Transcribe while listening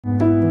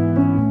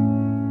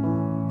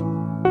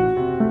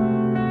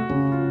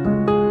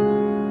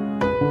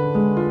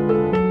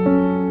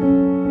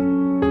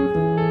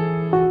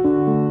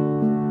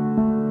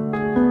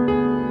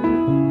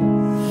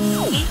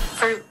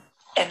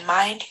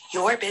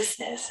your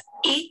business.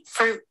 Eat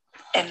fruit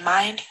and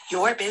mind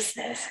your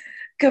business.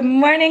 Good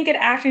morning, good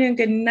afternoon,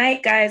 good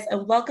night, guys,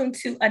 and welcome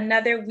to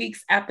another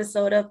week's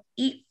episode of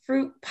Eat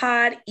Fruit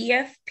Pod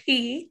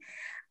EFP.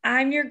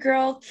 I'm your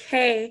girl,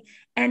 Kay,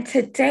 and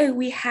today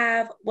we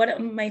have one of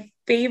my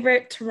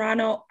favorite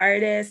Toronto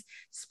artists,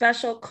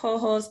 special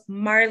co-host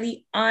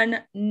Marley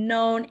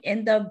Unknown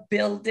in the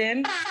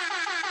building.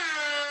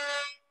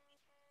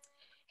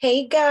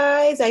 Hey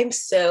guys, I'm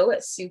so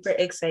super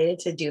excited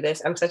to do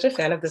this. I'm such a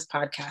fan of this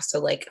podcast.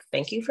 So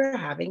thank you for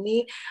having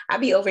me. I'll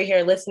be over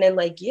here listening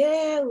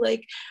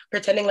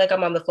pretending like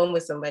I'm on the phone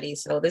with somebody.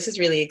 So this is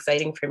really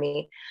exciting for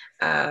me.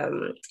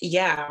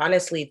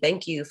 Honestly,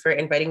 thank you for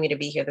inviting me to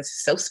be here. This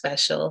is so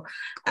special.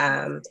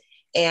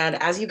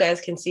 And as you guys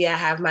can see, I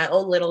have my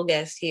own little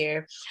guest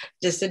here.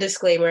 Just a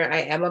disclaimer, I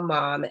am a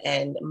mom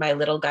and my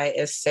little guy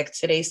is sick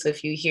today. So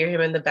if you hear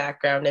him in the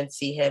background and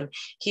see him,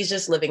 he's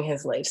just living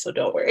his life. So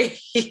don't worry.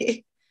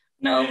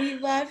 No, we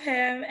love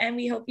him and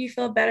we hope you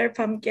feel better,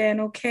 Pumpkin,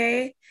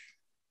 okay?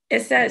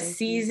 It's that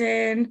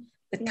season,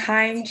 the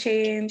time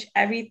change,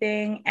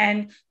 everything.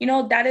 And,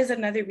 that is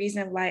another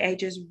reason why I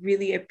just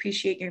really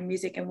appreciate your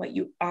music and what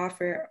you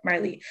offer,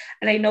 Marley.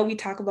 And I know we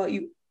talk about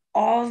you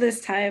all the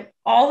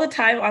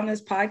time on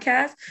this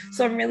podcast.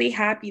 So I'm really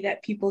happy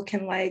that people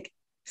can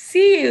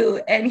see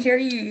you and hear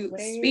you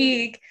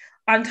speak.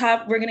 On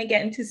top, we're going to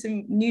get into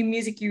some new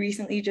music you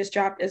recently just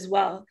dropped as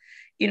well,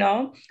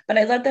 but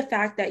I love the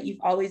fact that you've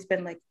always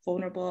been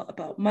vulnerable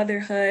about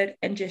motherhood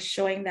and just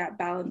showing that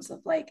balance of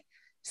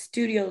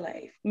studio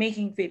life,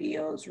 making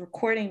videos,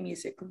 recording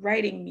music,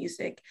 writing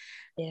music,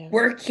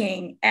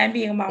 working and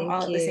being a mom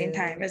all at the same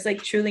time.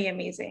 It's truly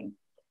amazing.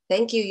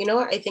 Thank you. You know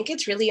what? I think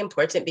it's really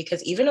important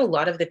because even a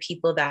lot of the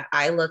people that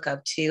I look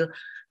up to,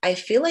 I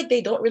feel like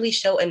they don't really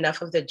show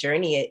enough of the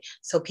journey.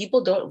 So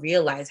people don't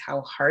realize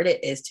how hard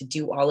it is to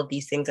do all of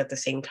these things at the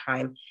same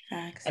time.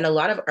 Thanks. And a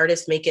lot of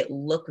artists make it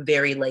look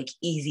very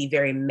easy,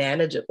 very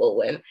manageable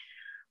when,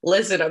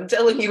 listen, I'm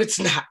telling you, it's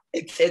not.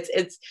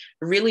 It's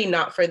really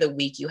not for the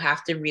weak. You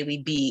have to really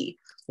be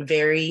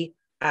very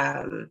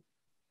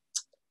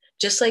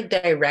just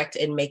direct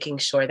in making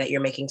sure that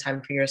you're making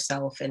time for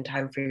yourself and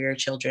time for your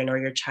children or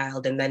your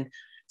child, and then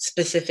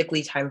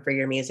specifically time for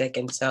your music.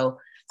 And so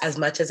as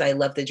much as I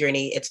love the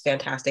journey, it's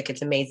fantastic.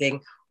 It's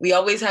amazing. We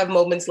always have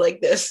moments like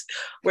this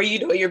where,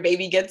 your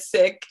baby gets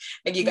sick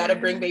and you got to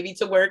bring baby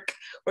to work,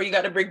 or you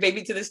got to bring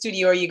baby to the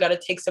studio, or you got to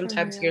take some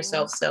time to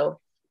yourself. So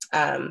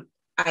I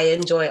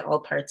enjoy all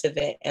parts of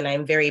it. And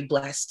I'm very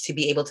blessed to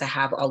be able to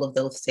have all of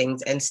those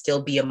things and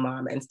still be a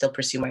mom and still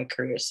pursue my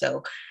career.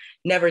 So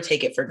never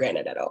take it for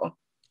granted at all.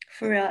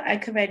 For real, I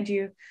commend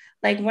you.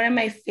 One of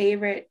my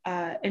favorite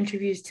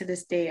interviews to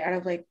this day, out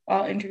of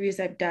all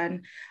interviews I've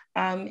done,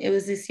 it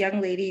was this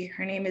young lady.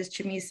 Her name is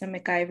Jamisa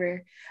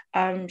McIver.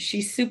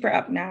 She's super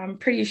up now. I'm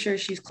pretty sure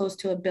she's close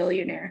to a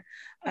billionaire.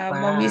 Wow.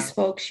 When we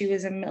spoke, she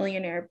was a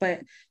millionaire,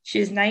 but she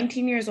was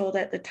 19 years old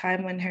at the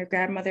time when her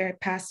grandmother had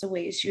passed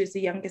away. She was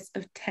the youngest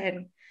of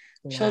 10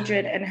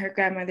 children, and her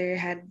grandmother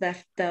had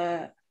left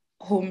the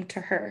home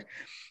to her.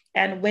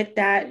 And with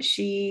that,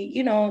 she,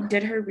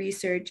 did her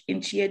research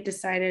and she had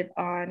decided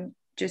on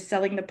just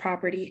selling the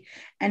property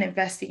and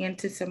investing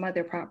into some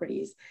other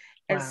properties.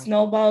 Wow.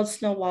 And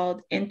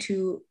snowballed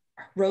into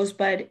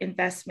Rosebud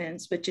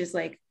Investments, which is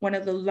one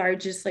of the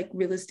largest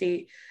real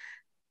estate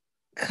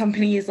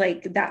companies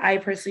that I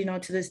personally know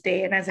to this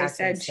day. And as I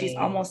said, insane. She's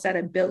almost at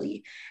 $1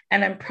 billion.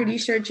 And I'm pretty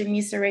sure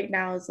Jamisa right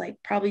now is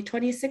probably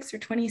 26 or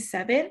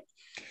 27.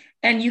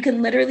 And you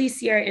can literally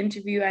see our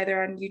interview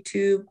either on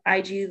YouTube,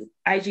 IG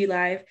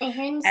Live, and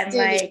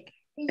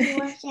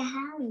wash your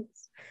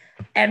hands.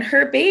 And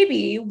her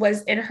baby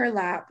was in her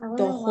lap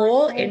the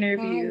whole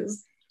interview.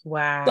 Hands.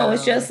 Wow. So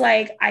it's just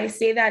I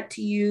say that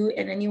to you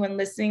and anyone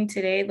listening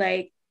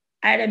today,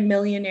 I had a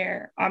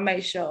millionaire on my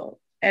show.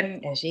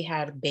 And she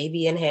had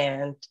baby in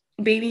hand.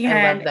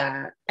 I love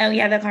that. And we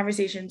had that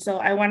conversation. So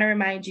I want to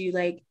remind you,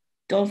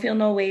 don't feel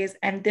no ways.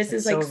 And this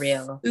is so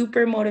real.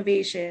 Super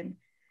motivation.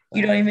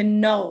 You don't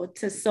even know,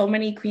 to so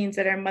many queens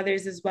that are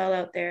mothers as well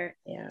out there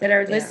that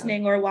are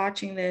listening or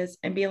watching this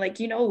and being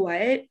you know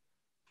what?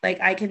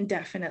 I can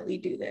definitely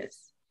do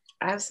this.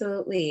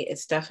 Absolutely.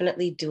 It's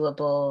definitely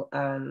doable.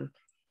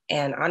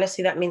 And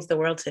honestly, that means the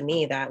world to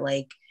me that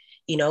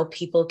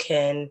people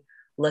can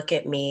look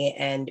at me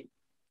and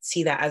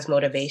see that as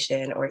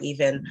motivation, or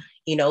even,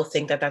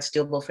 think that that's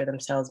doable for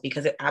themselves,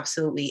 because it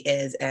absolutely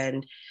is.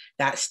 And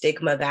that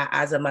stigma that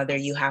as a mother,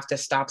 you have to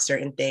stop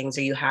certain things,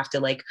 or you have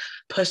to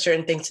push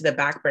certain things to the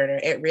back burner.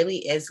 It really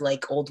is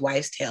old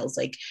wives' tales.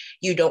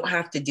 You don't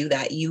have to do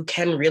that. You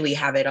can really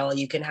have it all.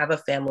 You can have a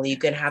family, you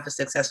can have a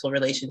successful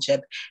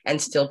relationship and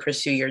still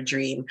pursue your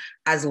dream,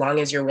 as long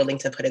as you're willing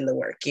to put in the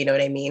work. You know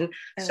what I mean?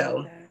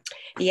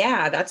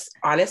 Yeah, that's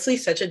honestly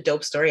such a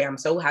dope story. I'm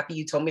so happy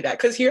you told me that,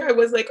 because here I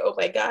was oh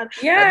my God.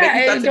 Yeah,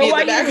 I don't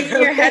want you to be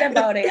in your head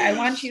about it. I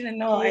want you to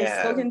know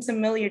I've spoken to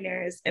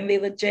millionaires and they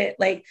legit,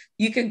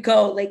 you could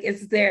go,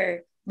 it's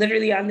there.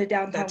 literally on the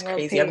Downtown That's World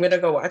crazy. page. I'm gonna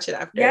go watch it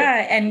after.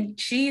 Yeah, and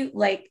she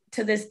like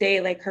to this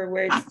day, like her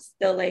words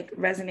still like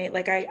resonate.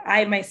 Like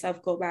I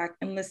myself go back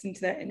and listen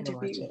to that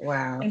interview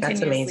Wow, that's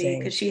continuously amazing.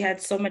 because she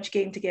had so much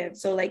game to give.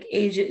 So like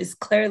age is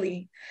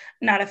clearly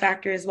not a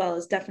factor as well.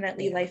 It's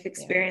definitely life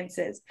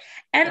experiences.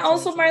 And That's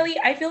also, amazing. Marley,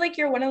 I feel like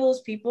you're one of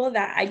those people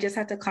that I just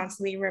have to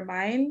constantly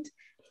remind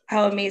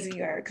how amazing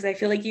you are because I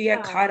feel like you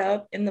get caught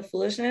up in the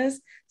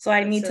foolishness. So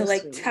I need to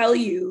like tell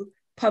you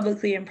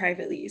publicly and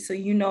privately so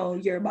you know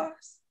you're a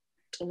boss.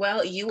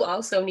 Well, you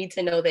also need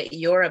to know that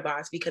you're a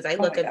boss because I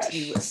look up to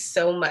you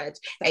so much.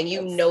 And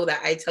you know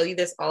that I tell you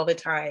this all the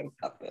time.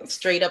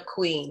 Straight up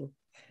queen.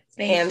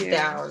 Hands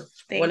down.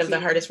 One of the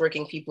hardest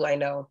working people I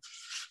know.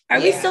 Are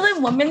we still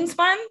in Women's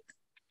Month?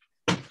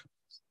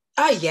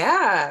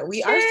 Yeah.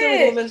 We are still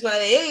in Women's Month.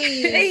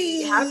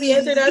 Hey. Happy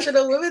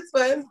International Women's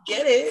Month.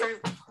 Get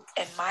it.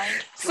 And mind.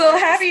 So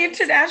happy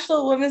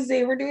International Women's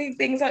Day. We're doing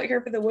things out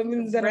here for the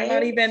women's that are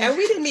not even. And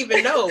we didn't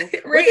even know.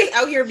 We're just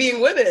out here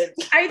being women.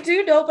 I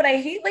do know, but I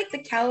hate like the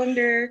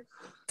calendar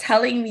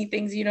telling me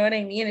things. You know what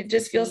I mean? It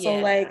just feels so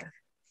like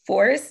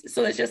forced.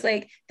 So it's just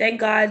like,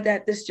 thank God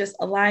that this just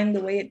aligned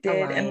the way it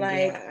did. And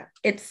like,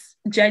 it's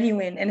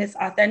genuine and it's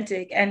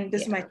authentic. And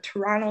this is my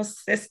Toronto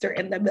sister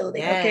in the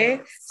building.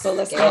 Okay. So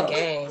let's go.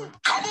 Gang.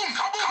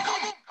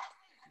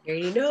 Here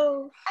you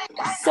know.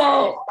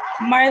 So,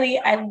 Marley,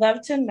 I'd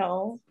love to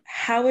know,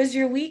 how has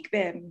your week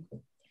been?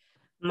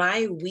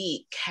 My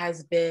week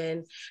has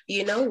been,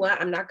 you know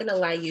what? I'm not going to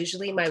lie.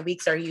 Usually my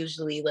weeks are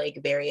usually like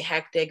very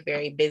hectic,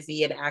 very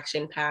busy and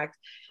action packed.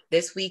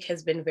 This week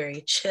has been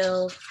very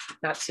chill,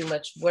 not too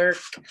much work,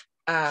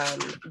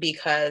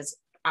 because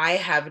I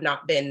have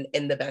not been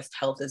in the best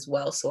health as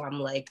well. So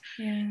I'm like,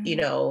 you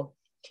know,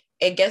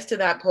 it gets to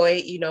that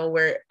point, you know,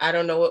 where I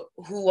don't know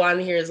who on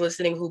here is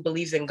listening, who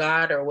believes in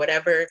God or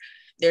whatever.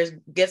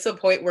 Gets a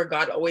point where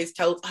God always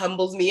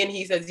humbles me and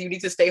he says, you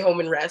need to stay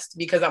home and rest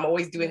because I'm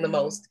always doing the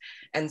most.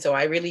 And so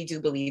I really do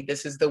believe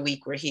this is the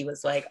week where he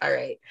was like, all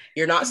right,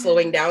 you're not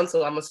slowing down,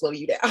 so I'm gonna slow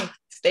you down.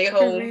 Stay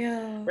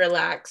home,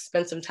 relax,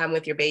 spend some time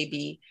with your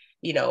baby,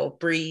 you know,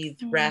 breathe,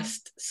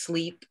 rest,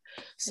 sleep.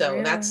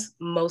 So that's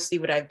mostly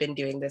what I've been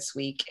doing this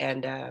week.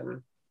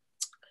 And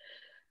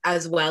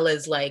as well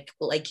as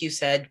like you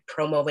said,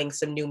 promoting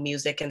some new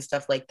music and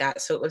stuff like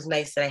that. So it was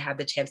nice that I had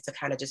the chance to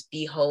kind of just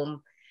be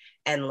home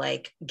and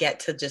like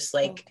get to just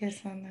like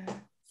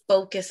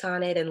focus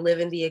on it and live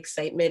in the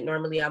excitement.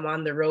 Normally I'm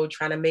on the road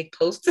trying to make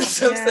posts and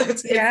stuff. So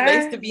it's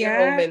nice to be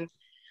home and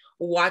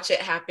watch it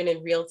happen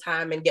in real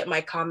time and get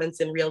my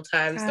comments in real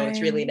time. So it's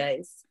really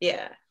nice.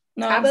 Yeah.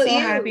 No, I'm so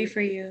happy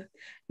for you.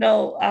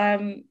 No,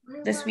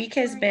 this week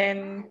has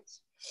been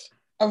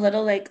a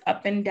little like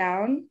up and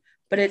down,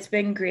 but it's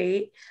been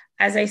great.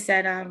 As I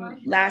said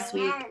last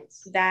week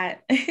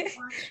that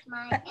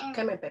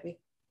come here, baby.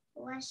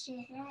 Wash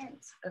your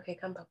hands. Okay,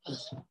 come,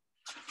 Papa.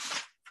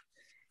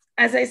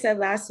 As I said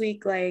last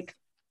week, like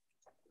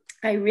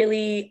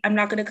I'm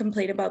not going to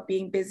complain about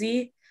being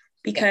busy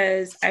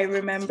because I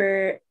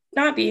remember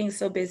not being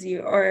so busy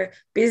or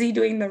busy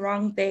doing the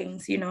wrong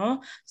things, you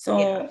know?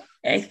 So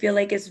I feel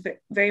like it's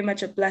very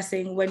much a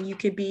blessing when you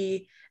could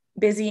be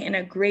busy in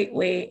a great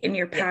way in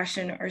your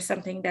passion or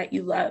something that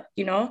you love,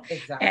 you know?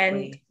 Exactly.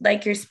 And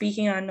like you're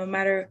speaking on, no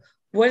matter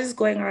what is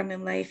going on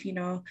in life, you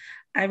know,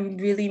 I'm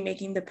really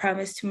making the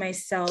promise to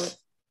myself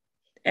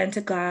and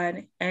to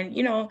God and,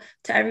 you know,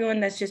 to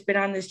everyone that's just been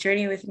on this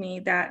journey with me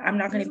that I'm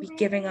not going to be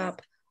giving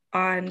up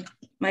on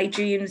my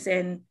dreams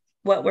and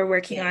what we're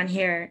working on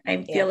here.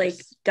 I feel like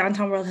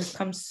Downtown World has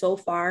come so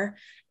far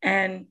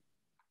and,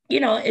 you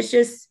know, it's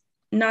just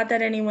not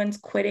that anyone's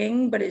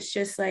quitting, but it's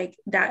just like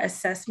that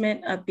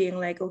assessment of being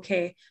like,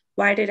 okay,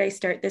 why did I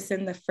start this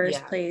in the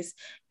first place?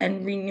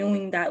 And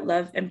renewing that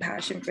love and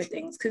passion for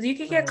things. Because you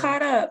can get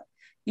caught up.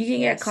 You can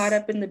get caught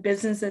up in the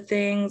business of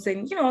things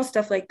and, you know,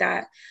 stuff like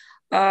that.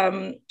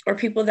 Or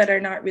people that are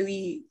not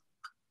really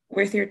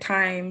worth your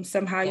time.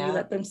 Somehow you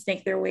let them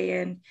snake their way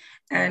in.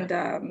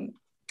 And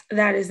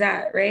that is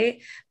that,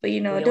 right? But,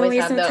 you know, don't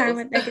waste no time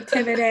with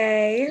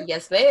negativity.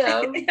 Yes,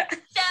 ma'am.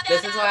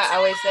 This is why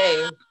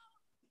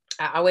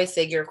I always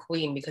say you're a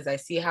queen because I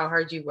see how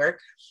hard you work.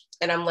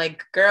 And I'm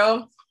like,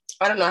 girl,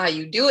 I don't know how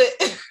you do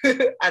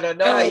it. I don't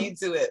know how you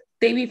do it.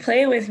 They be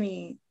playing with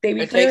me.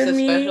 It takes a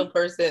special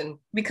person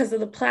because of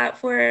the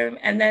platform.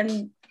 And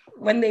then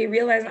when they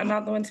realize I'm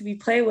not the one to be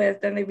played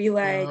with, then they be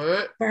like,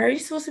 why are you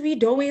supposed to be?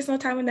 Don't waste no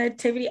time in that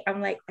activity.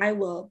 I'm like, I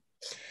will.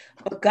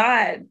 But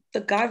God,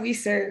 the God we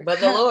serve. But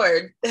the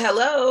Lord,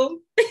 hello.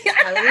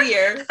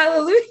 Hallelujah.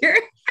 Hallelujah.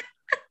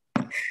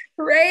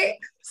 Right?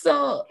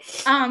 So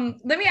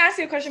let me ask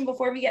you a question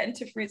before we get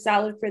into fruit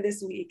salad for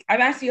this week. I'm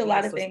asking you a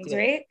lot of things,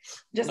 right?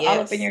 Just all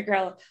up in your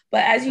grill.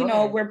 But as you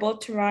know, we're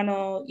both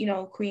Toronto, you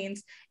know,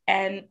 queens,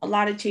 and a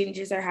lot of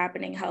changes are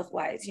happening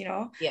health-wise, you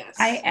know? Yes.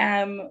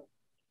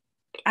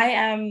 I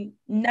am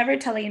never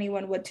telling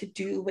anyone what to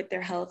do with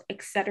their health,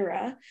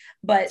 etc.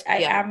 But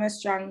I am a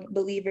strong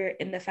believer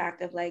in the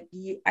fact of like,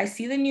 I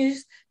see the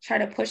news try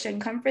to push and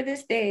come for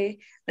this day.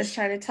 Let's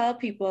try to tell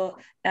people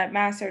that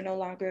masks are no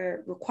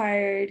longer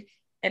required.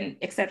 and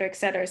et cetera, et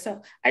cetera.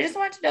 So I just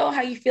want to know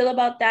how you feel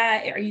about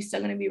that. Are you still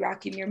going to be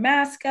rocking your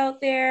mask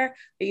out there?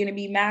 Are you going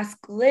to be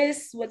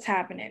maskless? What's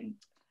happening?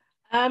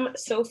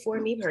 So for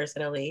me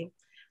personally,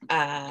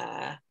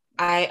 I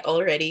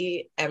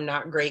already am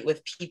not great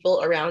with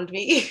people around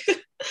me.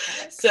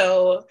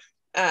 So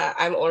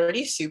I'm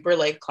already super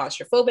like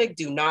claustrophobic,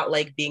 do not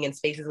like being in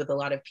spaces with a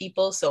lot of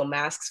people. So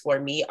masks for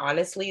me,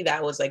 honestly,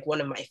 that was like one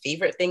of my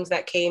favorite things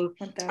that came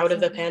 1,000. out of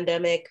the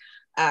pandemic.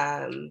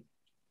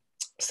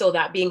 So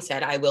that being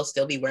said, I will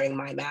still be wearing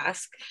my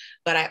mask,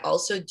 but I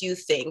also do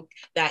think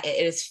that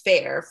it is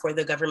fair for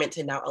the government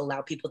to now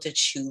allow people to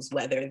choose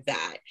whether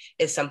that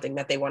is something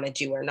that they want to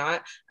do or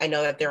not. I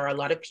know that there are a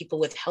lot of people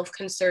with health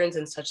concerns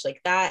and such like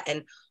that.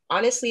 And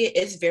honestly, it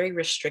is very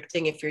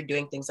restricting if you're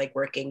doing things like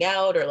working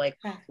out or like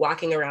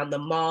walking around the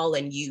mall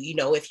and you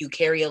know, if you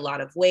carry a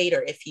lot of weight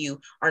or if you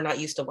are not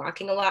used to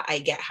walking a lot, I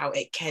get how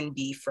it can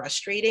be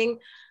frustrating.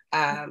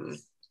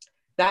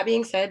 That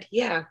being said,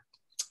 yeah,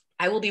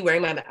 I will be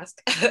wearing my mask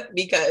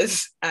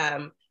because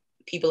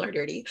people are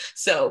dirty.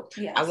 So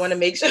yes. I want to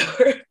make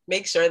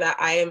sure that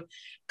I am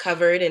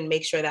covered and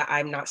make sure that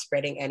I'm not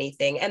spreading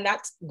anything. And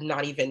that's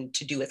not even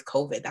to do with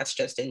COVID. That's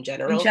just in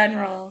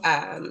general.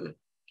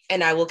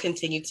 And I will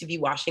continue to be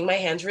washing my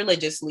hands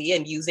religiously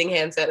and using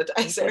hand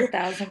sanitizer.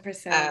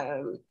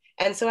 1,000%.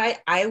 And so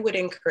I would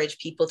encourage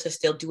people to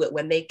still do it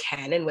when they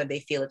can and when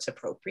they feel it's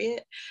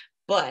appropriate,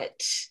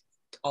 but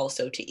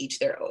also to each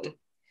their own.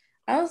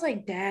 I was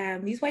like,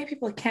 damn, these white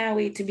people can't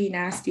wait to be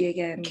nasty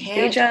again.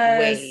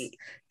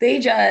 They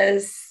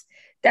just,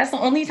 that's the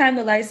only time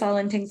the Lysol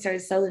and things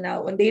started selling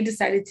out, when they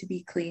decided to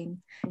be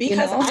clean.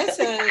 Because you know? I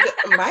said,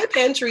 my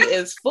pantry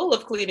is full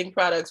of cleaning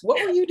products.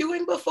 What were you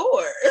doing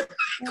before?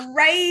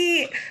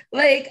 Right.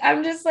 Like,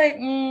 I'm just like,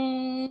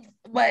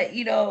 but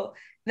you know,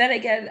 then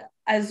again,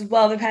 as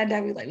well, the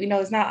pandemic, like, we know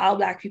it's not all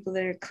Black people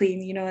that are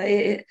clean, you know,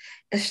 it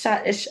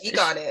shined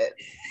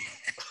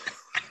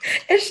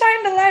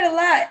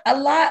a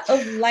lot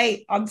of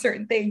light on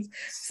certain things.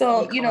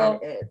 So, you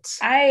know,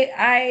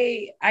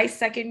 I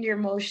second your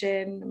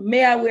motion.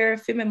 May I wear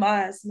a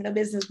mask in a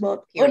business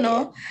book? Oh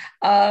no.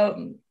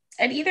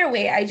 And either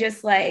way, I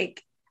just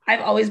like,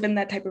 I've always been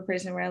that type of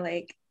person where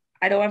like,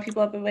 I don't want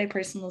people up in my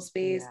personal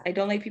space. Yeah. I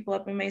don't like people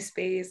up in my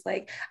space.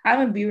 Like, I'm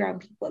gonna be around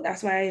people.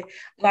 That's why a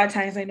lot of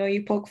times I know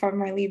you poke fun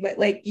at me, but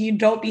like, you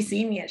don't be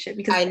seeing me at shit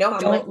because I know I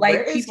don't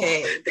like people.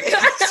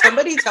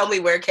 Somebody tell me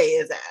where Kay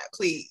is at,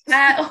 please.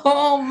 At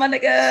home, my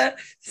nigga.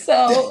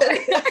 So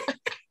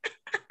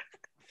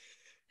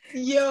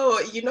yo,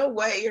 you know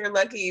what? You're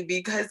lucky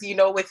because, you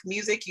know, with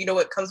music, you know,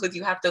 it comes with,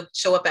 you have to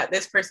show up at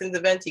this person's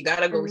event. You got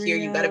to go here.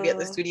 You got to be at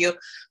the studio.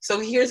 So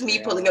here's me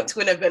pulling up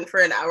to an event for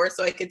an hour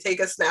so I can take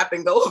a snap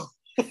and go.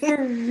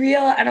 For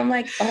real. And I'm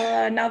like,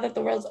 now that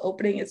the world's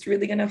opening, it's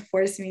really going to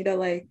force me to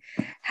like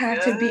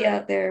have to be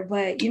out there.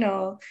 But, you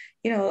know,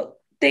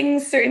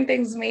 certain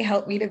things may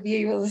help me to be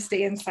able to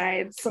stay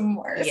inside some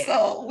more. Yeah.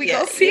 So we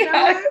go see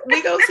how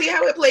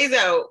it plays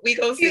out. We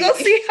go see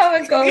how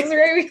it goes,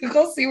 right? We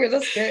go see where the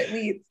spirit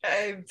leads.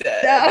 I'm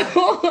dead.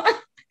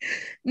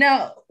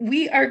 Now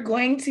we are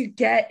going to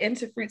get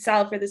into fruit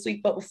salad for this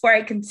week, but before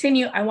I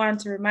continue, I wanted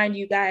to remind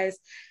you guys,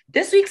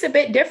 this week's a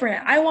bit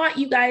different. I want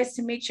you guys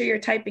to make sure you're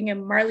typing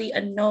in Marley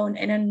Unknown,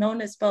 and Unknown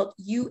is spelled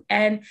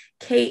UNKNX.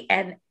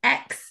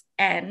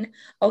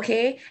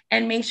 Okay,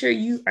 and make sure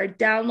you are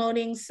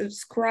downloading,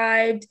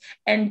 subscribed,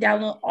 and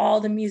download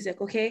all the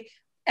music. Okay,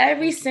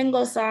 every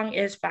single song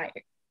is fire,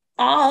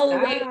 all the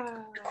way to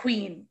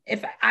Queen.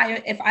 If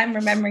I'm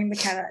remembering the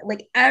catalog,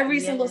 like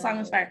every single song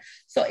is fire.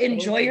 So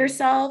enjoy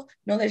yourself.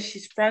 Know that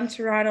she's from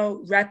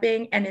Toronto,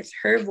 repping, and it's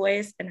her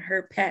voice and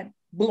her pen.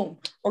 Boom.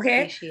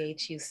 Okay.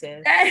 Appreciate you,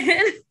 sis.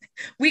 And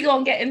we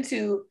gonna get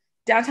into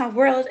Downtown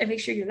World, and make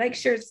sure you like,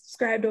 share,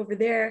 subscribed over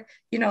there,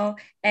 you know,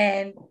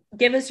 and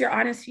give us your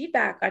honest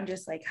feedback on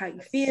just like how you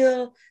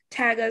feel,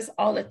 tag us,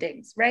 all the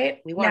things, right?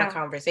 We want a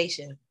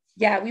conversation.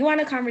 Yeah, we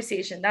want a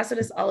conversation. That's what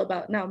it's all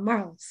about. Now,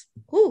 Marls,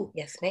 ooh,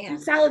 yes, ma'am.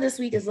 Salad this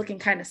week is looking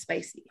kind of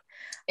spicy.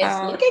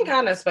 It's looking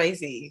kind of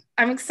spicy.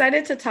 I'm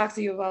excited to talk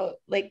to you about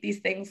like these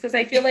things because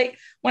I feel like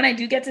when I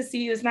do get to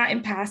see you, it's not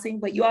in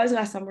passing, but you always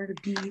got somewhere to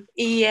be.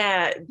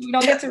 Yeah, you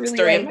don't get to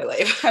really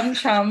like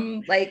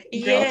chum like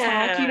girl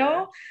talk, you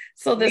know.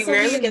 So this we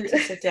rarely get to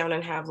sit down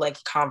and have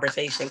like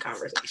conversation,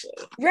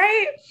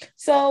 right?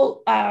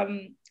 So,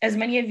 as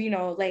many of you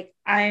know, like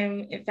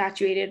I'm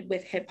infatuated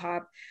with hip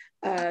hop.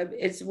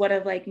 It's one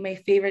of like my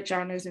favorite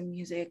genres of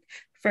music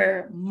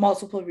for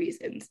multiple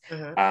reasons.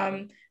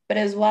 But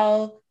as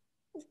well,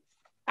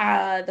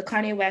 the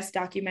Kanye West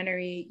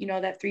documentary, you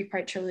know, that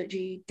 3-part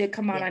trilogy did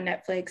come out on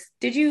Netflix.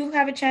 Did you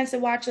have a chance to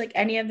watch like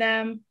any of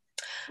them?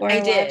 I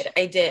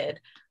did.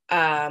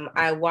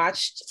 I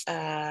watched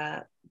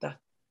the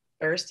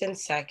first and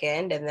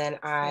second, and then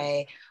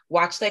I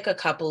watched like a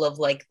couple of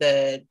like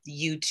the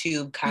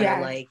YouTube kind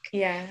of like,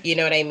 you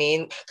know what I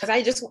mean? Because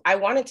I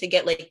wanted to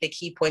get like the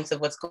key points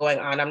of what's going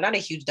on. I'm not a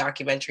huge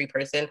documentary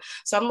person,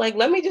 so I'm like,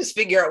 let me just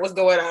figure out what's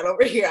going on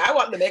over here. I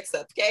want the mix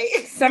up,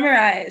 okay?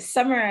 Summarize.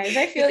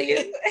 I feel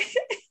you.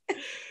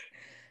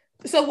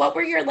 So what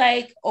were your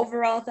like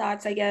overall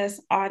thoughts, I guess,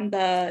 on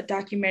the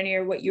documentary,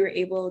 or what you were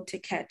able to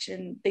catch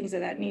and things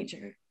of that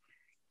nature?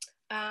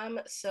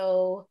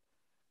 So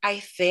I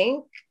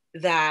think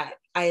that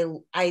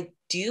I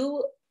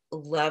do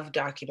love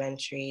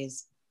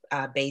documentaries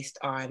based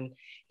on,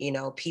 you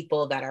know,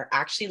 people that are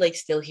actually like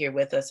still here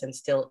with us and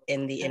still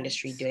in the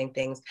industry doing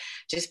things,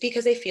 just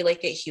because I feel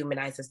like it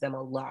humanizes them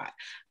a lot.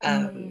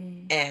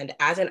 And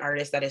as an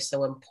artist, that is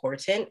so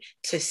important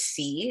to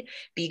see,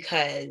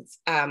 because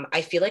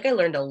I feel like I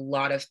learned a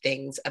lot of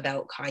things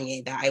about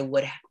Kanye that I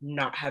would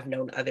not have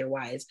known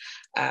otherwise.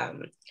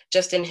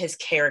 Just in his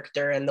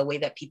character and the way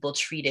that people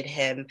treated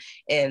him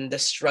and the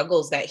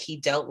struggles that he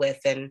dealt with,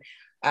 and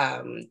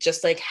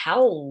just like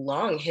how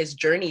long his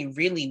journey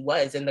really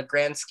was in the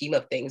grand scheme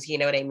of things. You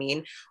know what I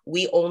mean?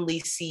 We only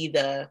see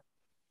the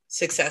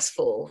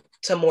successful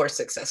to more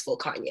successful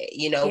Kanye.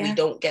 You know, we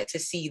don't get to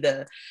see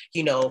the,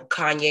 you know,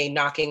 Kanye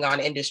knocking on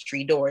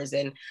industry doors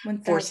and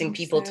 1000%. Forcing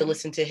people to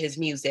listen to his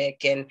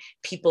music, and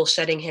people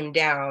shutting him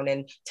down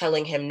and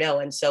telling him no.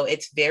 And so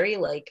it's very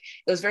like,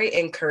 it was very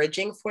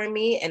encouraging for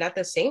me. And at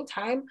the same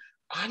time,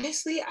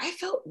 honestly, I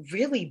felt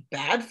really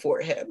bad for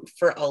him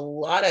for a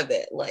lot of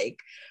it. Like,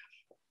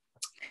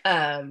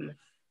 I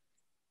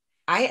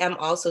am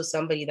also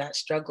somebody that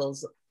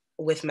struggles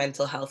with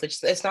mental health.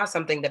 It's not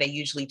something that I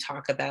usually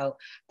talk about.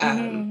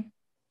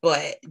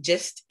 But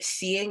just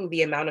seeing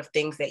the amount of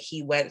things that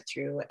he went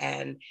through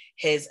and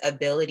his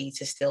ability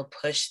to still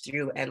push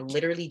through and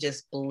literally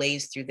just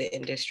blaze through the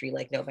industry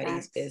like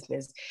nobody's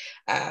business.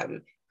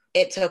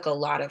 It took a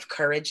lot of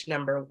courage,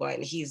 number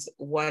one. He's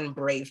one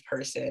brave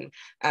person.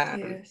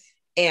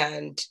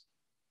 And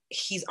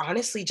he's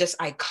honestly just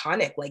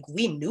iconic. Like,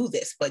 we knew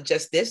this, but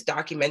just this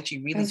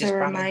documentary really just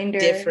brought a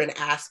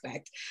different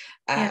aspect.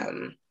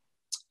 And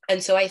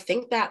so I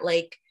think that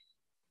like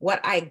what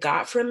I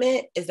got from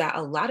it is that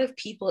a lot of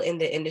people in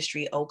the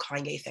industry owe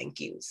Kanye thank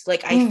yous.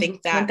 Like, I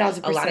think that 1000%.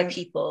 A lot of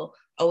people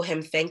owe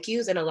him thank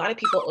yous and a lot of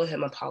people owe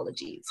him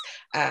apologies.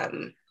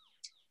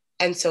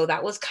 And so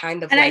that was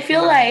kind of, and like, I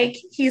feel like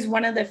he's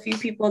one of the few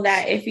people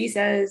that if he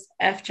says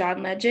F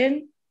John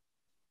Legend,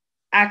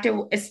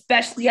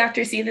 especially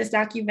after seeing this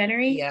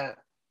documentary,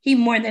 he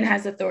more than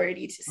has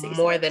authority to say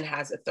more than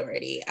has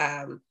authority.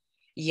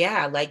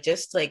 Like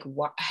just like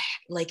what,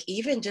 like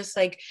even just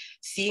like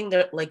seeing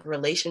the like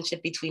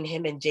relationship between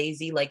him and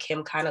Jay-Z, like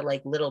him kind of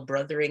like little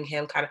brothering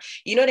him, kind of,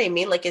 you know what I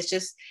mean? Like, it's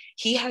just,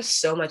 he has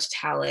so much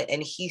talent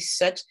and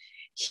he's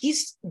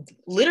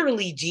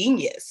literally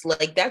genius.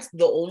 Like, that's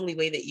the only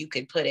way that you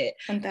could put it.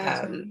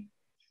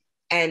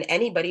 And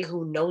anybody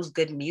who knows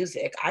good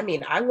music, I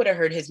mean, I would have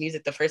heard his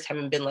music the first time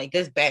and been like,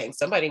 this bang,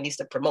 somebody needs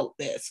to promote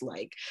this.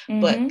 Like,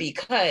 but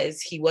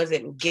because he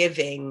wasn't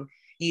giving,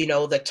 you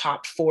know, the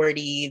top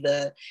 40,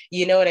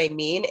 you know what I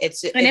mean?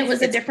 It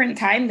was a different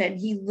time then.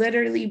 He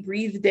literally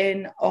breathed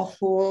in a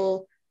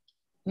whole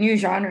new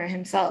genre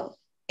himself.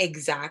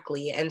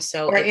 Exactly. And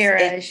so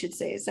I should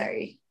say,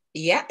 sorry.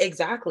 Yeah,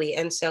 exactly.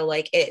 And so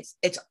like, it's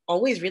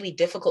always really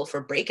difficult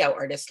for breakout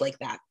artists like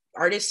that.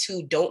 Artists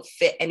who don't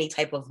fit any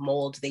type of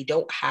mold. They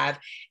don't have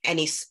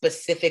any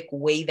specific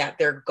way that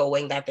they're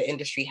going that the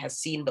industry has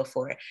seen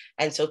before.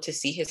 And so to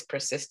see his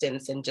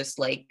persistence and just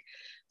like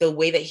the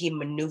way that he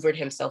maneuvered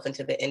himself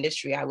into the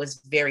industry, I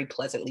was very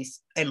pleasantly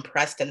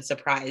impressed and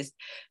surprised.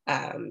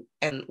 And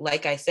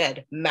like I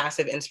said,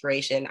 massive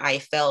inspiration. I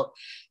felt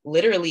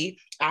literally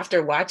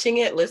after watching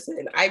it,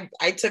 listen,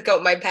 I took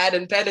out my pad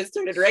and pen and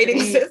started writing,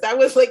 sis. I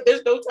was like,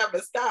 there's no time to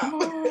stop.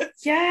 Oh,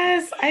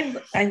 yes,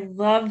 I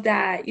love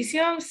that. You see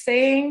what I'm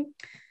saying?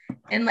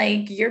 And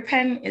like, your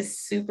pen is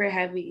super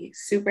heavy.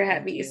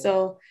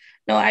 So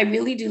no, I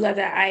really do love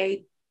that.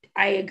 I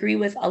agree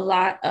with a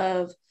lot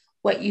of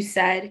what you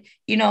said.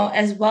 You know,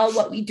 as well,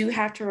 what we do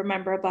have to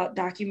remember about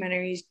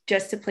documentaries,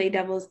 just to play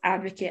devil's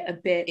advocate a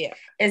bit,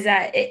 is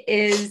that it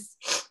is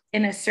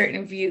in a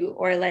certain view,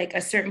 or like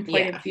a certain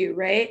point of view,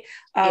 right?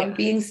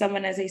 Being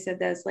someone, as I said,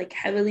 that's like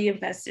heavily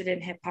invested in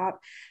hip hop,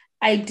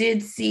 I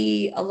did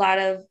see a lot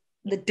of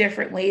the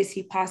different ways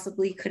he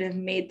possibly could have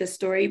made the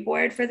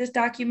storyboard for this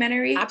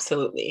documentary.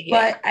 Absolutely.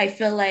 But I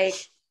feel like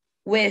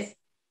with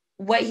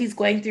what he's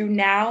going through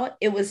now,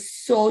 it was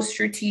so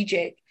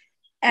strategic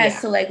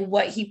as to like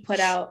what he put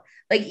out.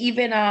 Like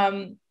even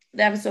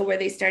the episode where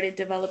they started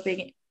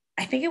developing,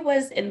 I think it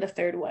was in the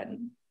third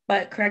one,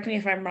 but correct me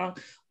if I'm wrong,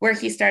 where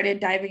he started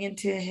diving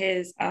into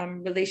his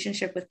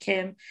relationship with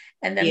Kim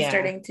and them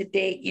starting to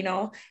date. You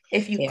know,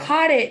 if you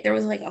caught it, there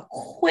was like a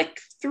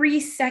quick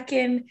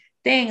 3-second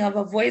thing of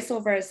a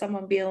voiceover of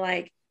someone being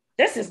like,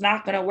 this is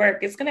not going to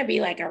work. It's going to be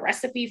like a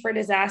recipe for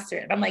disaster.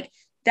 And I'm like,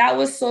 that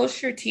was so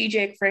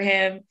strategic for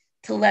him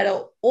to let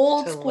an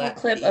old school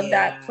clip of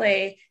that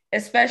play,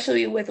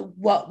 especially with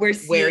what we're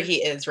seeing. Where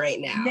he is right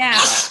now.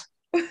 Right?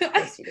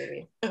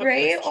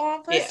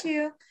 Oh, bless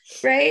you.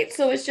 Right?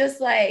 So it's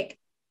just like,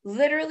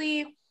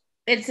 literally,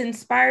 it's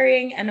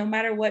inspiring. And no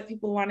matter what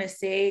people want to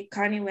say,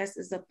 Kanye West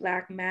is a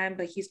Black man,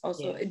 but he's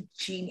also a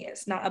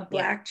genius. Not a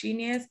Black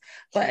genius,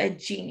 but a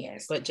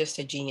genius. But just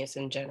a genius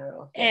in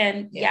general.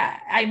 And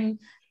I'm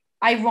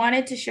I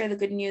wanted to share the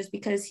good news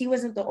because he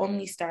wasn't the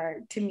only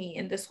star to me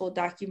in this whole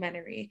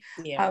documentary.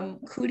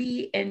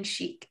 Coodie and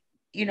Sheek,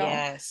 you know,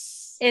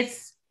 yes,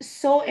 it's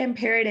so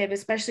imperative,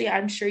 especially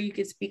I'm sure you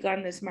could speak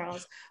on this,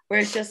 Miles, where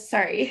it's just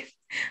sorry.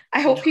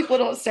 I hope people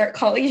don't start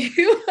calling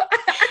you.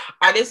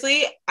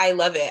 Honestly, I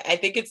love it. I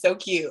think it's so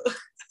cute.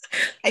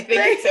 I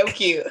think it's so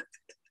cute.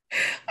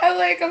 I'm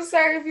like, I'm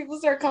sorry if people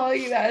start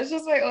calling you that. It's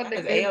just my own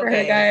nickname for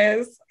her,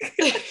 guys.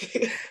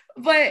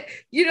 But,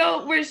 you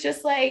know, where it's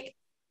just like,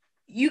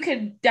 you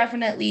can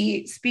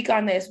definitely speak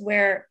on this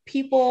where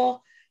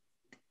people,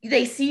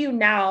 they see you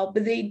now,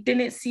 but they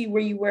didn't see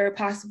where you were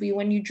possibly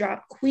when you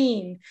dropped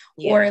Queen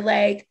or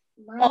like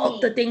all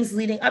the things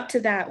leading up to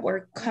that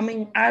were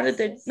coming out of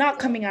the, not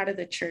coming out of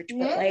the church,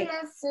 but like.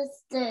 My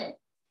sister.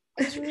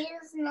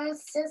 It's my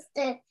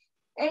sister.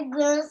 And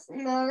girls,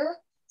 no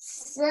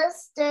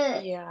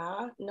sister.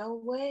 Yeah,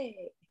 no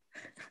way.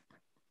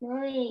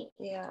 Wait.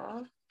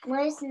 Yeah.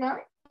 No, it's not.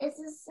 It's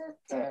a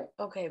sister.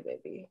 Okay,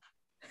 baby.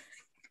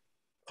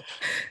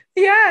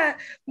 Yeah,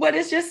 but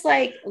it's just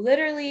like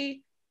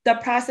literally the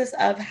process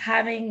of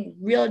having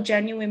real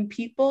genuine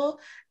people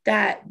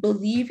that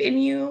believe in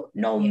you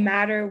no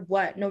matter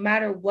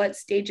what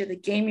stage of the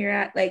game you're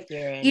at. Like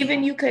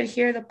even you could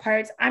hear the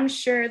parts. I'm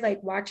sure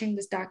like watching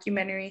this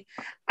documentary,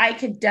 I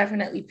could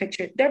definitely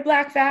picture it. They're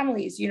Black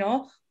families, you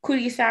know,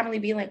 Coodie's family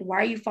being like, why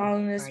are you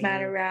following this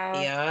man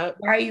around?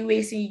 Why are you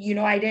wasting, you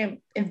know, I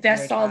didn't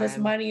invest all this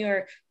money,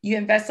 or you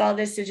invest all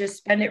this to just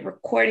spend it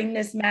recording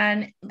this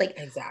man. Like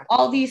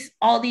all these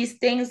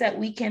things that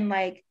we can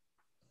like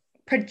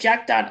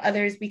project on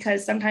others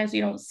because sometimes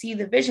we don't see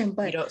the vision,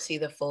 but you don't see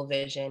the full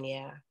vision.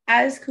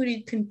 As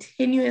Coodie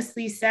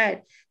continuously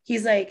said,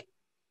 he's like,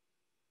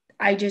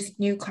 I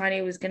just knew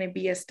Kanye was going to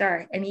be a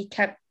star, and he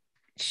kept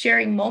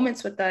sharing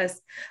moments with us,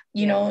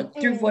 you know,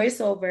 through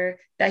voiceover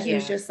that he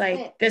was just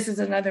like, this is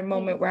another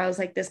moment where I was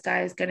like, this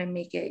guy is going to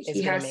make it.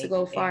 He has to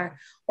go far.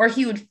 Or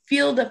he would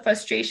feel the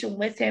frustration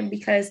with him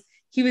because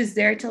he was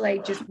there to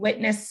like just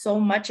witness so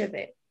much of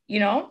it, you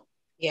know?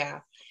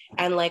 Yeah.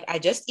 And like, I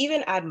just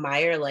even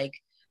admire like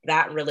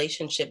that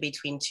relationship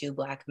between two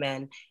Black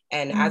men.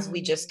 And as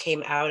we just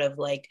came out of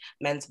like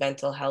Men's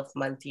Mental Health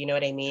Month, you know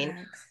what I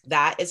mean?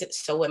 That is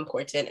so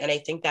important. And I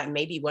think that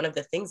may be one of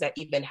the things that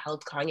even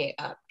held Kanye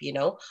up, you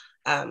know?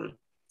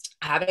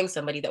 Having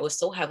somebody that was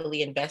so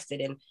heavily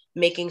invested in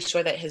making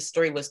sure that his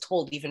story was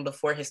told even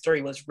before his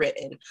story was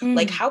written.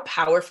 Like, how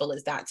powerful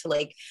is that to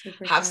like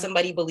have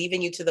somebody believe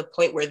in you to the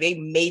point where they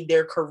made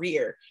their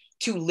career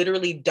to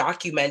literally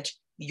document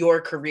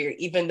your career,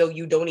 even though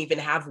you don't even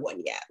have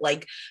one yet.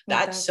 Like,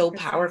 that's 100%. So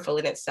powerful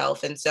in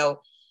itself. And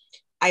so,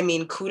 I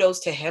mean, kudos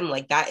to him.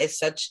 Like,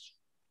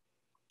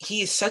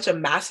 he is such a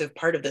massive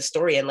part of the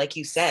story. And like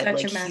you said,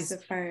 like he's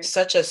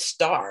such a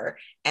star.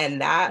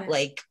 And that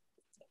like,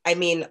 I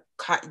mean,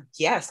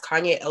 yes,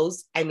 Kanye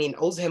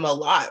owes him a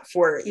lot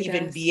for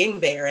even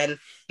being there and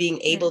being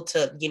able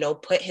to, you know,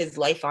 put his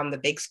life on the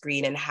big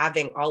screen and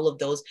having all of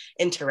those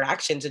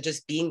interactions and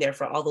just being there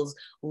for all those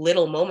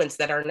little moments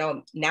that are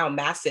now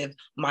massive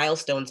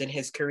milestones in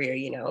his career,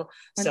 you know?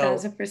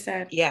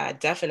 1000%. Yeah,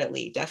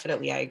 definitely.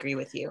 I agree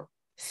with you.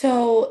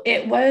 So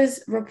it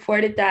was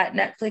reported that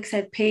Netflix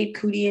had paid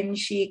Coodie and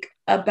Sheek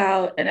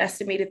about an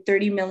estimated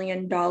 $30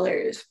 million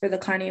for the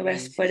Kanye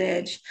West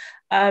footage.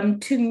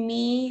 To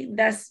me,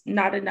 that's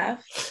not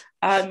enough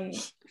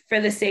for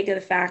the sake of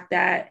the fact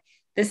that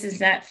this is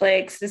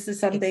Netflix. This is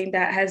something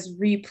that has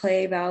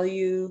replay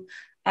value.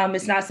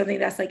 It's not something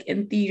that's like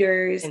in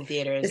theaters.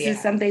 This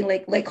is something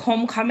like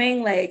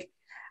Homecoming. Like,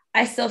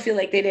 I still feel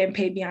like they didn't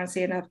pay Beyonce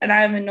enough. And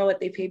I don't even know what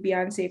they paid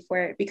Beyonce for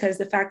it, because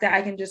the fact that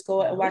I can just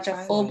go and watch a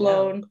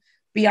full-blown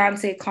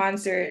Beyonce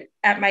concert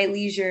at my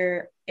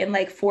leisure in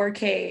like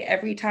 4K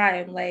every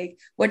time, like,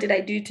 what did I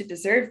do to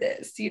deserve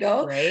this, you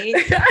know? Right.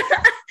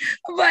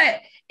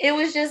 But it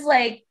was just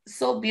like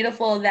so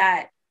beautiful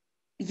that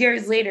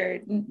years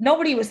later,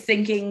 nobody was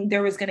thinking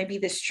there was going to be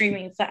this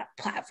streaming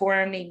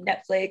platform named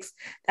Netflix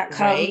that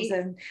comes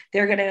and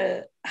they're going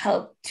to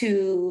help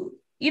to,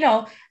 you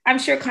know, I'm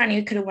sure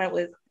Kanye could have went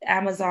with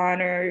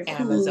Amazon or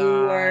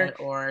Hulu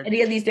or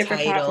any of these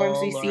different platforms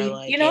we see,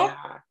 like, you know,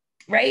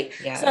 right?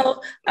 Yeah.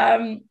 So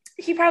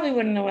he probably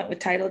wouldn't have went with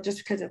Tidal just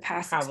because of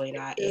past. Probably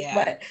not.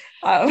 Yeah.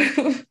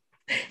 But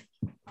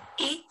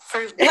eat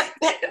fruit.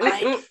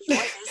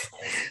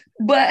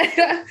 But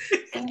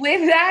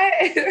with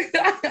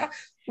that,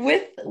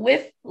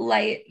 with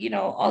light, you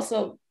know,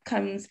 also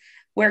comes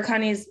where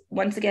Kanye's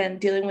once again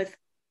dealing with.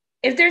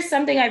 If there's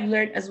something I've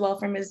learned as well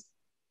from his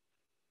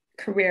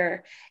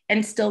career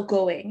and still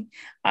going,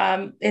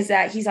 is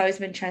that he's always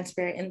been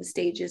transparent in the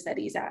stages that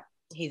he's at.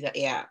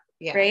 Yeah.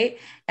 Right.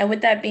 And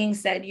with that being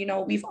said, you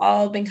know, we've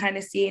all been kind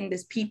of seeing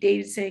this Pete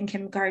Davidson,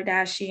 Kim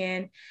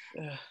Kardashian,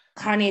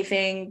 Kanye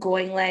thing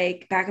going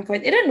like back and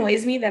forth. It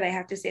annoys me that I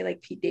have to say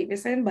like Pete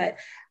Davidson, but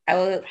I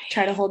will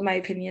try to hold my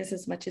opinions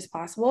as much as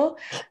possible.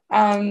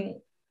 In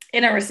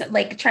a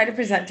like try to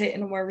present it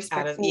in a more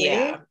respectful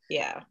way.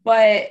 Yeah.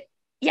 But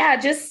yeah,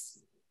 just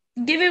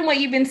given what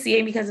you've been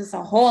seeing, because it's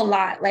a whole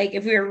lot, like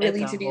if we were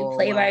really to do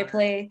play by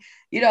play,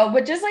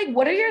 but just like,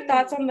 what are your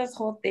thoughts on this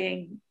whole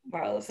thing,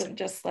 Rose? And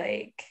just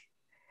like,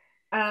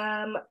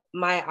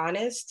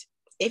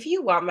 if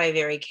you want my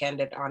very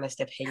candid, honest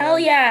opinion, hell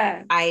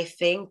yeah. I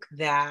think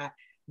that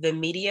the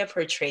media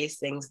portrays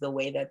things the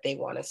way that they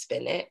want to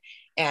spin it.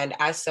 And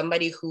as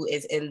somebody who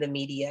is in the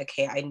media,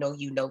 okay, I know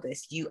you know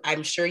this.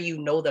 I'm sure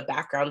you know the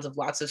backgrounds of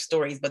lots of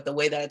stories, but the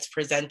way that it's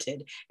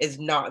presented is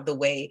not the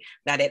way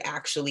that it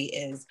actually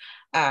is.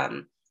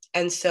 And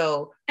it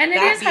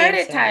is hard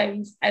at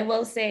times, I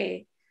will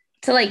say,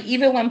 to like,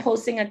 even when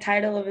posting a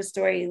title of a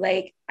story,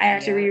 like I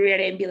have to reread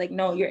it and be like,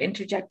 no, you're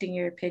interjecting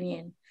your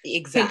opinion.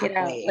 Exactly. Take it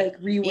out,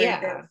 like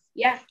reword this.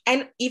 Yeah.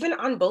 And even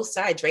on both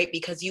sides, right?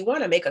 Because you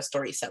want to make a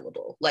story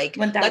sellable. Like,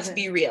 1,000. Let's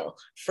be real.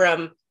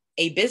 From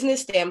a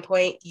business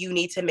standpoint, you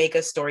need to make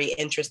a story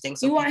interesting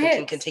so people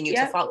can continue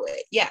to follow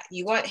it. Yeah,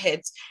 you want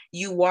hits.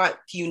 You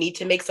need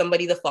to make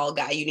somebody the fall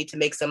guy. You need to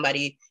make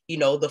somebody,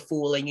 the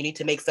fool, and you need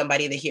to make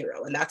somebody the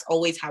hero. And that's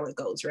always how it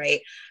goes,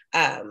 right?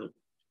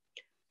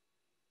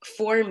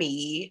 For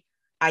me,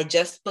 I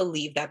just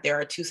believe that there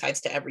are two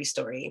sides to every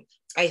story.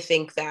 I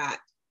think that,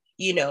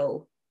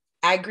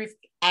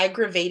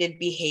 aggravated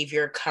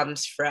behavior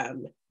comes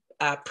from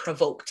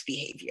provoked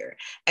behavior.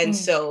 And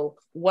so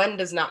one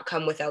does not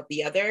come without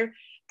the other.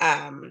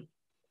 As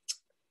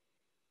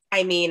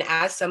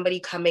somebody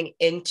coming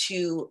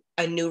into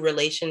a new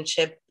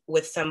relationship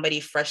with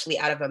somebody freshly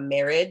out of a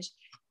marriage,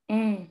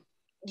 you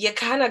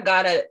kind of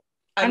gotta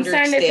understand. I'm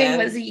starting to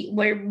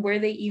think, were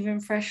they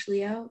even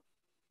freshly out?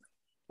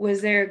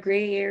 Was there a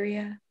gray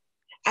area?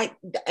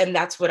 And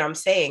that's what I'm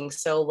saying.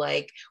 So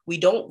like, we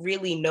don't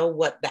really know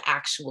what the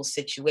actual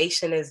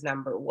situation is,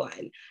 number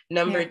one.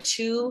 Number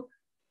two,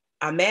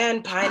 a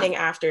man pining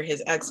after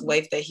his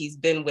ex-wife that he's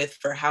been with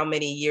for how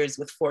many years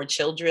with 4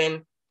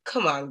 children?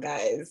 Come on,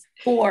 guys.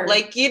 4.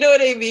 Like, you know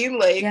what I mean?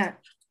 Like,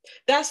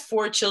 that's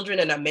 4 children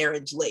and a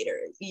marriage later.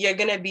 You're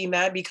going to be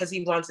mad because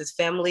he wants his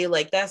family?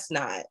 Like, that's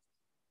not,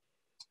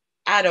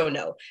 I don't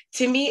know.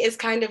 To me, it's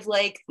kind of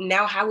like,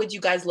 now how would you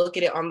guys look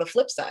at it on the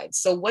flip side?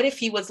 So what if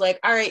he was like,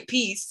 all right,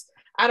 peace.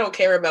 I don't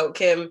care about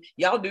Kim.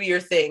 Y'all do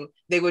your thing.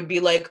 They would be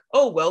like,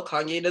 oh, well,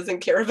 Kanye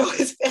doesn't care about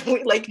his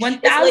family. Like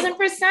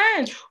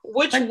 1,000%.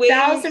 Which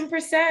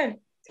 1,000%.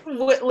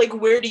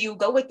 Where do you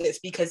go with this?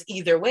 Because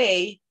either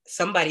way,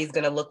 somebody's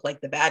going to look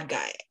like the bad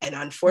guy. And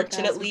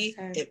unfortunately,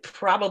 1,000%. It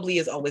probably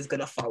is always going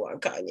to fall on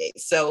Kanye.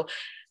 So,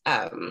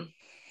 and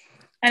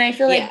I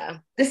feel like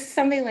this is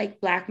something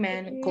like Black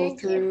men go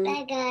through.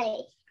 That guy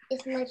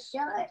is my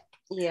shirt.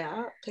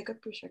 Yeah, pick up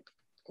your shirt.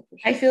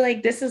 I feel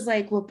like this is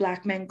like what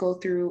Black men go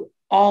through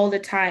all the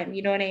time.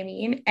 You know what I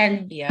mean?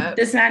 And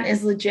this man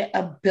is legit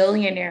a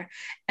billionaire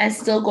and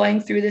still going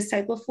through this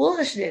type of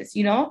foolishness.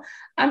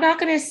 I'm not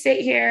going to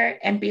sit here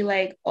and be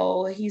like,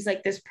 oh, he's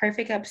like this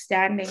perfect,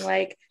 upstanding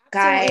like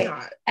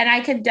guy. And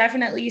I could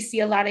definitely see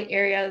a lot of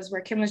areas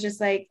where Kim was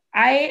just like,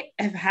 I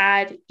have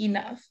had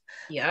enough.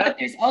 Yeah. But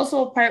there's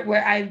also a part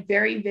where I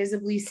very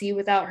visibly see,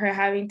 without her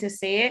having to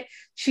say it,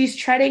 she's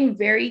treading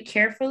very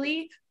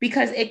carefully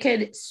because it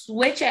could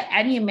switch at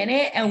any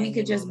minute and we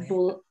could just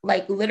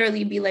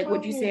literally be like,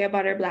 what'd you say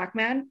about our Black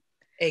man?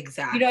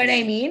 Exactly. You know what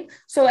I mean?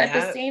 So at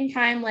the same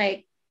time,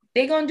 like,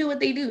 they gonna do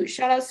what they do.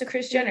 Shout outs to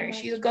Kris Jenner.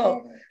 She's a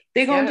GOAT.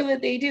 They gonna do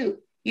what they do,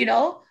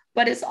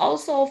 But it's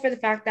also for the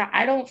fact that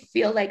I don't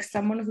feel like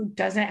someone who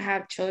doesn't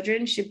have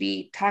children should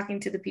be talking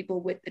to the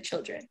people with the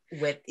children.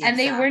 And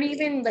they weren't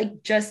even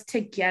like just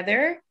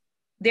together.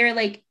 They're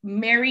like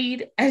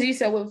married, as you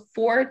said, with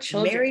 4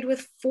 children. Married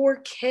with 4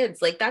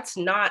 kids. Like, that's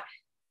not,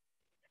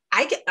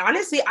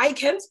 I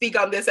can speak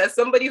on this as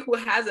somebody who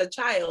has a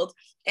child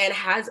and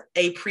has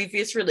a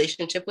previous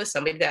relationship with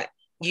somebody that,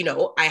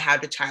 I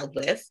had a child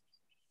with.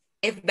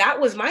 If that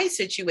was my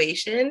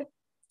situation,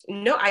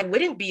 no, I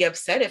wouldn't be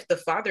upset if the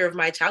father of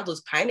my child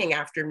was pining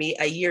after me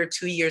a year,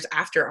 2 years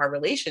after our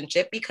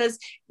relationship, because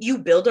you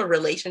build a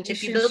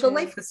relationship, you build a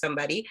life with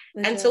somebody.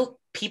 And so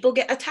people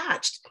get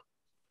attached.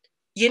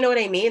 You know what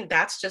I mean?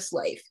 That's just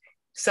life.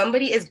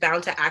 Somebody is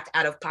bound to act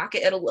out of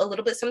pocket a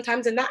little bit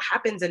sometimes. And that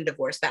happens in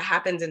divorce. That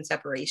happens in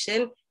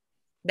separation.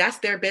 That's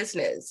their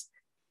business.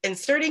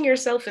 Inserting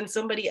yourself in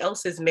somebody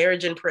else's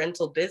marriage and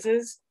parental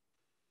business,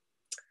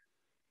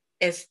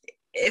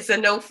 it's a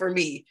no for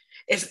me.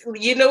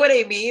 You know what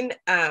I mean?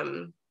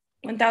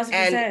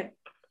 1,000%.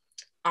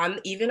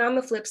 And even on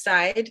the flip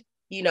side,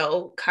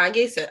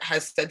 Kanye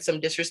has said some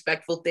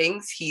disrespectful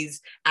things.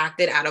 He's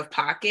acted out of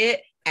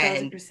pocket,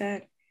 and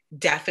 1,000%.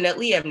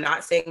 Definitely, I'm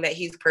not saying that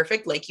he's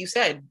perfect. Like you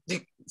said,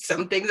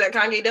 some things that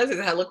Kanye does is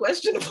hella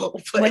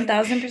questionable.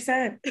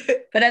 1,000%.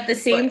 But at the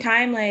same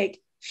time, like,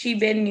 she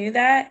been knew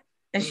that.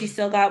 And she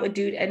still got with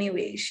dude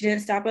anyway. She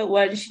didn't stop at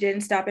 1. She didn't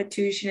stop at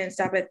 2. She didn't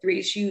stop at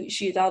 3.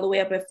 She's all the way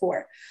up at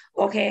 4.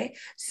 Okay.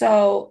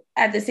 So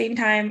at the same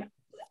time,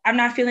 I'm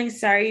not feeling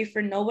sorry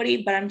for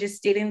nobody, but I'm just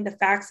stating the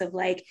facts of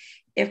like,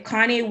 if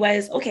Kanye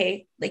was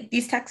like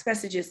these text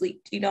messages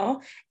leaked,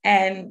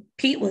 and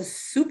Pete was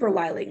super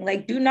wilding.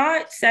 Like, do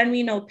not send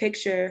me no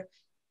picture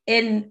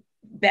in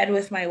bed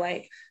with my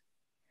wife.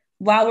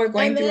 while we're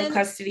going And through a then-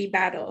 custody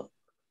battle.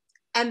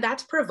 And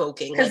that's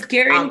provoking. Because Like,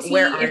 guarantee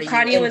where are if you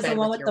Kanye in was the bed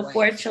one with with your the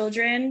 4 wife?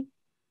 children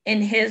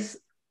in his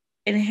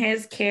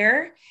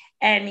care,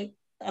 and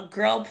a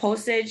girl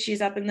posted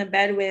she's up in the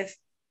bed with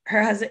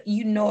her husband,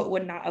 you know it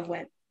would not have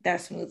went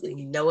that smoothly.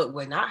 No, it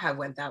would not have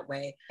went that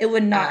way. It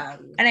would not.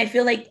 And I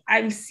feel like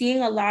I'm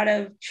seeing a lot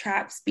of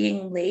traps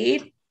being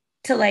laid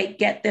to like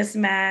get this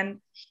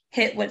man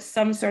hit with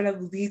some sort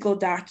of legal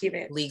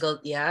document.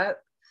 Yeah.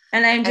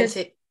 And I'm just,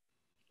 go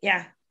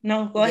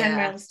ahead,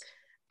 Miles.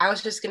 I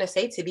was just going to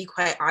say, to be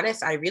quite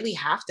honest, I really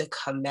have to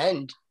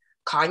commend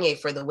Kanye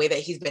for the way that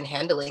he's been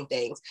handling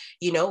things.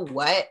 You know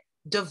what?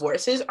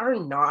 Divorces are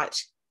not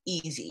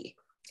easy.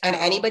 And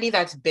anybody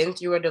that's been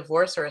through a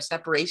divorce or a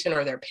separation,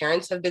 or their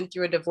parents have been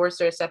through a divorce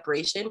or a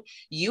separation,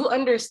 you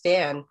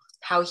understand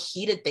how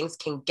heated things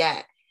can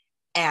get.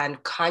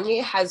 And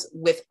Kanye has,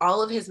 with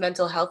all of his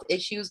mental health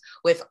issues,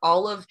 with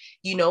all of,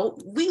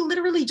 we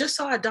literally just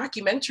saw a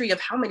documentary of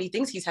how many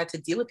things he's had to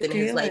deal with in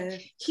his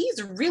life.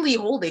 He's really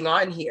holding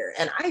on here.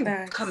 And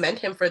I commend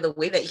him for the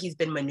way that he's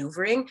been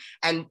maneuvering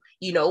and,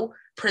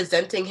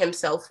 presenting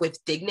himself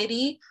with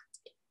dignity.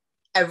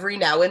 Every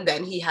now and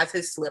then he has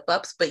his slip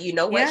ups, but you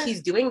know what? Yeah.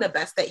 He's doing the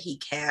best that he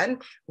can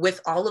with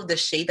all of the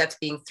shade that's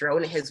being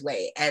thrown his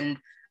way. And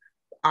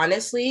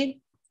honestly,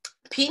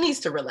 Pete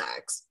needs to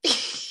relax.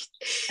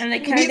 And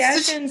the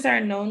Kardashians are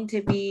known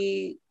to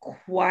be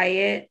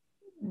quiet,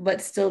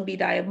 but still be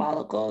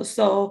diabolical.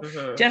 So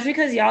just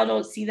because y'all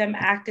don't see them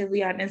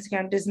actively on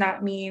Instagram does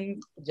not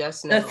mean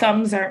the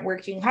thumbs aren't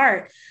working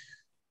hard.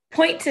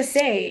 Point to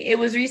say, it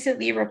was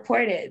recently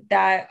reported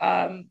that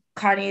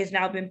Kanye has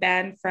now been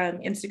banned from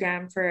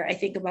Instagram for, I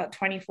think, about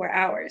 24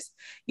 hours,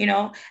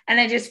 and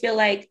I just feel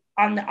like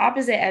on the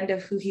opposite end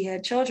of who he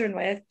had children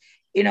with,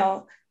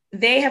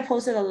 they have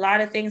posted a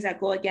lot of things that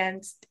go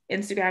against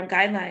Instagram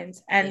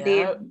guidelines, and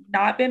they've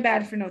not been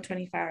banned for no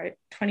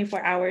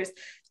 24 hours.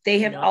 They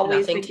have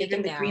always been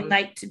given the green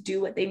light to do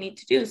what they need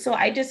to do. So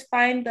I just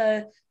find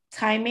the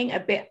timing a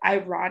bit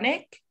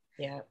ironic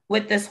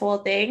with this whole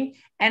thing.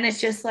 And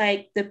it's just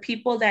like the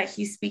people that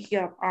he's speaking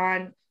up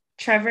on,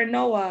 Trevor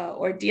Noah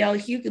or DL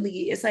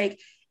Hughley,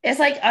 it's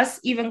like us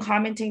even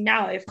commenting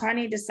now. If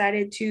Kanye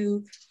decided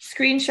to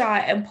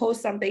screenshot and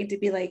post something to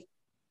be like,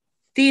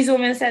 these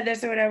women said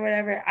this or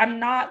whatever, I'm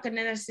not going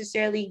to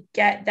necessarily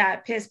get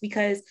that pissed,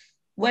 because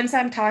once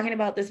I'm talking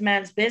about this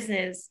man's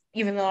business,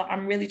 even though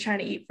I'm really trying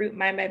to eat fruit,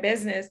 mind my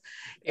business,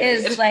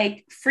 is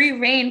like free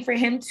reign for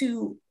him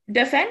to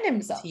defend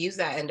himself. To use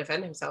that and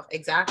defend himself.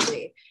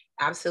 Exactly.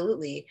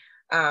 Absolutely.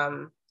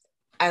 And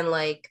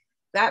like,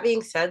 that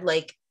being said,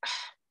 like,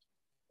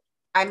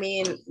 I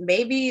mean,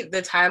 maybe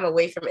the time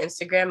away from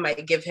Instagram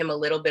might give him a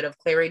little bit of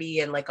clarity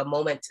and like a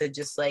moment to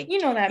just like,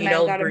 that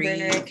man got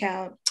breathe. A burner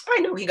account.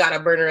 I know he got a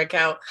burner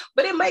account,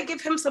 but it might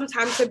give him some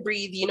time to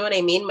breathe. You know what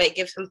I mean? Might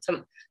give him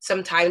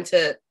some time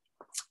to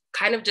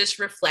kind of just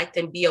reflect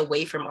and be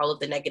away from all of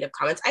the negative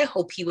comments. I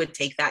hope he would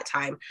take that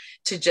time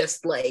to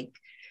just like,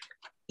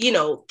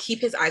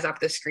 keep his eyes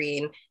off the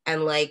screen.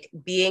 And like,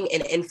 being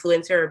an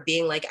influencer or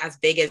being like as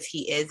big as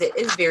he is, it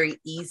is very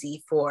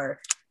easy for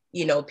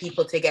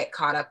people to get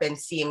caught up in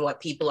seeing what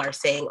people are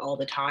saying all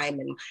the time.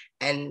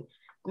 And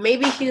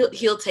maybe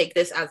he'll take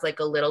this as like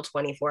a little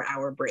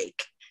 24-hour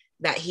break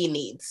that he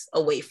needs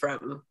away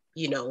from,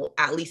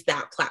 at least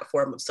that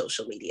platform of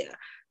social media.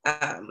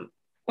 1,000%.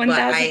 But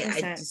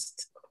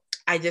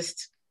I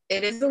just,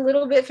 it is a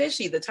little bit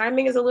fishy. The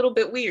timing is a little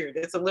bit weird.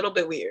 It's a little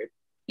bit weird.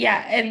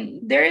 Yeah.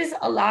 And there is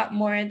a lot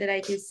more that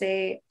I could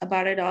say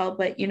about it all,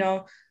 but,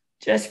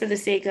 just for the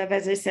sake of,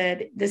 as I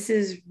said, this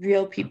is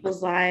real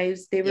people's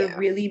lives. They were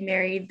really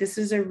married. This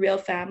is a real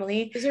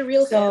family. It's a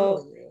real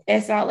family.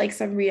 It's not like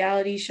some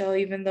reality show,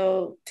 even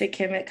though to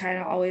Kim it kind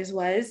of always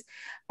was,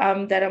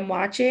 that I'm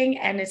watching.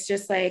 And it's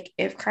just like,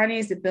 if Kanye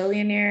is a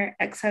billionaire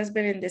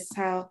ex-husband and this is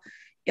how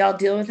y'all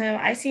deal with him,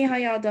 I seen how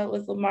y'all dealt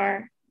with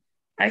Lamar.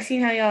 I seen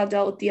how y'all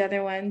dealt with the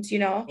other ones,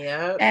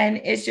 Yeah.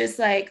 And it's just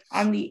like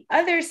on the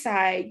other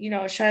side,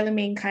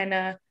 Charlamagne kind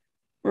of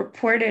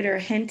reported or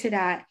hinted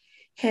at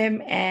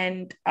him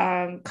and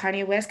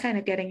Kanye West kind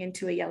of getting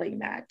into a yelling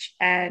match,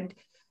 and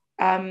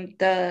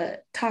the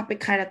topic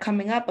kind of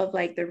coming up of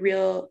like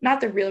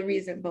not the real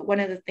reason, but one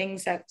of the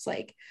things that's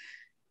like,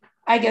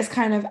 I guess,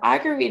 kind of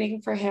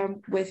aggravating for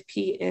him with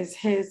Pete is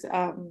his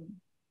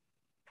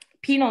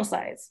penile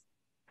size.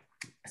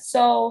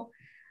 So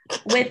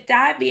with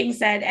that being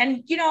said,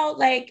 and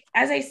like,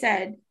 as I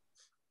said,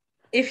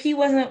 if he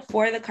wasn't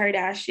for the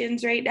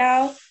Kardashians right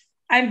now,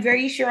 I'm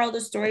very sure all the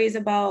stories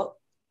about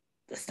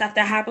the stuff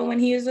that happened when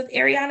he was with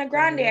Ariana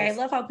Grande. I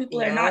love how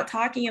people are not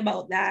talking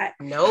about that.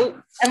 Nope.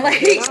 And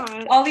like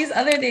all these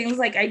other things,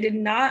 like I did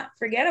not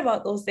forget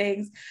about those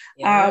things.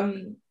 How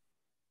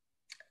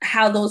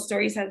those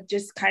stories have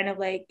just kind of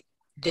like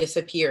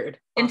disappeared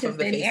into off of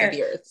the thin face air. of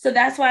the earth. So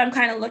that's why I'm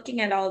kind of looking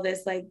at all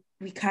this, like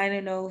we kind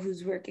of know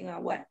who's working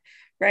on what,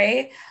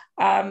 right?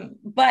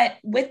 But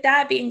with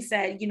that being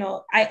said,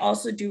 I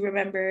also do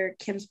remember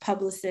Kim's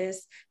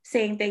publicist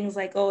saying things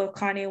like, oh, if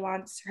Kanye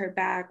wants her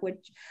back,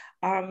 which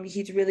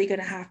he's really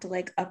gonna have to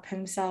like up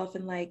himself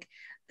and like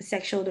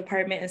sexual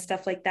department and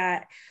stuff like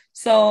that.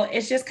 So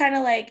it's just kind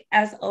of like,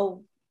 as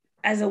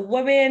a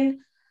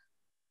woman,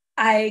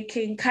 I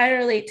can kind of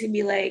relate to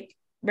be like,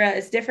 bruh,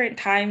 it's different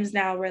times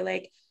now where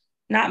like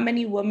not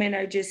many women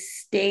are just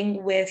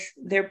staying with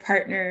their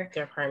partner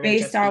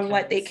based on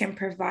what they can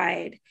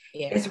provide.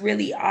 Yeah. It's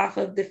really off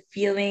of the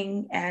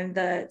feeling and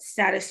the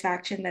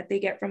satisfaction that they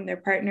get from their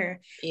partner.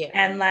 Yeah.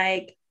 And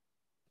like,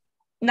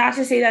 not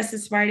to say that's the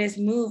smartest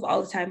move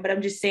all the time, but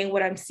I'm just saying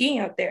what I'm seeing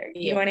out there.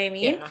 You know what I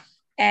mean? Yeah.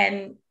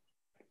 And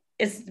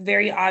it's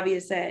very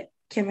obvious that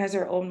Kim has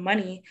her own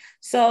money.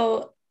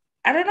 So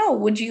I don't know.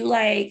 Would you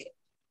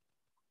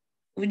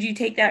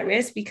take that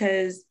risk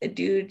because a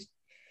dude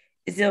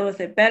is dealing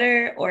with it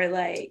better, or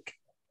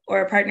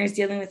a partner is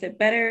dealing with it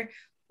better?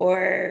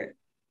 Or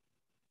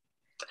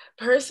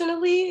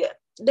personally,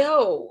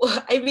 no.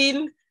 I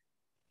mean,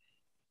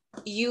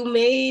 you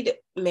made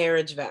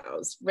marriage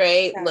vows,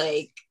 right? Yes.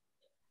 Like,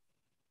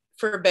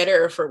 for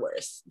better or for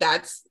worse.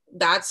 That's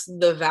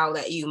the vow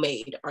that you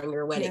made on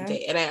your wedding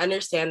day. And I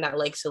understand that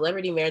like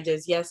celebrity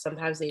marriages, yes,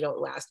 sometimes they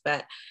don't last,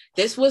 but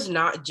this was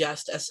not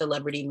just a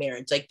celebrity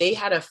marriage. Like they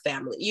had a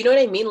family, you know what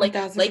I mean? Like,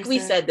 1,000%. Like we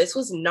said, this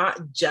was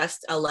not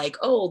just a like,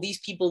 oh,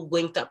 these people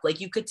linked up. Like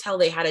you could tell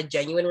they had a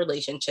genuine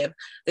relationship.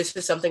 This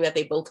is something that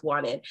they both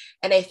wanted.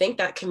 And I think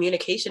that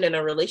communication in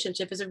a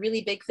relationship is a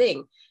really big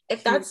thing.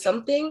 If that's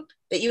something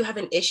that you have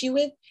an issue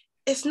with,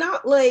 it's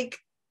not like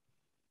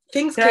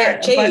things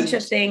can't change. A bunch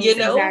of things, you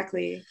know?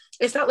 Exactly.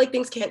 It's not like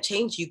things can't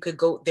change. You could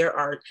go, there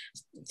are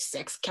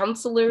sex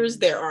counselors,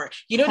 there are,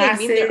 you know classes,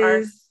 what I mean? There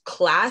are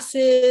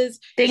classes.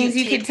 Things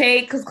you could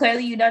take, because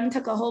clearly you done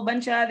took a whole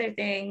bunch of other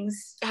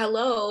things.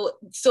 Hello.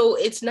 So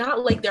it's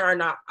not like there are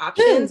not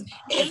options.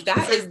 If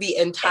that is the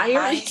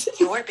entire...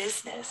 your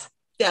business.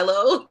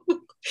 Hello.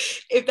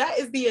 If that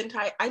is the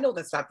entire... I know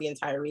that's not the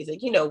entire reason.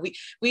 You know,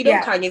 we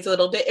know Kanye's a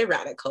little bit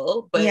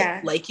erratical,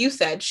 but like you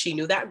said, she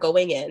knew that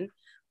going in,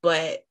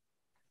 but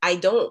I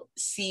don't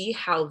see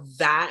how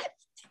that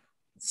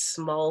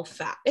small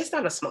fact, it's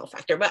not a small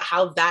factor, but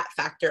how that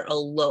factor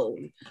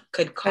alone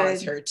could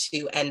cause her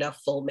to end a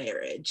full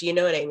marriage. You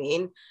know what I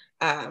mean?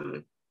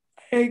 I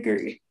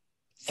agree.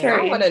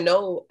 Sorry. I want to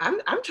know, I'm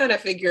trying to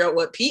figure out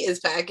what Pete is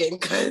packing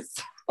because...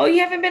 Oh, you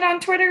haven't been on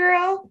Twitter,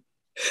 girl?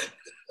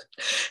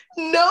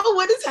 No,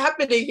 what is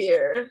happening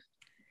here?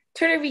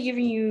 Twitter be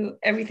giving you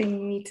everything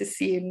you need to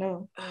see and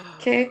know.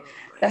 Okay?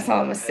 That's all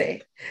I'm going to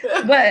say.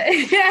 But...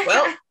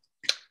 well...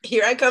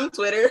 Here I come,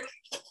 Twitter.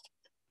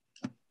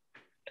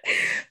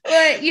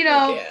 But, you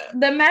know,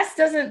 the mess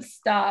doesn't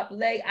stop.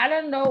 Like, I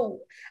don't know.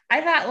 I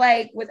thought,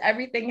 like, with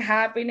everything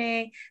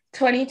happening,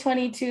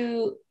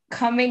 2022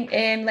 coming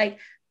in, like,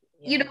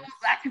 you know,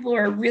 Black people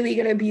are really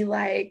going to be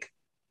like,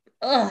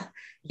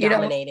 you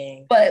dominating.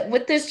 Know? But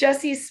with this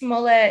Jussie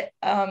Smollett,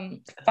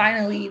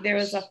 finally, there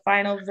was a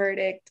final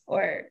verdict,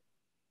 or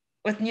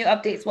with new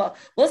updates. Well,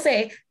 we'll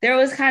say there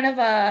was kind of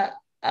a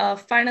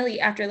finally,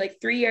 after like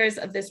 3 years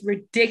of this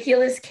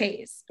ridiculous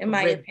case, in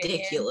my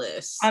opinion,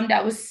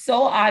 that was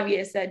so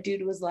obvious that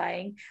dude was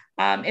lying.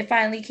 It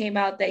finally came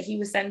out that he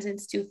was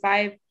sentenced to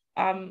 5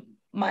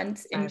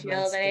 months in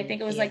jail, and I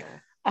think it was like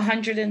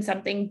 100 and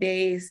something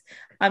days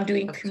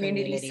doing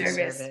community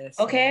service.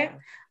 Okay.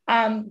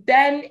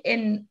 Then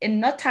in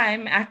no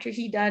time after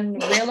he done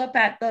rail up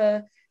at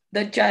the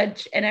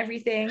judge and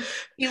everything,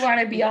 he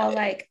want to be all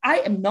like, I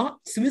am not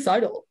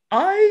suicidal.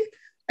 I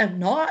am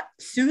not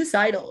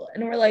suicidal.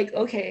 And we're like,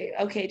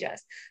 okay,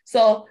 Jess.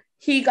 So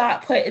he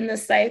got put in the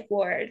psych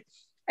ward.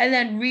 And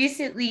then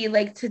recently,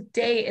 like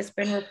today, it's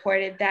been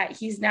reported that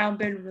he's now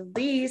been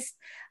released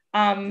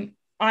on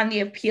the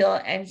appeal,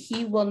 and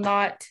he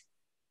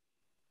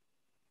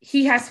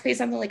has to pay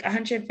something like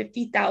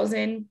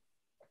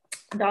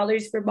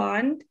 $150,000 for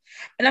bond.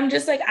 And I'm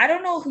just like, I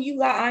don't know who you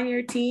got on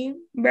your team,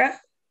 bruh.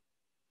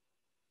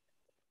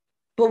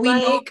 But we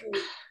know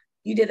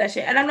you did that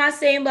shit. And I'm not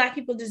saying Black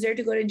people deserve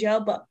to go to jail,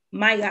 but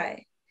my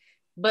guy.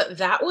 But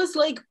that was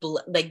like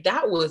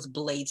that was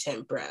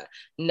blatant, bruh.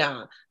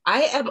 Nah,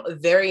 I am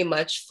very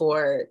much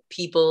for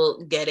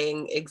people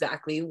getting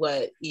exactly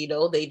what, you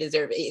know, they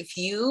deserve. If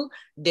you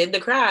did the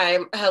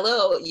crime,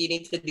 hello, you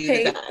need to do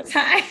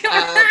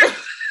that.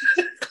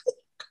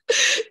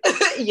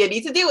 You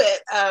need to do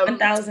it.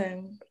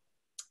 1,000.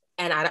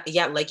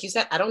 And like you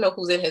said, I don't know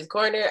who's in his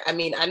corner. I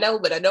mean, I know,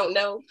 but I don't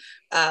know.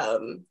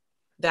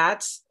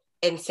 That's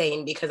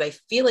insane, because I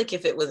feel like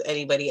if it was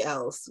anybody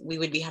else, we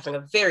would be having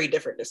a very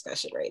different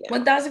discussion right now.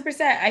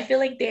 1,000%. I feel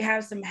like they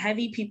have some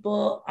heavy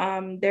people.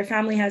 Their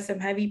family has some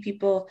heavy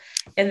people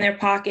in their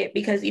pocket,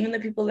 because even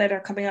the people that are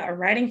coming out and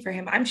writing for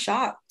him, I'm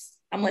shocked.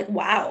 I'm like,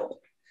 wow.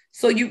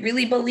 So you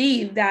really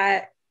believe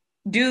that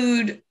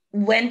dude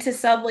went to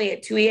Subway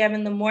at 2 a.m.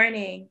 in the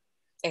morning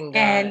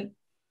and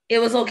it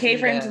was okay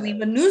for him to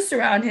leave a noose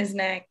around his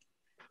neck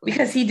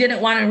because he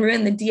didn't want to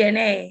ruin the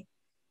DNA,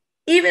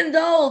 even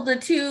though the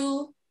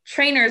two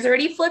trainers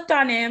already flipped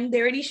on him.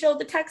 They already showed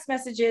the text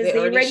messages. They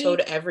already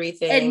showed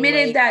everything.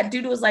 Admitted that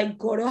dude was like,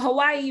 go to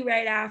Hawaii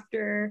right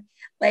after.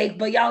 Like,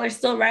 but y'all are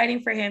still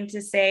writing for him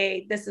to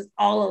say this is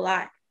all a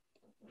lie.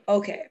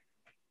 Okay.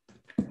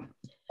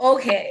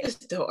 Okay. I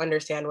just don't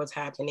understand what's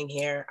happening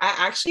here. I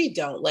actually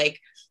don't. Like,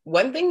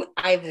 one thing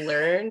I've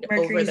learned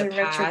Mercury's over the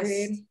in past,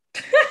 retrograde.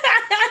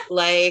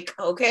 like,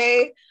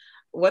 okay,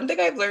 one thing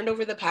I've learned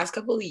over the past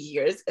couple of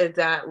years is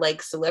that,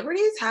 like,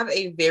 celebrities have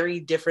a very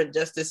different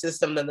justice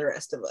system than the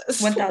rest of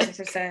us.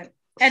 1000%.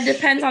 And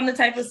depends on the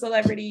type of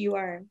celebrity you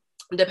are.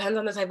 Depends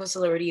on the type of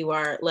celebrity you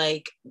are.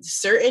 Like,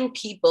 certain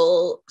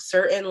people,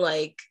 certain,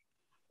 like,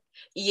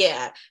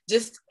 yeah,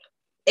 just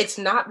it's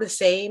not the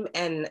same.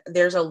 And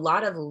there's a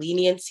lot of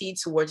leniency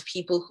towards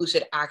people who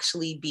should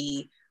actually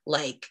be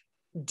like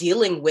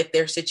dealing with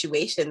their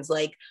situations.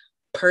 Like,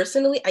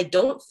 personally, I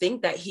don't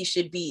think that he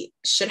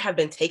should have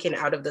been taken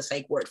out of the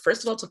psych ward.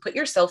 First of all, to put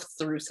yourself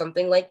through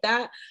something like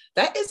that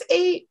is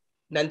a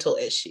mental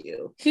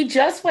issue. He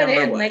just went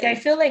Number in. one. Like, I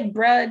feel like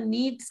bruh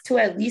needs to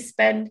at least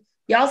spend,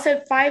 y'all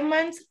said 5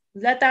 months.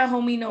 Let that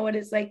homie know what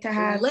it's like to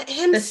have Let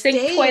him the sink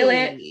stay.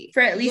 toilet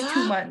for at least Yeah.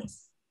 2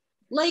 months.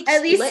 Like,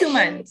 At least let 2 him-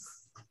 months.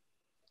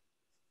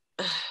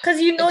 Because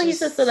you know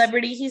he's a just-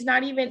 celebrity. He's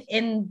not even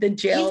in the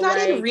jail. He's not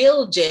like, in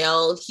real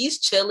jail. He's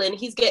chilling.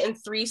 He's getting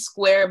 3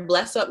 square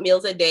bless up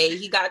meals a day.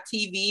 He got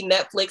TV,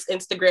 Netflix,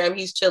 Instagram.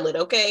 He's chilling.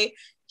 Okay,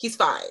 he's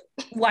fine.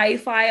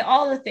 Wi-Fi,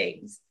 all the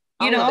things.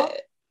 You All know, of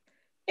it.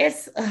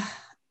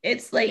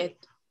 it's like,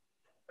 It-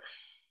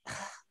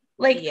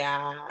 like,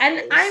 yeah.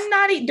 and I'm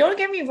not. Don't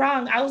get me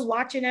wrong. I was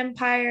watching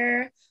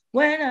Empire.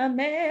 When a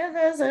man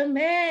is a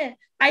man,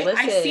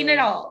 I seen it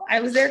all.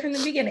 I was there from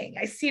the beginning.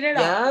 I seen it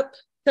all. Yep.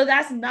 So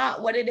that's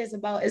not what it is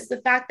about. It's the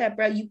fact that,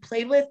 bro, you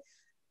play with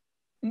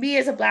me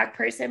as a Black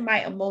person,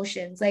 my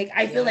emotions. Like,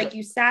 I feel like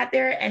you sat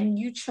there and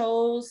you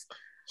chose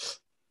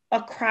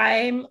a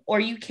crime, or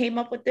you came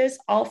up with this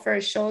all for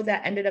a show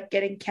that ended up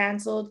getting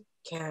canceled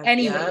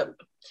anyway. Yep.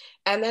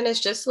 And then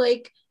it's just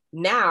like,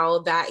 now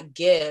that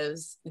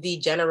gives the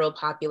general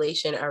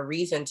population a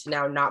reason to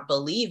now not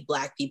believe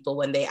Black people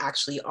when they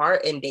actually are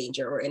in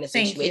danger or in a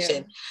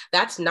situation.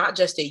 That's not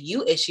just a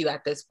you issue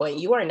at this point.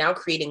 You are now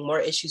creating more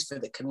issues for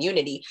the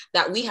community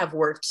that we have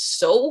worked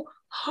so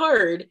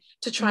hard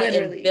to try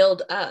and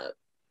build up.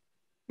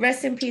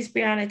 Rest in peace,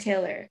 Breonna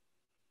Taylor.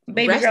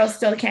 Baby girl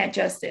still can't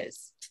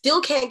justice. Still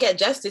can't get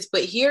justice,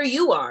 but here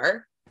you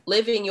are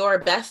living your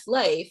best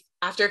life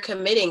after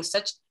committing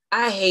such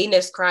a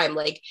heinous crime,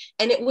 like,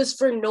 and it was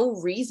for no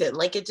reason.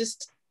 Like, it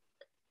just,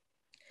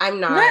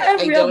 I'm not.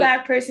 Let a real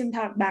Black person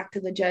talk back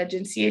to the judge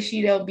and see if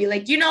she'll be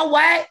like, you know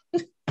what?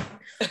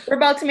 We're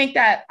about to make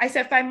that. I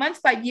said 5 months,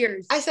 5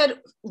 years. I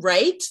said,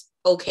 right?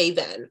 Okay,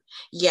 then.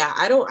 Yeah,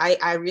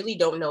 I really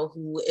don't know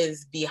who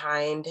is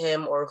behind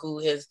him or who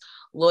his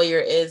lawyer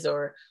is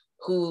or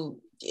who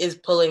is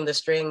pulling the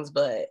strings,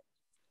 but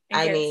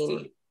I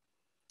mean,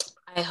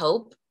 I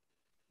hope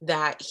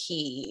that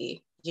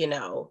he,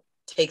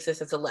 takes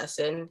this as a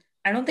lesson.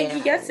 I don't think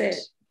he gets it.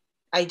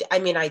 I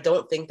mean, I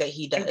don't think that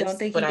he does. I don't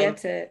think he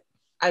gets it.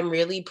 I'm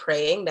really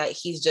praying that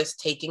he's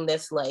just taking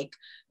this like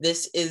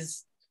this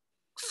is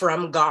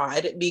from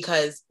God,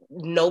 because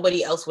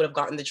nobody else would have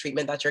gotten the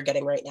treatment that you're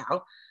getting right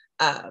now.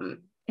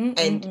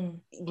 And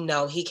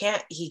no, he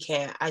can't.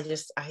 I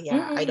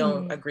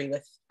don't agree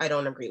with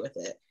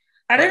it.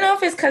 I don't know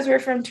if it's because we're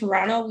from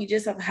Toronto. We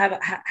just have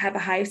a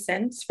high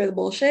sense for the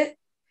bullshit.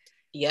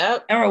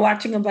 Yep. And we're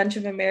watching a bunch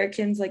of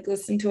Americans like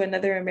listen to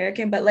another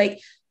American. But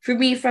like, for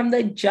me, from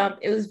the jump,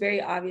 it was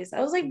very obvious.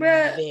 I was like,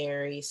 bruh,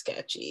 very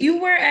sketchy.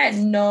 You weren't at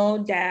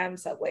no damn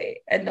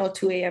Subway at no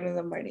 2 a.m. in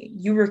the morning.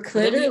 You were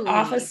clearly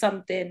off of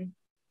something.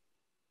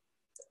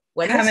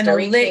 When the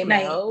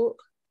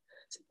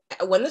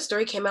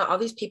story came out, all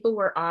these people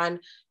were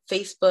on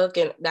Facebook,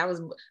 and that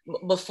was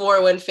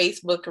before when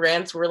Facebook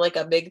rants were like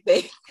a big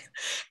thing.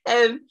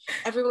 And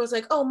everyone was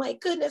like, oh my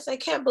goodness, I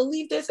can't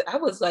believe this. And I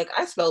was like,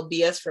 I smell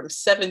BS from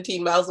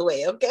 17 miles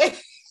away, okay?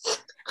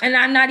 And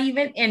I'm not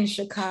even in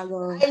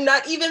Chicago. I'm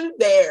not even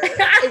there.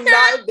 I'm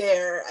not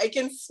there. I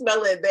can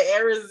smell it. The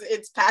air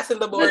it's passing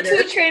the border.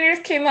 The 2 trainers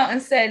came out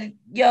and said,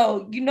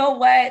 yo, you know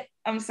what?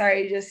 I'm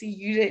sorry, Jesse.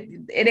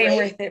 It ain't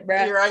worth it,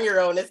 bro. You're on your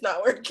own. It's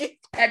not working.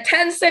 At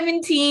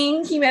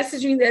 10:17, he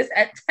messaged me this.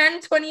 At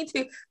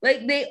 10:22,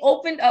 like, they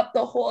opened up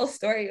the whole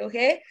story,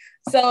 okay?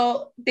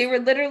 So they were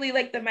literally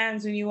like the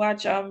mans when you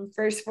watch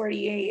First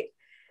 48.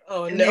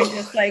 Oh, and no.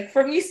 Just like,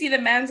 from you see the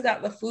man's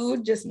got the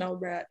food, just know,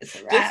 bro, it's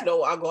a wrap. Just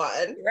know I'm going.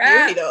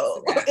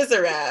 It's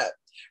a wrap.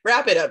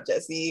 Wrap it up,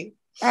 Jesse.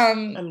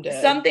 I'm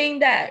dead. Something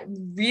that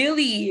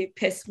really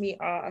pissed me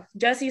off,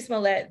 Jussie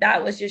Smollett,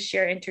 that was just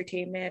sheer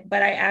entertainment,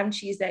 but I am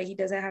cheesed that he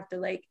doesn't have to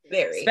like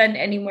spend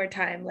any more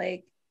time.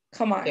 Like,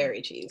 come on.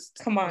 Very cheesed.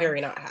 Come on.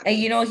 Very not happy.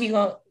 And he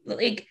go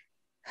like,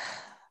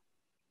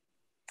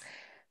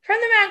 from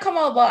the man come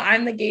out about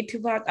I'm the gay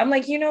Tupac. I'm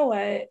like, you know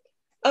what?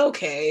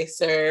 Okay,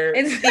 sir.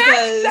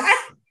 Because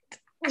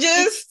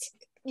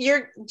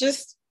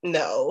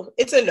no,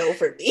 it's a no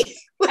for me.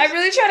 I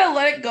really try to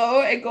let it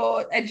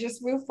go and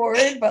just move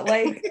forward, but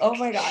like, oh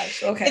my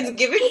gosh, okay. It's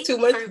giving too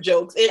much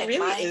jokes. It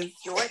really is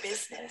your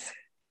business.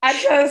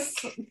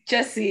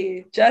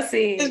 Jesse.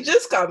 It's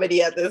just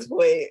comedy at this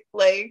point.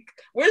 Like,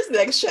 where's the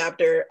next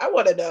chapter? I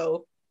want to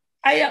know.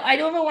 I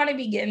don't even want to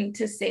begin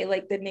to say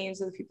like the names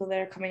of the people that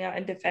are coming out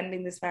and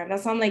defending this man. That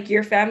sounds like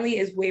your family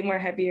is way more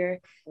heavier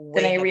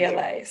than I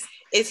realize.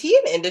 Is he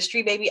an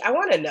industry baby? I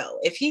want to know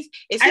if he's.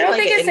 Is he I don't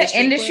like think it's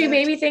an industry plant?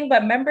 baby thing,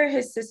 but remember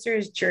his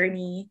sister's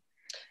Journey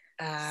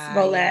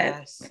Smollett.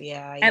 Yes.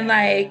 Yeah. And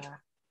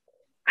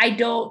I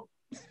don't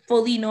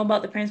fully know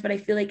about the parents, but I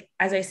feel like,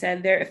 as I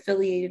said, they're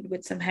affiliated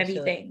with some heavy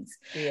things.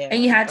 Yeah.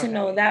 And you had to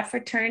know that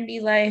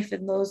fraternity life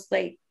and those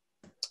like.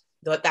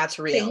 That's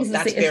real.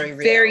 That's very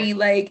real. Very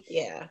like,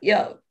 yeah.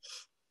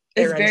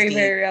 It's very, deep.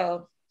 Very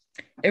real.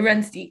 It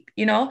runs deep,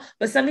 you know?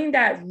 But something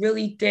that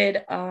really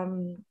did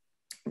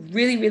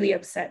really, really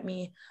upset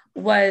me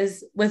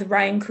was with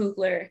Ryan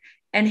Coogler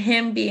and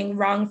him being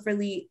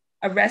wrongfully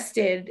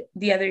arrested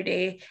the other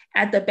day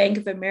at the Bank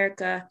of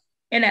America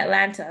in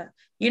Atlanta,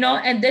 you know?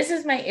 And this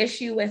is my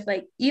issue with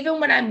like, even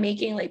when I'm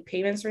making like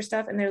payments for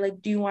stuff and they're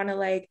like, do you want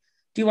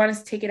us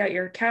to take it out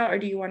your account or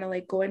do you want to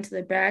like go into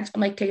the branch? I'm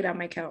like, take it out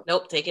my account.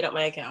 Nope, take it out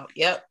my account.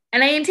 Yep.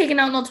 And I ain't taking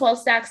out no 12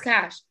 stacks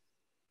cash.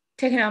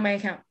 Taking out my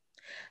account.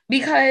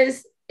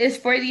 Because it's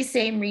for these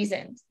same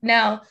reasons.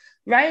 Now,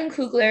 Ryan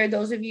Coogler,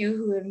 those of you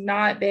who have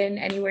not been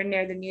anywhere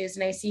near the news,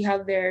 and I see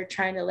how they're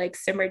trying to like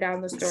simmer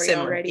down the story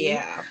already.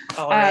 Yeah,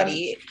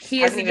 already. He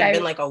hasn't even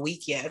been like a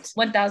week yet.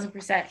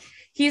 1000%.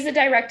 He's the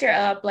director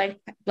of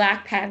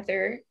Black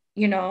Panther,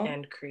 you know,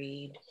 and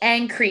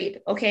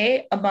Creed,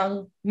 okay,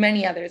 among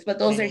many others, but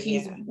those are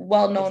he's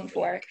well known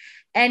for.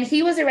 And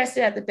he was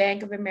arrested at the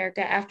Bank of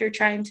America after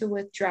trying to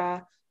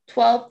withdraw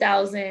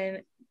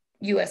 $12,000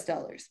 US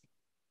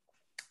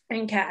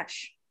in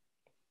cash.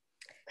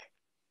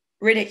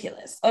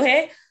 Ridiculous.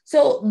 Okay,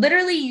 so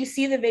literally you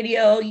see the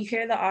video, you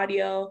hear the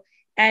audio,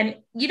 and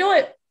you know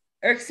what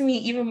irks me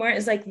even more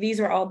is like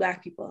these were all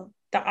Black people.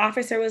 The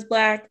officer was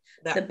Black,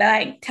 the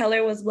bank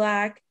teller was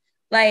Black.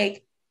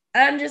 Like,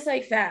 I'm just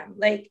like, fam,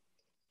 like,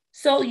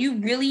 so you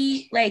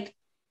really, like,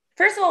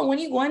 first of all, when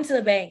you go into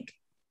the bank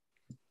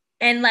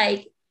and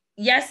like,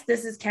 yes,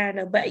 this is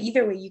Canada, but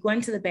either way, you go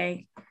into the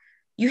bank,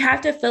 you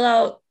have to fill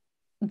out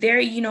there,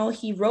 you know,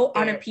 he wrote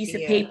on a piece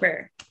of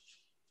paper.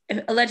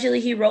 Allegedly,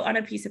 he wrote on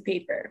a piece of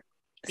paper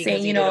because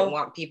saying, you know,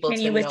 want people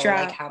can you withdraw?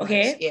 Know, like, how much,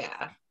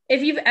 yeah.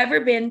 If you've ever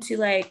been to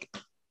like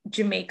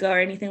Jamaica or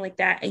anything like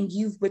that, and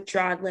you've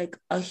withdrawn like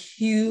a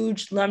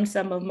huge lump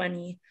sum of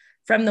money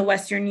from the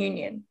Western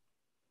Union,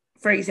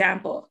 for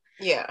example,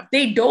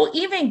 they don't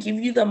even give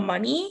you the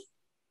money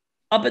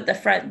up at the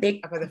front.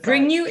 They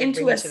bring you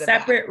into a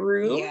separate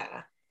room.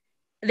 Yeah.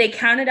 They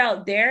count it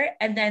out there,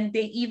 and then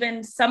they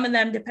even, some of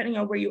them, depending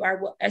on where you are,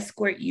 will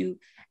escort you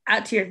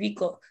out to your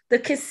vehicle. The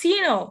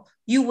casino,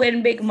 you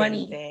win big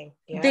money.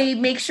 Yeah. They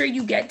make sure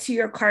you get to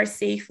your car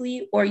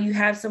safely or you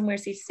have somewhere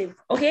safe.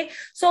 Okay,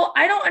 so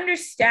I don't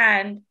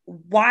understand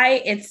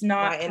why it's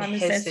not in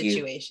his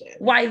situation.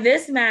 Why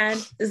this man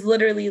is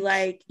literally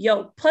like,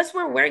 yo, plus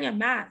we're wearing a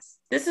mask.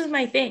 This is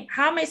my thing.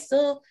 How am I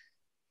still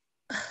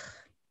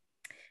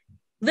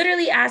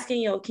literally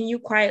asking, yo, can you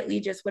quietly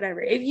just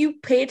whatever? If you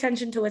pay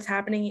attention to what's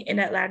happening in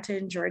Atlanta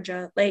and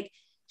Georgia, like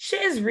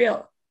shit is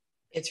real.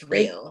 It's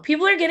real. Like,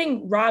 people are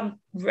getting robbed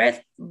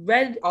red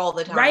all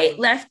the time. Right,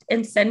 left,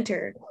 and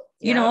center.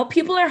 You know,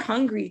 people are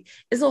hungry.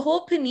 There's a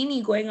whole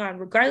panini going on,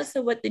 regardless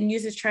of what the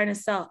news is trying to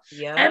sell.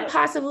 Yeah. And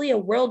possibly a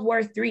World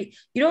War III.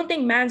 You don't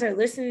think mans are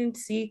listening to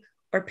see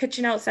or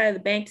pitching outside of the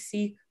bank to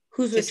see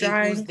who's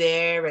withdrawing? Who's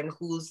there and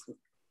who's...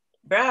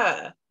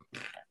 Bruh.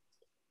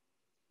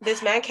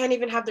 This man can't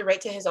even have the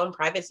right to his own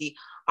privacy.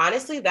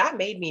 Honestly, that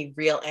made me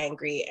real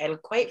angry.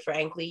 And quite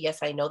frankly, yes,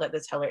 I know that the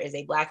teller is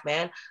a Black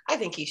man. I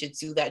think he should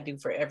sue that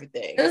dude for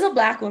everything. It was a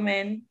Black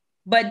woman,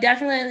 but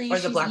definitely or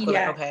she's a Black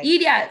woman. Okay.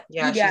 Idiot.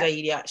 Yeah, she's a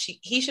idiot.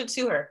 He should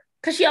sue her.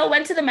 Because she all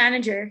went to the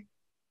manager.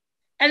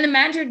 And the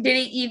manager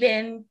didn't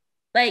even,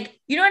 like,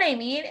 you know what I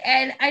mean?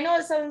 And I know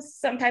it sounds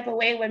some type of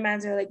way when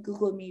mans are like,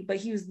 Google me, but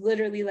he was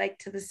literally like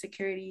to the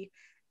security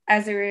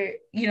as they were,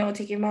 you know,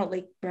 taking him out,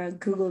 like, bro,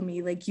 Google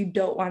me, like, you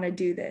don't want to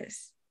do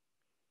this.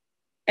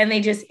 And they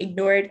just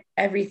ignored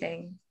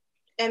everything.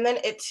 And then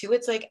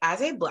it's like,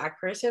 as a Black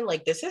person,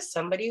 like, this is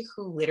somebody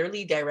who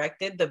literally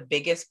directed the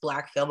biggest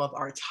Black film of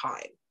our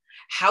time.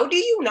 How do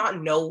you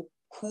not know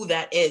who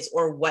that is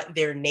or what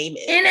their name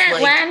is? In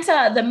Atlanta,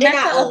 like, the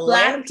mecca of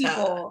Black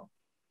people.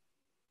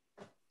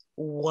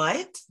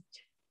 What?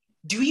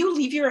 Do you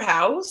leave your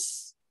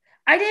house?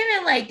 I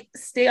didn't like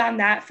stay on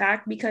that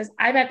fact because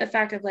I'm at the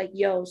fact of like,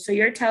 yo, so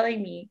you're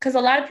telling me, because a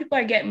lot of people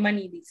are getting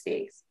money these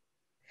days.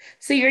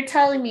 So you're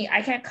telling me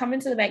I can't come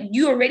into the bank.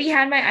 You already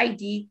had my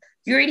ID.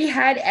 You already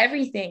had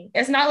everything.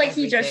 It's not like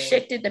he just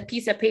shifted the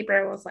piece of paper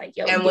and was like,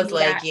 yo. And was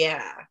like, that.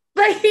 Yeah.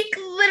 Like,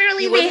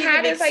 literally, they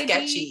had his ID.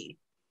 Sketchy.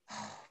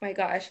 Oh my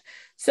gosh.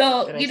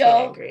 So, you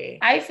know,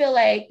 I feel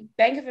like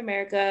Bank of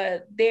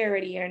America, they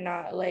already are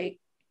not like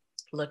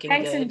looking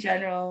banks good. In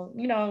general,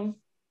 you know.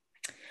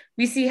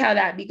 We see how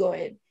that be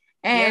going.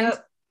 And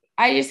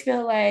I just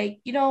feel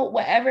like, you know,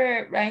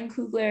 whatever Ryan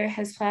Coogler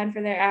has planned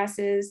for their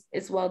asses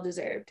is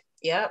well-deserved.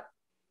 Yep.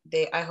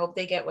 I hope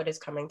they get what is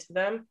coming to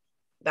them.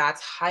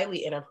 That's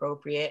highly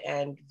inappropriate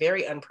and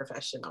very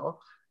unprofessional.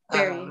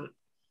 Very.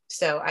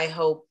 So I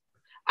hope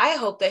I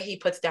hope that he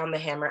puts down the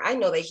hammer. I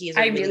know that he is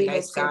a really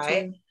nice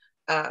guy.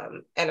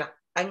 And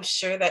I'm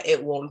sure that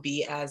it won't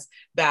be as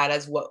bad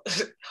as what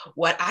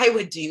what I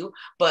would do,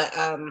 but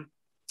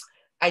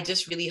I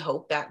just really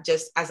hope that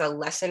just as a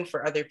lesson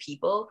for other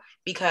people,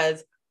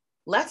 because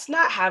let's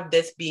not have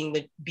this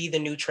be the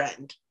new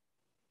trend.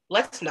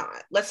 Let's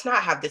not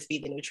have this be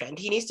the new trend.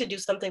 He needs to do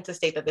something to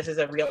state that this is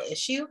a real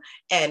issue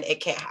and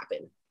it can't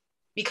happen,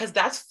 because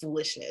that's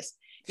foolishness.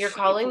 You're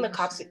calling the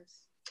cops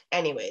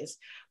anyways,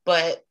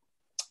 but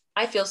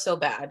I feel so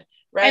bad.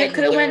 Right? And it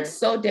could have went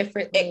so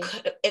differently.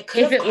 It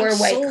could have gone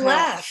so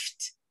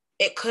left.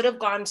 It could have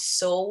gone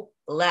so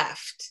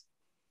left.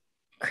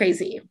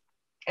 Crazy.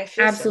 I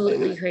feel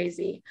absolutely so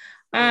crazy.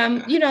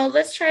 You know,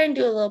 let's try and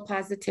do a little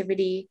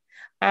positivity.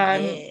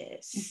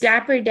 Yes.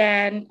 Dapper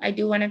Dan, I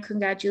do want to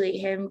congratulate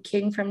him,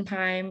 King from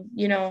Time.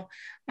 You know,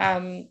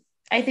 I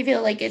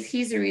feel like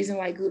he's the reason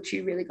why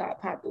Gucci really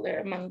got popular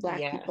among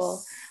Black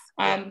people.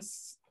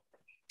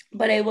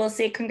 But I will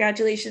say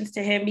congratulations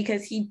to him,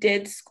 because he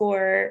did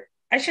score.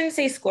 I shouldn't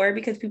say score,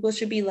 because people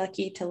should be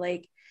lucky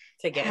to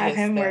get have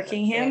him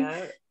working him.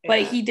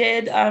 But he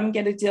did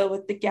get a deal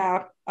with the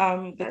Gap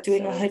with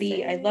doing a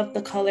hoodie. I love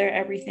the color,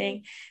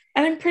 everything.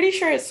 And I'm pretty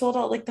sure it sold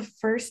out the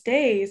first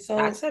day. So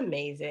that's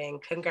amazing.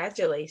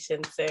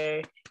 Congratulations,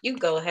 sir. You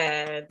go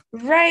ahead.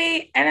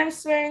 Right. And I'm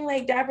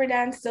swearing Dapper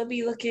Dan still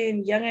be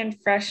looking young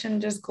and fresh and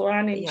just go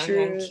on and young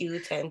true. And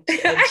cute and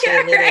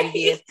chilling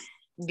and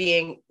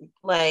being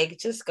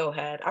just go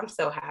ahead. I'm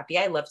so happy.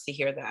 I love to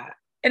hear that.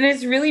 And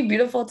it's really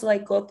beautiful to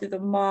go through the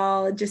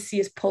mall and just see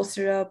his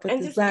poster up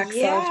with his black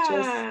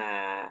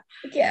stuff.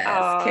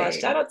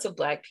 Shout out to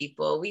Black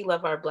people. We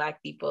love our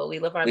Black people. We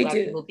love our Black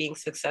people being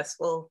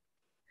successful.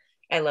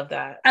 I love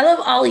that. I love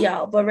all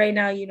y'all, but right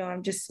now,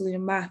 I'm just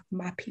saluting my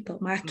people,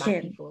 my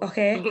kin. People.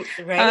 Okay.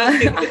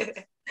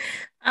 Right.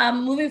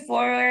 Moving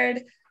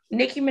forward,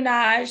 Nicki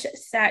Minaj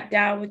sat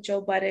down with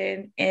Joe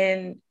Budden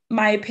in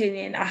my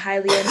opinion, a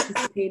highly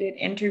anticipated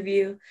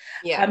interview.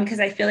 Yeah.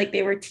 Because I feel like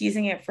they were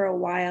teasing it for a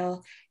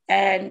while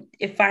and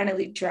it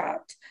finally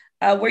dropped.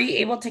 Were you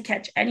able to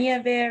catch any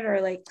of it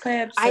or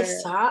clips? I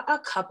saw a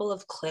couple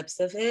of clips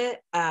of it.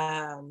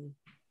 But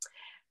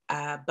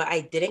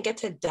I didn't get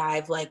to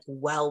dive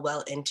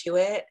well into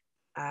it.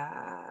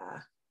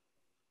 I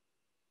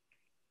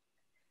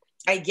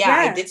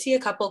did see a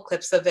couple of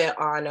clips of it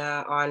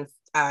on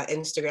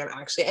Instagram.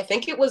 Actually, I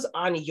think it was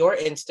on your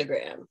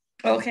Instagram.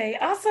 Okay,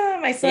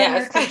 awesome. I saw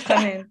more clips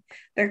coming.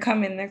 They're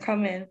coming.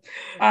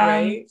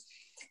 Right.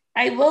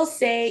 I will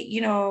say,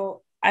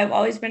 I've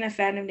always been a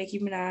fan of Nicki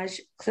Minaj.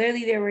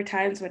 Clearly, there were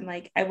times when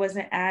I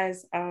wasn't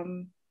as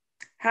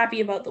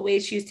happy about the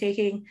way she was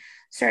taking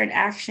certain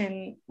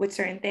action with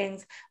certain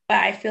things, but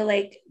I feel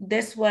like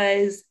this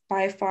was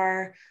by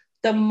far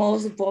the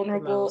most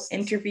vulnerable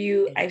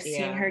interview I've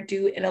seen her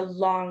do in a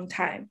long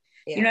time.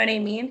 Yeah. You know what I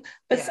mean?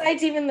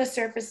 Besides even the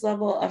surface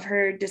level of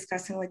her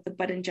discussing the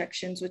butt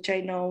injections, which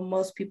I know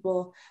most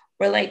people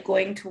were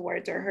going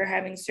towards, or her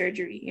having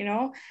surgery,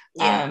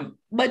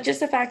 but just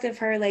the fact of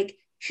her,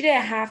 she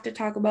didn't have to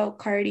talk about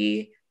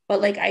Cardi,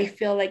 but I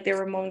feel there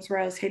were moments where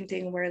I was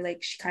hinting where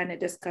she kind of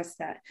discussed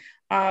that.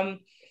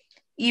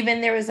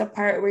 Even there was a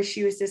part where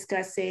she was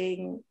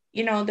discussing,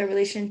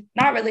 the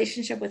not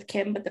relationship with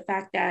Kim, but the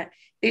fact that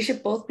they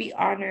should both be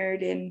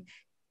honored, and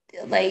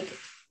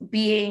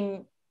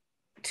being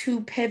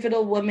two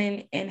pivotal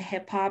women in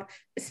hip hop,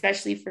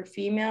 especially for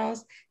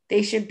females,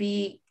 they should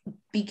be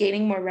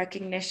gaining more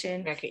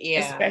recognition,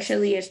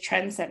 especially as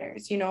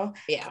trendsetters,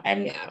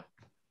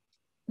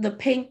 the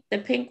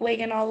pink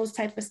wig and all those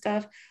type of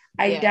stuff.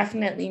 I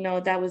definitely know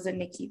that was a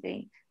Nicki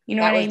thing. You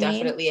know what I mean? That was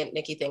definitely a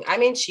Nicki thing. I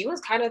mean, she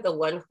was kind of the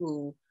one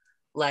who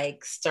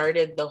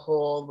started the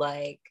whole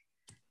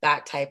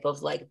that type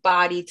of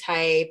body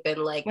type and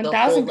the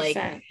 1000%.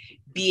 Whole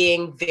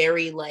being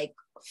very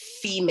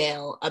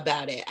female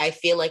about it. I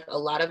feel like a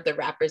lot of the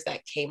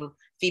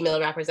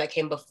female rappers that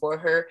came before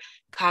her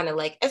kind of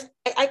I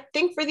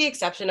think for the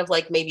exception of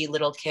maybe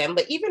Little Kim,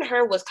 but even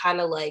her was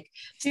kind of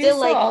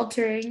still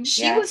altering.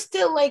 She was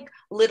still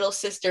little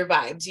sister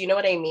vibes, you know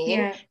what I mean?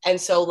 Yeah. And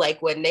so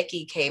when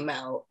Nicki came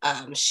out,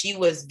 she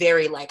was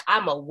very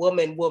I'm a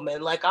woman,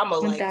 I'm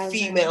a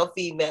female,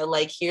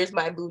 here's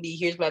my booty,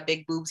 here's my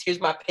big boobs,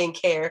 here's my pink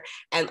hair,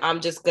 and I'm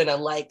just gonna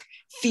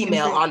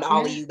female on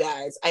all of you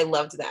guys. I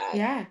loved that.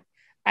 Yeah.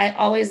 I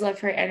always love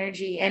her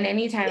energy, and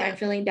anytime I'm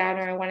feeling down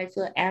or I want to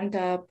feel amped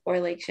up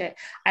or shit,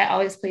 I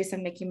always play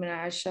some Nicki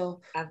Minaj.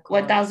 So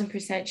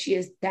 1000%, she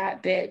is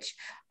that bitch.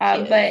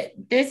 But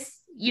this,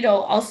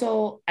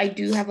 also I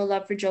do have a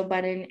love for Joe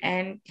Budden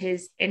and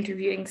his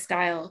interviewing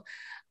style.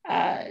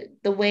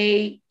 The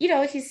way,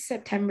 he's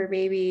September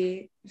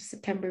baby,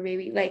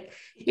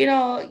 you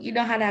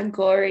know how that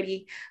go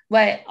already,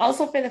 but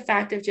also for the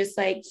fact of just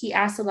he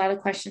asked a lot of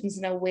questions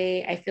in a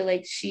way I feel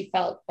she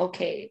felt,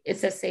 okay,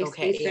 it's a safe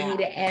space for me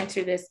to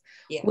answer this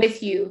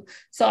with you.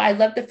 So I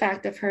love the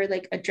fact of her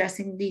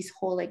addressing these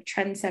whole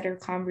trendsetter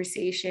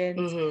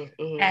conversations,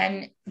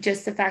 and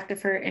just the fact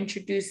of her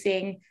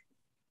introducing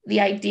the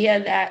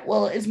idea that,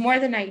 well, it's more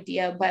than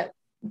idea, but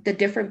the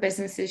different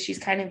businesses she's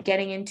kind of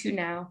getting into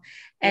now.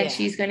 And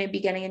she's going to be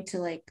getting into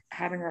like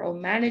having her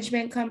own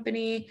management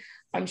company.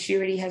 She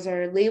already has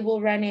her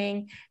label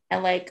running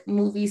and like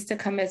movies to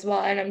come as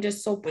well. And I'm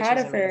just so proud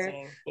of her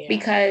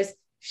because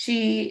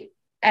she,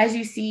 as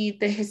you see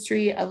the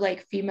history of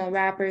like female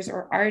rappers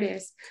or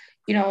artists,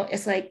 you know,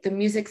 it's like the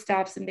music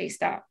stops and they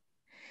stop.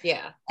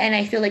 Yeah. And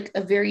I feel like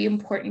a very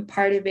important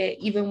part of it,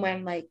 even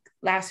when like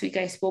last week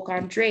I spoke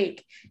on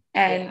Drake,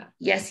 and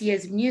yes, he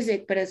has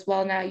music, but as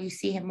well now you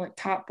see him with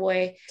Top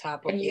Boy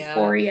and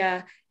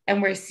Euphoria,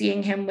 and we're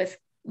seeing him with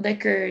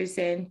liquors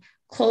and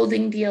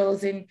clothing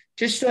deals and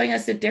just showing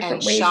us the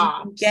different ways you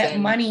can get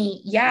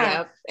money,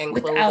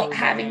 without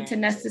having to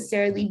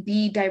necessarily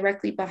be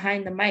directly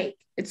behind the mic.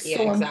 It's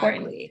so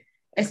important,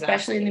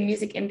 especially in the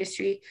music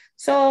industry.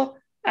 So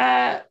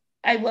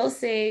I will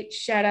say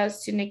shout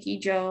outs to Nikki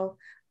Jo.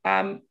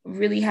 I'm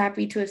really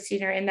happy to have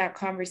seen her in that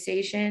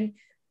conversation.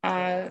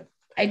 I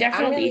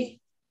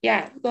definitely,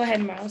 go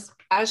ahead, Miles.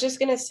 I was just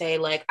going to say,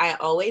 like, I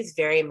always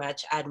very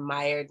much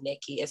admired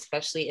Nikki,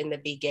 especially in the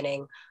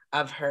beginning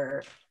of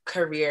her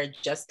career,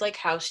 just like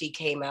how she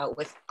came out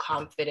with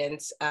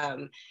confidence.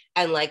 And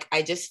like,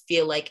 I just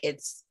feel like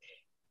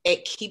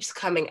it keeps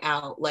coming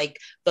out. Like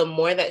the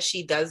more that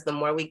she does, the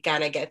more we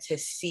kind of get to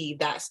see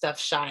that stuff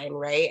shine,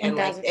 right? And 100%.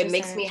 Like it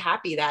makes me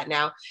happy that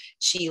now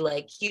she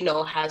like, you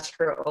know, has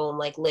her own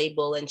like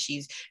label and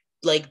she's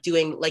like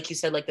doing, like you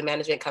said, like the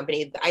management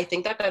company. I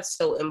think that that's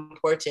so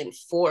important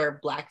for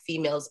Black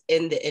females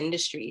in the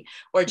industry,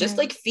 or just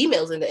like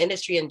females in the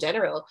industry in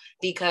general,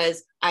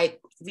 because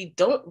we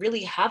don't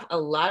really have a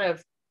lot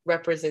of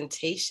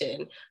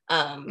representation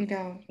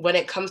when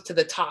it comes to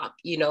the top,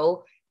 you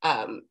know.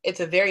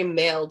 It's a very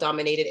male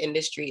dominated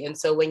industry. And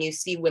so when you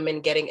see women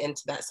getting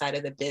into that side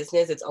of the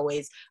business, it's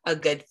always a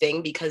good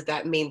thing, because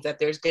that means that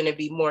there's going to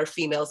be more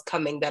females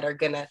coming that are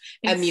going to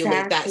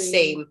emulate that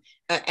same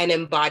and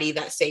embody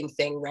that same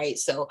thing. Right.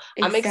 So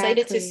I'm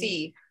excited to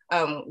see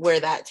where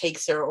that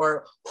takes her,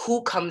 or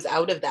who comes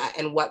out of that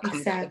and what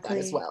comes out of that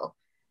as well.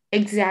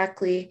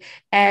 Exactly.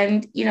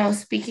 And, you know,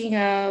 speaking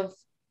of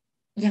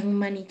Young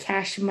Money,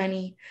 Cash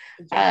Money,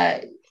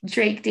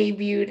 Drake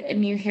debuted a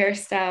new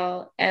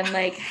hairstyle and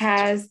like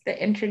has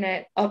the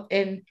internet up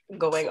in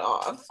going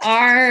off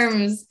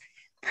arms.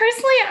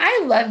 Personally,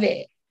 I love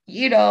it.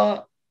 You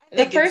know,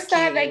 the first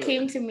thought that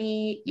came to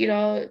me, you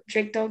know,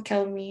 Drake, don't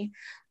kill me.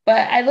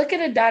 But I look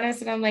at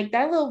Adonis and I'm like,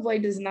 that little boy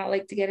does not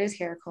like to get his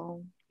hair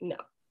combed. No.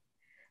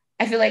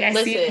 I feel like I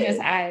see it in his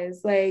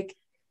eyes. Like,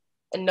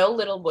 no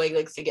little boy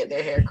likes to get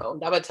their hair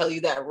combed. I'm gonna tell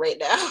you that right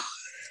now.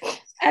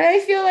 And I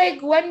feel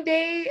like one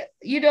day,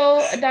 you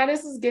know,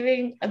 Adonis is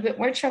giving a bit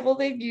more trouble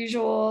than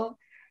usual.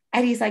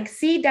 And he's like,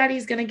 see,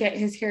 daddy's going to get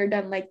his hair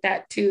done like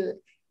that too.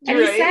 And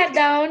he sat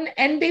down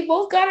and they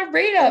both got a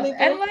braid up.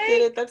 And like,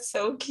 did it. That's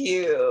so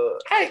cute.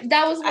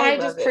 That was my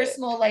just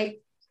personal,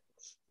 like,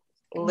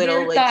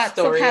 little like, thoughts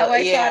story of how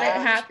I thought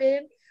it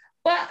happened.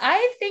 But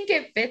I think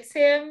it fits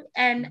him.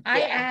 And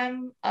I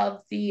am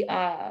of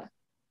the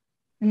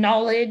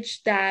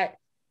knowledge that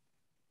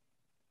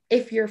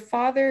if your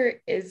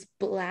father is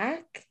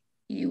Black,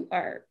 you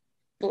are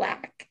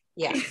Black.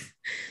 Yeah.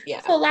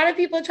 Yeah. So a lot of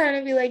people trying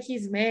to be like,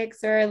 he's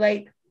mixed or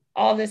like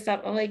all this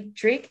stuff. I'm like,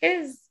 Drake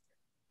is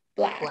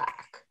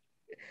Black.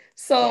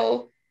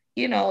 So,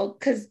 you know,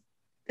 because,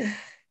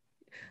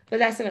 but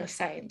that's enough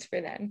science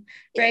for them,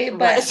 right?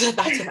 But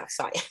that's enough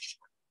science.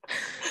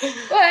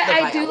 But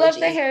I do love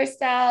the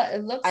hairstyle.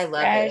 It looks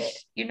fresh,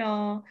 you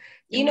know.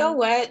 You know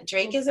what?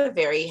 Drake is a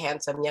very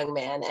handsome young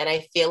man, and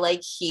I feel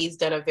like he's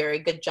done a very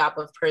good job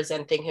of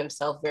presenting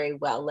himself very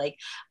well. Like,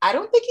 I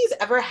don't think he's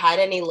ever had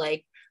any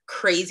like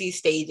crazy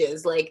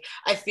stages. Like,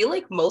 I feel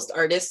like most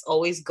artists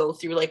always go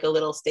through like a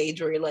little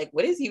stage where you're like,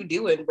 what is you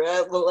doing,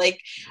 bro? But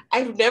like,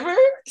 I've never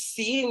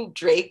seen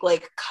Drake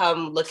like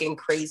come looking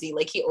crazy.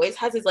 Like, he always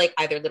has his like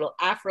either little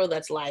afro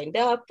that's lined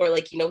up, or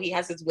like, you know, he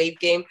has his wave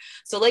game.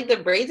 So like the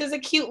braids is a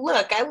cute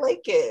look. I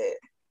like it.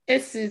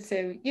 It suits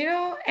him, you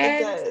know?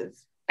 And it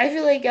does. I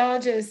feel like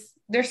y'all just,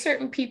 there's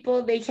certain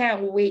people, they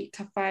can't wait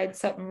to find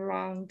something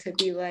wrong to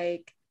be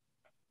like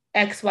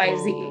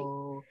XYZ.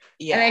 Oh,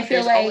 yeah. And I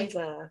feel like,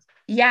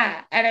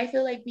 and I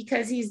feel like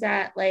because he's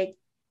that, like,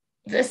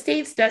 the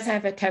States does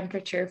have a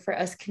temperature for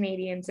us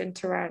Canadians in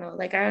Toronto.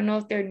 Like, I don't know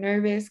if they're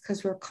nervous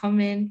because we're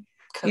coming,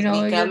 you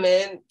know, you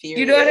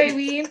know what I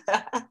mean?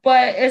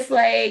 But it's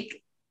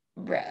like,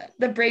 bruh,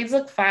 the braids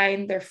look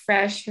fine. They're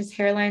fresh. His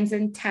hairline's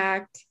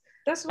intact.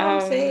 That's what I'm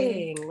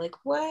saying. Like,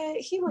 what?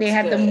 He looks They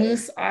have good. the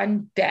mousse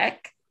on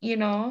deck, you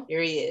know? Here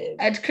he is.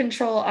 Edge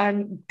control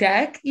on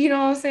deck, you know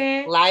what I'm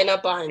saying? Line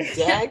up on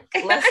deck.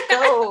 Let's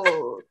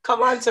go.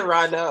 Come on,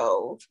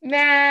 Toronto.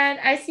 Man,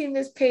 I seen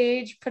this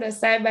page put a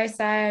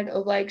side-by-side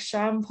of like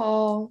Sean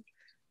Paul,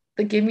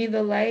 the Give Me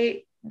the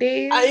Light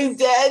days. I'm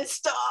dead.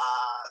 Stop.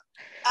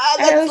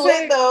 That's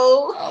lit like,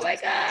 though. Oh my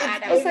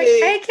God. I was like,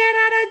 I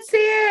cannot unsee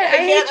it. I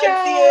hate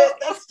unsee it.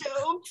 That's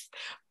jokes.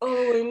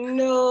 Oh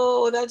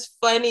no, that's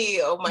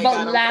funny. Oh my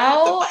God. But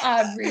Lau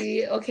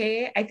Aubrey,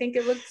 okay, I think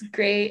it looks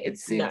great. It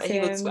suits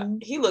him.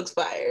 He looks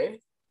fire.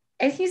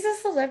 And he's a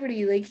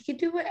celebrity. Like, he can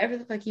do whatever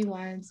the fuck he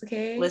wants,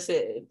 okay?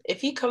 Listen,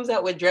 if he comes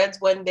out with dreads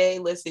one day,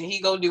 listen,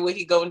 he gonna do what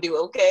he gonna do,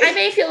 okay? I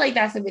may feel like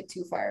that's a bit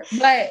too far,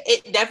 but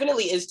it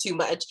definitely is too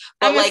much.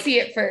 But I'm gonna like, see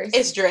it first.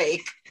 it's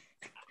Drake.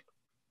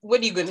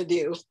 What are you gonna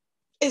do?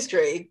 It's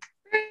Drake.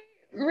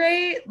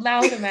 Right?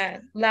 Loud the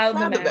man. Loud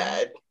the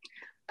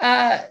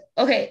man.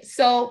 Okay,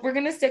 so we're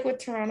gonna stick with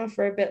Toronto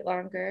for a bit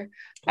longer.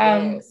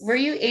 Yes. Were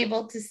you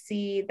able to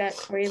see that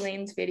Tory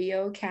Lanez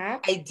video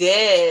cap? I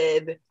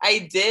did.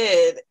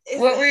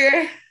 What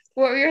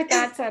were your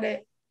thoughts on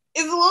it?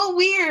 It's a little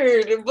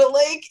weird, but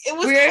like it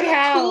was kind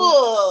of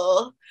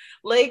cool.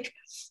 Like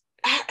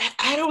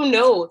I don't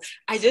know.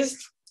 I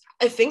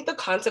think the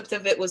concept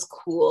of it was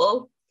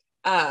cool.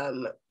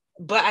 But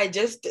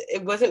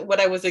it wasn't what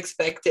I was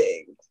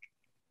expecting.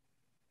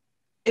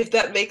 If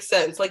that makes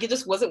sense. Like, it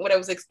just wasn't what I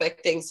was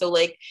expecting. So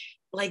like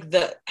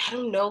the, I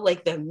don't know,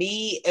 like the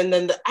meat and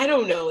then I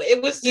don't know.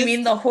 It was just, you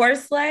mean the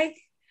horse leg?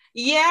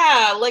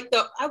 Yeah, like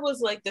I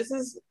was like, this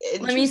is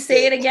Let me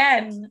say it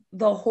again.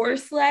 The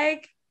horse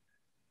leg.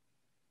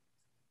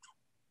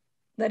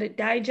 Let it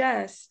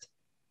digest.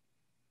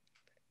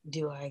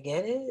 Do I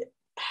get it?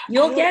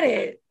 You'll get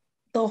it.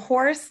 The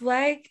horse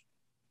leg.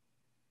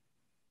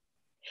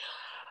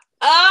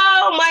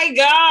 Oh my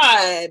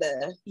God.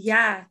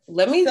 Yeah.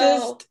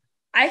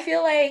 I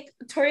feel like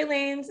Tory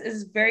Lanez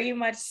is very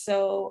much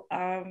so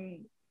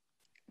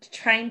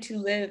trying to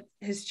live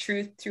his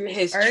truth through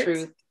his art.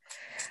 Truth.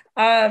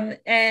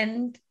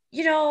 And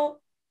you know,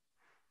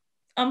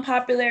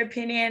 unpopular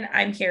opinion,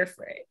 I'm here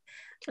for it.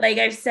 Like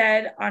I've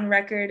said on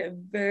record a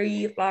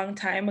very long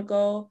time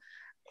ago,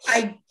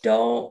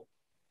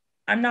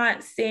 I'm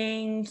not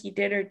saying he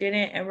did or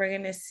didn't, and we're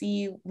gonna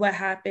see what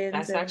happens.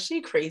 That's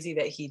actually crazy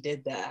that he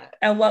did that.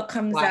 And what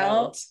comes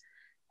out.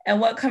 And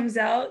what comes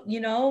out, you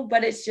know,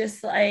 but it's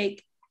just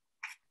like,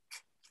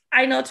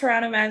 I know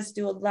Toronto Mans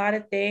do a lot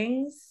of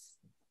things,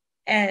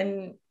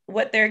 and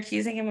what they're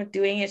accusing him of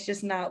doing is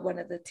just not one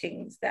of the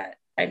things that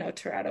I know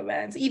Toronto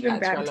Mans, even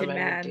Brampton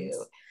Mans,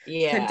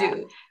 could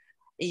do.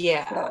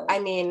 Yeah, so. I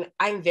mean,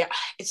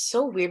 it's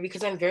so weird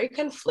because I'm very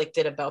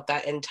conflicted about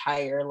that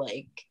entire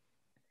like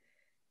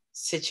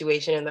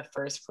situation in the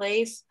first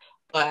place.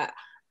 But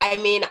I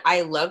mean,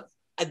 I love,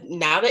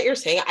 now that you're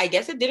saying it, I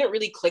guess it didn't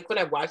really click when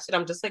I watched it.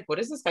 I'm just like, what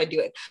is this guy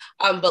doing?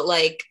 But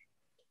like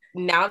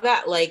now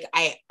that like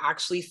I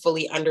actually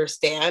fully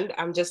understand,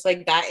 I'm just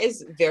like, that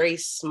is very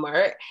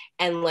smart.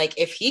 And like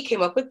if he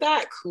came up with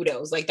that,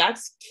 kudos. Like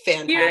that's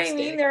fantastic. You know what I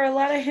mean? There are a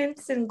lot of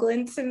hints and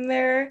glints in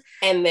there.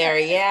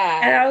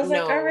 Yeah. And I was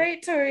like, all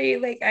right, Tori,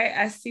 like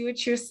I see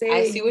what you're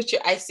saying.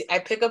 I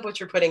pick up what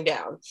you're putting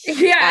down.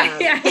 Yeah.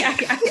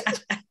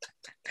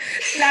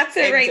 That's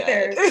it right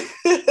there.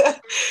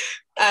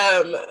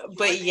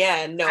 But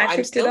yeah, no, I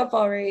picked it up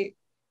all right.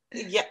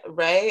 Yeah,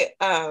 right.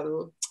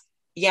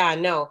 Yeah,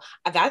 no,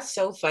 that's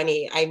so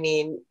funny. I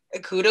mean,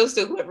 kudos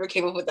to whoever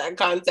came up with that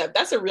concept.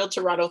 That's a real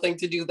Toronto thing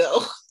to do,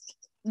 though.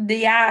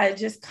 Yeah,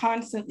 just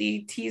constantly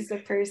tease the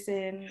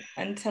person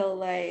until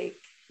like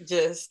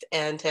just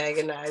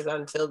antagonize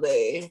until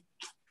they.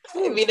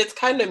 I mean, it's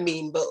kind of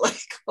mean, but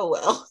like, oh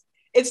well.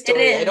 It's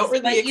Tory. I don't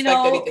really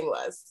expect anything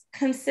less.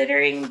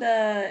 Considering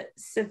the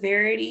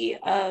severity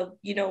of,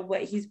 you know,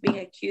 what he's being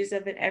accused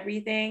of and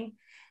everything,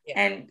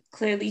 and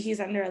clearly he's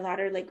under a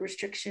lot of like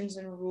restrictions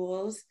and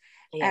rules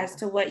as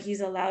to what he's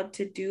allowed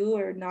to do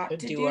or not to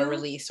do or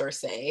release or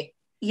say.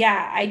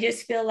 Yeah, I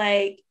just feel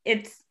like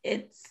it's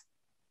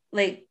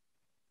like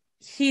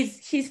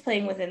he's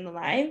playing within the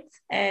lines,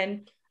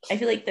 and I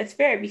feel like that's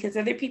fair because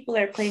other people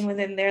are playing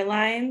within their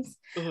lines.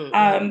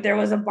 Mm-hmm. There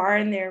was a bar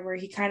in there where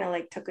he kind of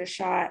like took a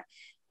shot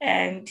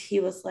and he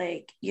was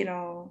like, you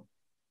know,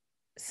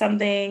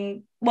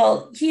 something,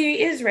 well,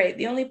 he is right.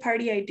 The only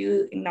party I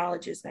do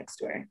acknowledge is Next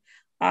Door.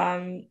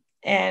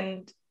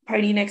 And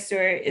Party Next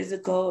Door is a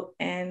GOAT.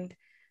 And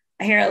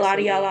I hear a lot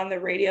of y'all on the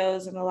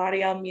radios and a lot of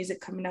y'all music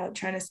coming out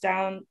trying to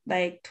sound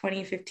like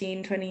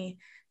 2015,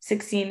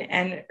 2016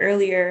 and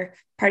earlier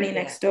Party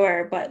Next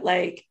Door, but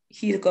like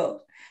he's a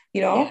GOAT. You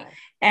know,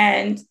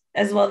 and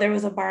as well, there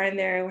was a bar in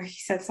there where he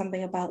said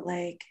something about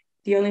like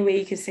the only way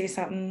you could say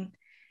something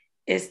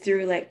is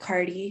through like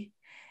Cardi,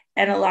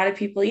 and a lot of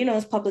people, you know,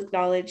 it's public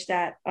knowledge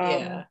that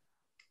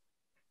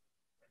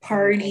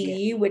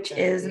Party, which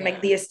is Meg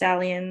Thee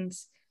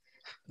Stallion's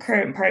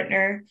current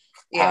partner,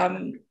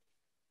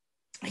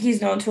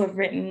 he's known to have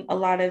written a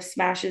lot of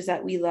smashes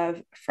that we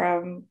love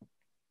from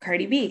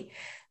Cardi B.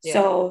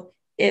 So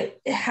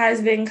it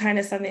has been kind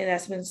of something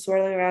that's been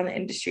swirling around the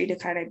industry to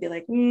kind of be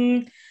like,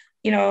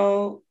 you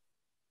know,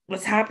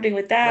 what's happening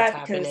with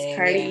that? Because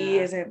Cardi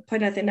isn't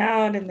putting nothing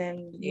out, and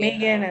then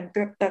Megan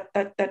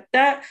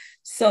and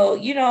So,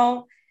 you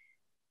know,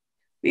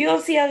 we will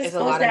see how this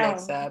goes down.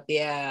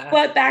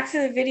 But back to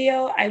the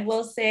video, I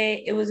will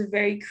say it was a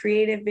very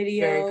creative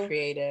video. Very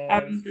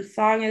creative. The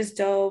song is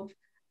dope.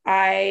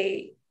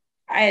 I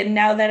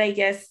now that I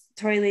guess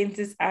Tory Lanez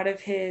is out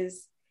of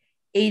his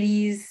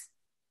 80s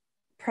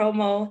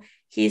promo,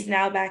 he's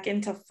now back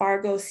into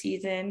Fargo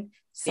season.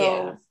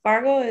 So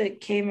Fargo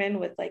came in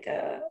with like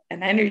an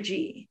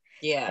energy,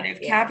 Yeah. And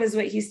if Cap is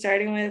what he's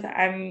starting with,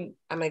 I'm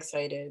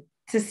excited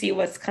to see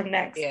what's come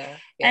next. Yeah.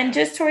 And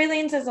just Tory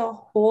Lanez as a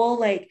whole,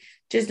 like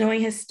just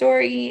knowing his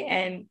story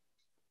and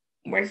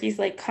where he's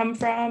like come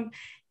from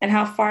and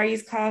how far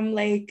he's come.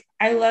 Like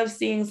I love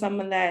seeing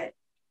someone that,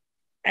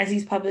 as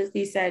he's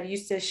publicly said,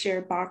 used to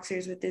share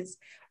boxers with his,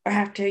 or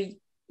have to,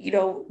 you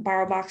know,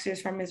 borrow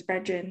boxers from his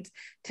brethren,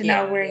 to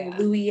now wearing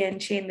Louis and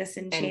chain this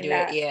and chain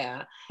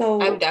that.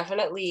 So I'm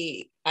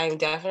definitely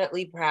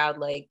proud,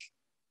 like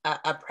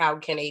a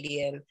proud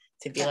Canadian,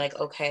 to be like,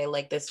 okay,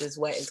 like this is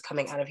what is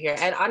coming out of here.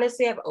 And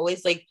honestly, I've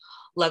always like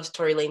loved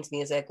Tory Lanez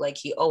music. Like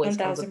he always 1000%.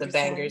 Comes with the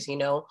bangers, you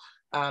know.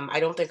 I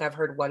don't think I've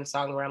heard one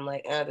song where I'm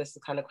like, this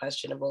is kind of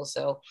questionable.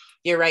 So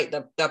you're right.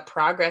 The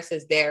progress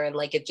is there, and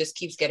like it just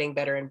keeps getting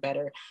better and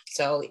better.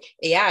 So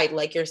yeah,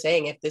 like you're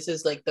saying, if this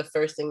is like the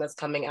first thing that's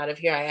coming out of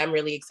here, I am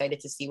really excited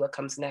to see what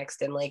comes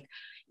next. And like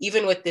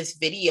even with this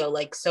video,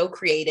 like so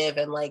creative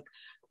and like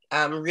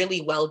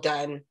really well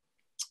done.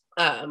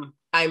 I'm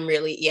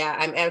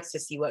amped to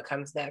see what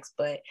comes next,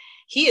 but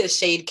he is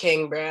Shade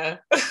King, bruh.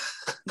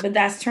 But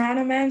that's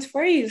Toronto man's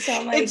for you. So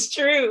I'm like, it's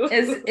true.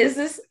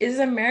 Is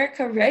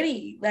America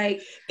ready?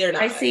 Like they're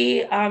not. I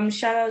see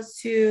shout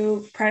outs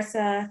to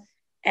Pressa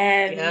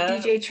and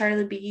DJ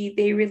Charlie B.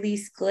 They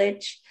released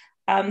Glitch.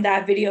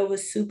 That video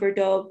was super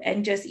dope,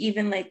 and just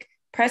even like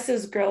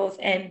Pressa's growth.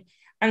 And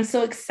I'm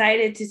so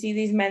excited to see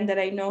these men that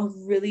I know have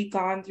really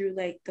gone through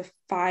like the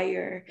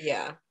fire.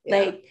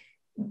 Like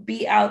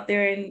be out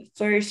there and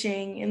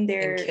flourishing in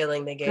their and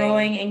killing the game,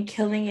 growing and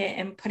killing it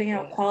and putting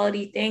out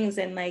quality things.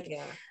 And like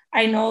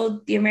I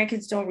know the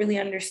Americans don't really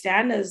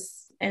understand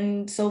us,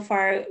 and so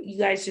far you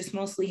guys just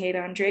mostly hate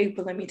on Drake,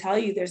 but let me tell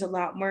you, there's a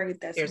lot more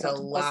there's a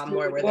lot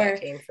more where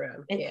that came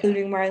from,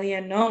 including Marley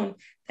Unknown,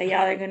 that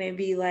y'all are going to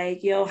be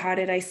like, yo, how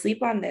did I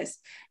sleep on this?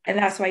 And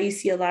that's why you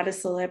see a lot of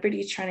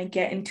celebrities trying to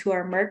get into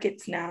our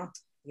markets now,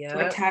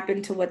 or tap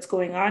into what's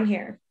going on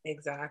here.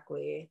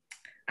 Exactly.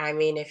 I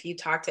mean, if you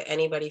talk to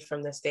anybody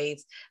from the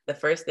States, the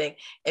first thing,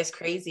 it's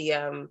crazy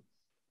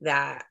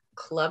that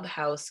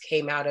Clubhouse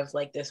came out of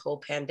like this whole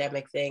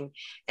pandemic thing.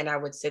 And I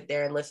would sit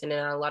there and listen in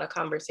on a lot of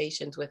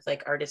conversations with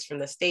like artists from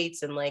the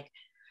States and like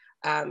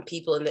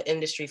people in the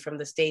industry from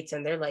the States.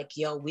 And they're like,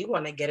 yo, we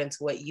want to get into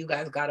what you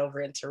guys got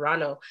over in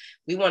Toronto.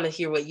 We want to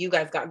hear what you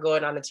guys got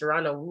going on in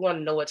Toronto. We want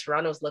to know what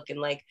Toronto's looking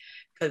like.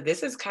 Because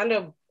this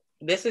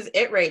is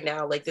it right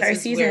now. Like this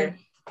is season.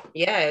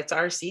 It's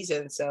our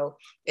season. So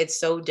it's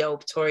so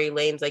dope. Tory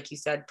Lanez, like you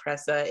said,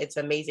 Pressa, it's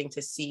amazing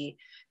to see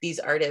these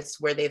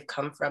artists where they've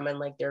come from and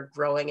like they're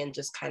growing and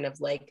just kind of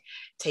like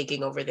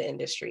taking over the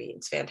industry.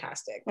 It's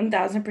fantastic.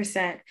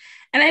 1000%.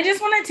 And I just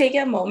want to take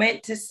a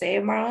moment to say,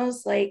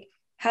 Marlos, like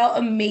how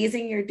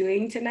amazing you're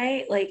doing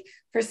tonight. Like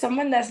for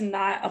someone that's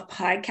not a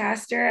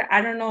podcaster,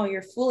 I don't know,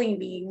 you're fooling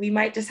me. We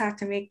might just have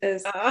to make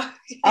this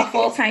a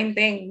full-time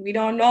thing. We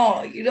don't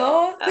know, you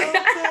know?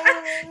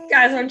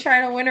 Guys, I'm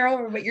trying to win her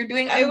over, but you're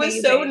doing amazing. I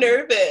was so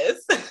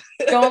nervous.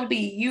 Don't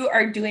be. You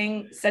are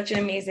doing such an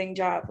amazing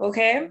job,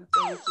 okay?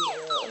 Thank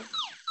you.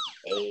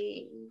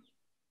 Hey.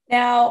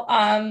 Now,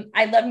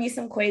 I love me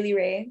some Coily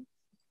Ray.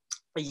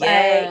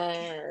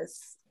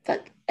 Yes.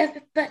 Fuck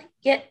everybody.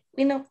 Yeah,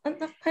 we know.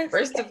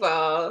 First of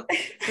all,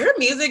 her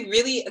music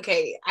really,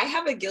 okay, I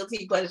have a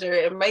guilty pleasure,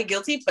 and my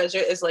guilty pleasure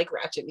is like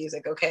ratchet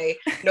music, okay?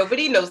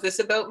 Nobody knows this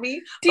about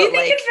me. Do you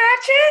think it's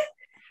ratchet?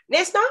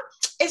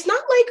 It's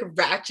not like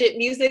ratchet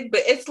music,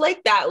 but it's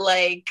like that,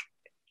 like,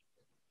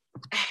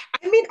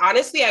 I mean,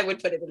 honestly, I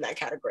would put it in that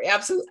category.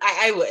 Absolutely.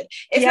 I would.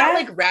 It's not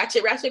like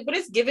ratchet, but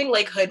it's giving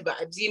like hood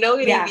vibes. You know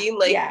what I mean?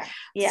 Like,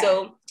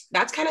 so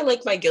that's kind of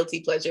like my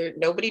guilty pleasure.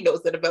 Nobody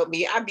knows that about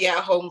me. I'd be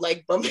at home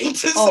like bumping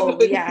to some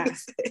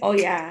music. Oh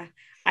yeah.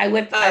 I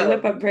whip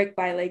a brick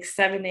by like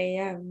 7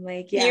 a.m.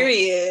 Like,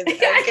 period.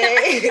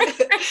 Okay.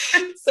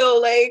 So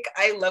like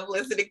I love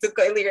listening to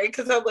Coily Ray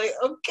because I'm like,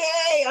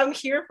 okay, I'm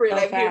here for it.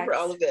 I'm here for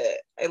all of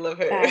it. I love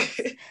her.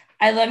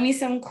 I love me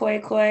some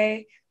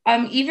Koi.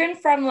 Even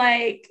from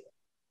like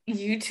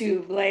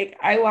YouTube, like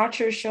I watch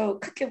her show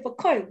Cooking with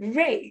Coily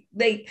Ray.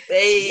 Like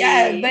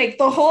like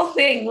the whole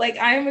thing. Like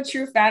I am a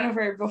true fan of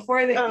her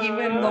before even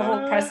the whole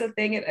Pressa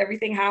thing and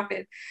everything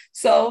happened.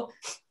 So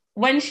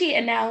when she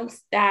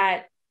announced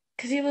that,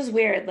 because it was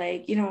weird,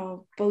 like, you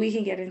know, but we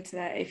can get into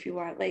that if you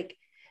want. Like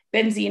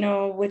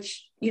Benzino,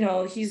 which, you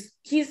know, he's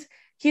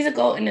a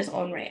GOAT in his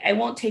own right. I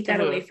won't take that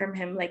away from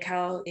him, like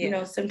how, you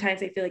know,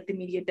 sometimes I feel like the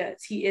media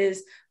does. He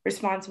is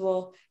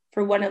responsible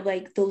for one of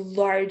like the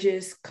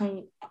largest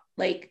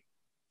like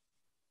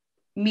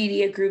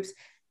media groups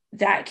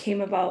that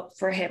came about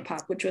for hip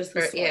hop, which was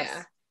The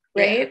Source,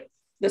 right?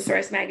 The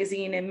Source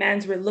magazine, and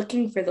mans were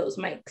looking for those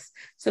mics.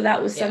 So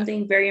that was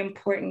something very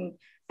important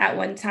at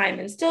one time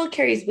and still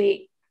carries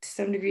weight to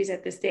some degrees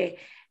at this day.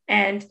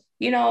 And,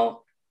 you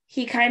know,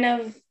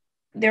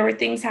 there were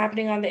things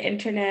happening on the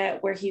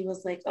internet where he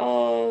was like,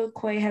 oh,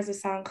 Koi has a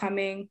song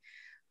coming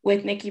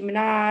with Nicki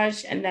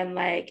Minaj. And then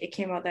like it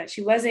came out that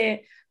she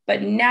wasn't.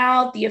 But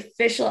now the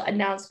official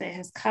announcement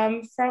has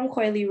come from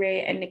Coily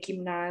Ray and Nicki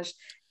Minaj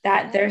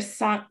that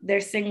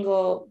their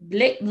single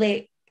Blick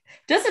Blick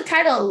Just the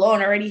title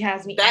alone already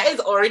has me. That is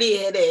already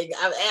hitting.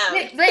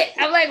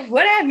 I'm like,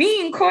 what I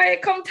mean, Koi?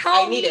 Come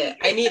tell me.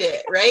 I need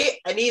it, right?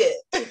 I need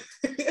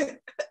it.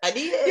 I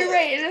need it. You're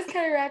right. It is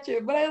kind of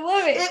ratchet, but I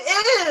love it.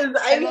 It is.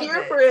 I'm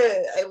here for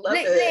it. I love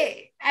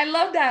it. I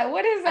love that.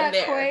 What is that,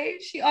 Koi?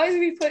 She always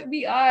be putting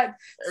me on.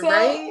 So,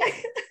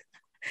 right?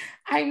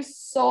 I'm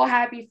so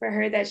happy for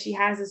her that she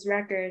has this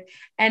record.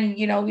 And,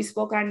 you know, we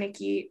spoke on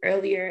Nicki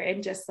earlier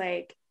and just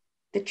like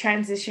the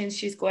transitions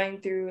she's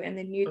going through and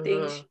the new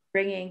things she's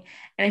bringing.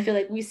 And I feel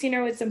like we've seen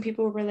her with some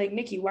people who were like,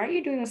 Nicki, why are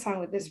you doing a song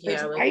with this person?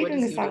 Yeah, like, why are you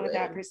doing a song with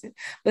that person?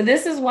 But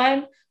this is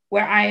one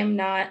where I am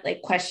not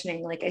like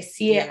questioning. Like, I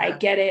see it, I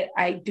get it.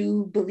 I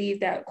do believe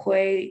that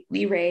Coi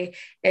Leray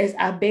is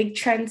a big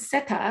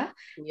trendsetter.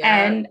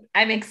 And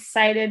I'm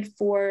excited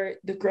for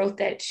the growth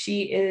that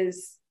she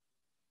is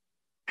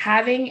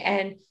having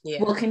and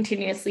will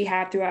continuously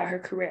have throughout her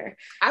career.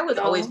 I was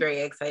always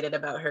very excited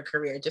about her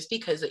career just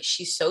because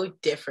she's so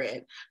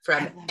different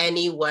from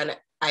anyone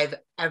I've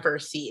ever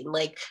seen.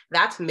 Like,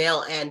 that's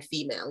male and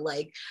female.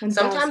 Like, 1,000.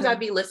 Sometimes I'd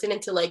be listening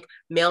to like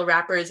male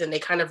rappers and they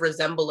kind of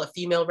resemble a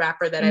female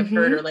rapper that I've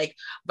heard, or like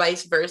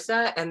vice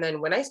versa. And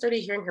then when I started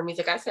hearing her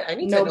music, I said, I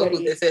need to know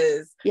who this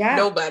is.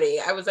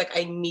 Nobody. I was like,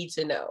 I need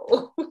to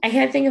know. I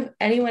can't think of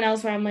anyone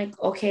else where I'm like,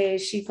 okay,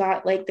 she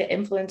got like the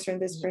influence from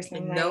this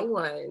person. No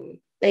one.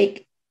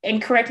 Like,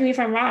 and correct me if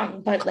I'm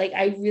wrong, but like,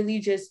 I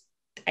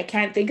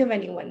can't think of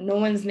anyone. No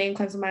one's name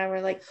comes to mind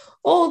where like,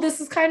 oh,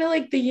 this is kind of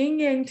like the Yin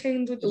Yang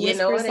Twins with the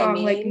Whisper song. I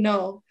mean? Like,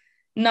 no,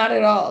 not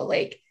at all.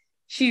 Like,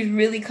 she's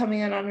really coming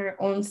in on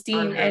her own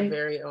steam. And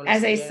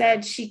as I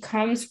said, she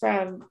comes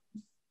from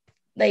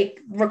like,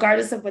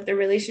 regardless of what the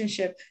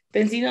relationship,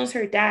 Benzino's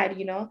her dad,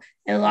 you know?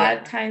 And a lot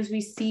of times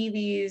we see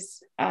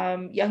these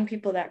young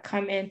people that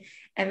come in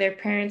and their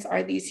parents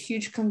are these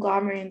huge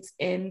conglomerates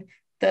in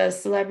the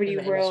celebrity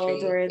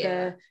world or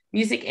the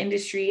music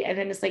industry, and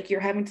then it's like you're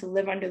having to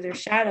live under their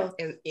shadow.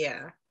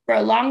 For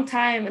a long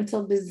time,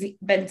 until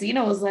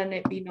Benzino was letting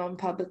it be known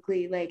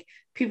publicly, like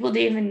people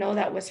didn't even know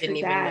that was her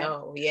dad.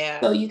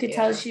 So you could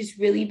tell she's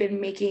really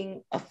been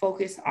making a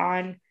focus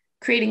on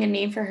creating a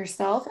name for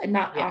herself and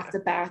not off the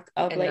back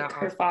of like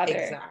her father.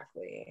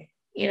 Exactly.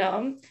 You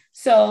know?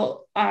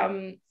 So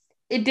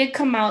it did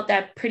come out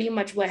that pretty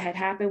much what had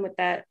happened with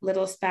that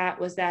little spat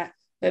was that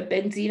with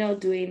Benzino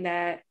doing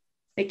that,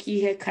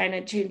 Nicki had kind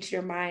of changed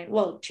her mind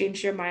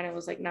and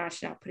was like, nah,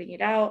 she's not putting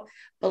it out.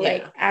 But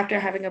like after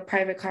having a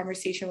private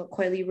conversation with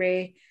Coi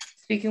Leray,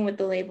 speaking with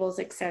the labels,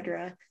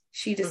 etc.,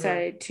 she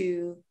decided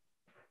to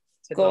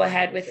go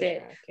ahead with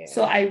it.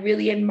 So I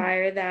really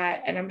admire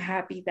that, and I'm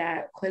happy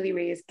that Coi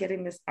Leray is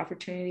getting this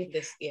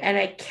opportunity. And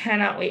I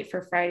cannot wait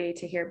for Friday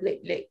to hear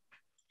Blick Blick.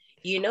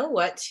 You know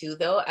what, too,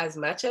 though? As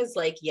much as,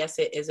 like, yes,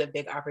 it is a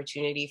big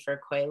opportunity for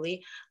Coi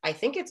Leray, I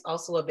think it's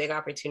also a big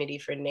opportunity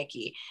for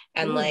Nicki.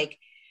 And like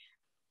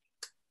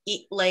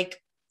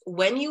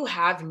when you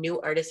have new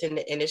artists in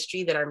the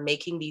industry that are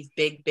making these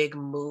big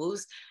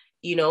moves,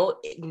 you know,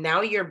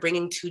 now you're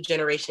bringing two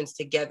generations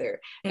together.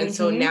 And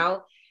so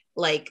now,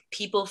 like,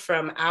 people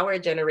from our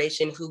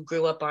generation who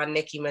grew up on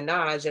Nicki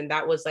Minaj, and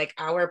that was like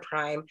our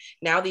prime,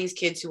 now these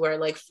kids who are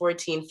like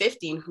 14,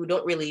 15, who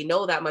don't really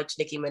know that much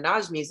Nicki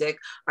Minaj music,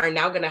 are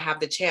now going to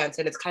have the chance,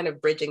 and it's kind of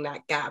bridging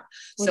that gap.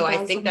 So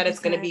I think that it's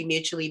going to be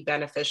mutually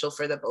beneficial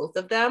for the both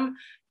of them.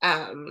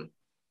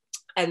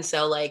 And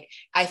so, like,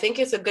 I think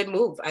it's a good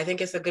move. I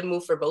think it's a good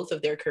move for both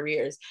of their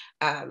careers,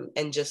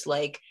 and just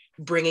like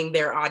bringing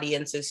their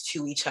audiences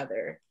to each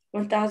other.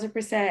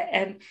 1,000%.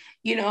 And,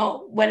 you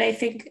know, when I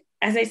think,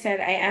 as I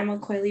said, I am a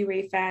Coi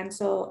Leray fan,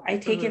 so I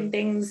take in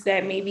things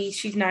that maybe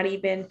she's not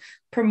even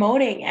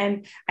promoting.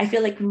 And I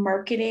feel like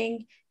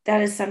marketing,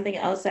 that is something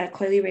else that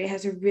Coi Leray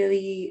has a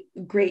really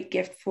great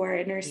gift for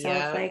in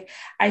herself. Like,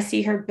 I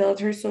see her build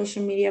her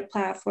social media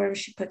platform.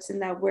 She puts in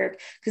that work.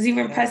 Because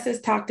even Press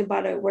talked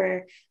about it,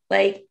 where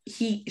like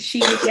she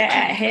would get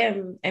at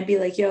him and be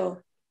like, yo,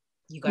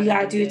 you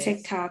gotta do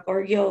TikTok,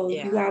 or yo,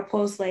 you gotta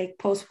post, like,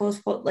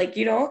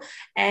 you know,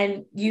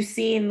 and you've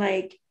seen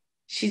like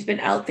she's been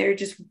out there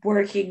just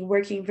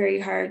working very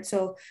hard.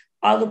 So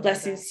all the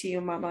blessings to you,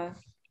 mama.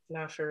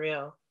 No, for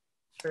real.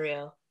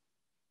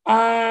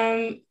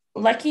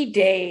 Lucky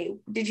Daye,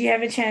 did you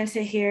have a chance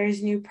to hear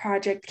his new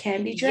project,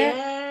 Candy Drip?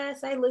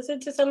 Yes, I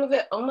listened to some of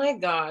it. Oh my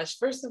gosh.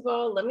 First of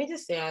all, let me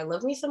just say, I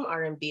love me some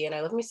R&B, and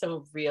I love me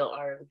some real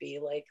R&B.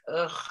 Like,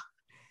 ugh.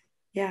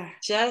 Yeah.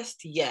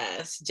 Just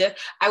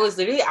I was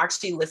literally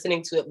actually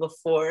listening to it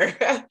before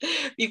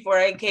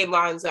I came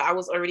on. So I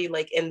was already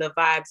like in the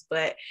vibes,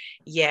 but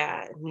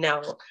yeah,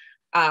 no.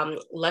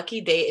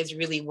 Lucky Daye is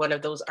really one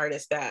of those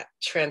artists that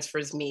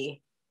transfers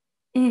me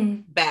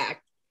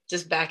back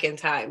in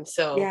time.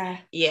 So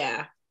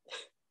yeah.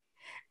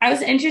 I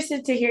was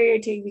interested to hear your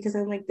take, because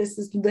I'm like, this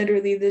is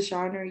literally the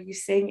genre you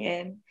sing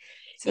in.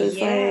 So it's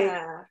like,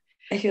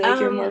 I feel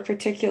like you're more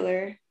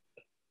particular.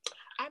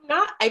 I'm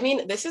not. I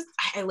mean,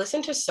 I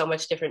listen to so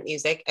much different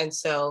music. And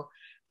so,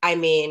 I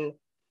mean,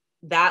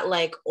 that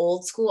like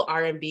old school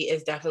R&B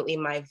is definitely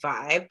my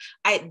vibe.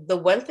 The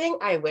one thing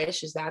I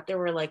wish is that there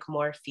were like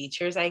more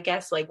features, I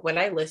guess. Like when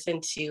I listen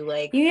to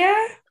like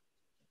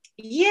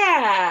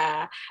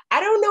Yeah, I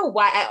don't know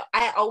why.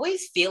 I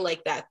always feel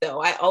like that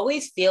though. I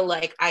always feel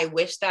like I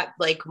wish that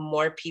like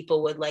more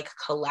people would like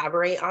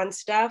collaborate on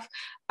stuff.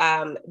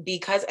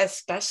 Because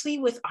especially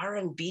with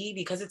R&B,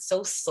 because it's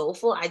so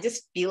soulful, I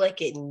just feel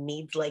like it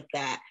needs like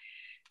that.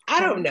 I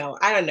don't know.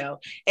 I don't know.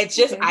 It's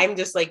just Okay. I'm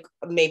just like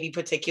maybe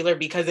particular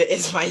because it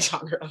is my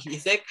genre of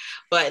music.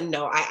 But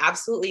no, I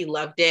absolutely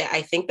loved it.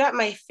 I think that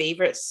my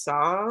favorite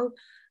song,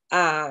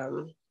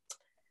 um,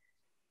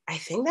 I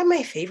think that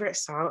my favorite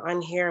song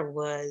on here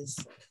was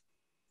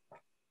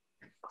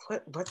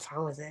what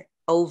song was it?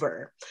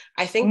 Over.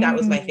 I think that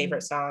was my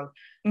favorite Mm, song.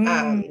 Um,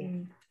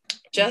 mm.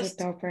 It's a just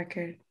dope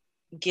record.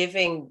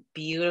 giving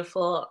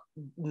beautiful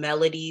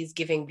melodies,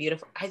 giving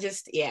beautiful. I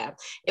just yeah,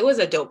 it was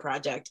a dope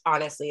project.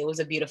 Honestly, it was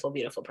a beautiful,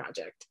 beautiful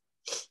project.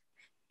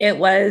 It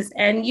was.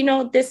 And, you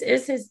know, this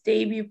is his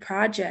debut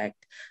project.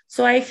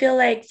 So I feel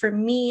like for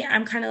me,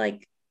 I'm kind of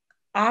like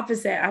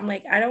opposite. I'm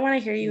like, I don't want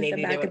to hear you with a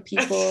Maybe they bag would. of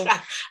people.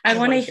 I I don't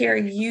want want to to hear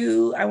hear it.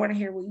 you. I want to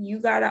hear what you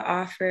got to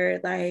offer.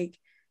 Like,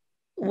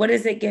 what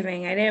is it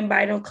giving? I didn't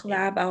buy no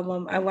collab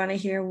album. I want to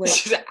hear what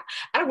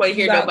I don't want to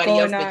you hear got nobody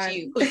else going but on.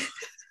 you.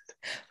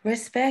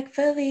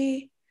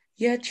 Respectfully,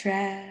 you're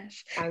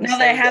trash. I'm Now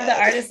that I so have the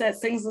dead. artist that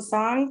sings the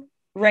song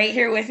right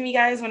here with me,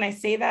 guys, when I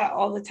say that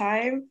all the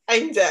time,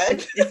 I'm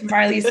dead. it's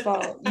Marley's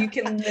fault. You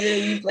can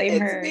literally blame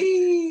It's her.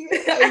 me.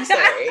 I'm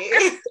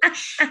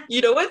sorry. You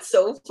know what's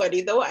so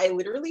funny though? I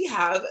literally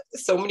have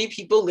so many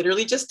people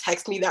literally just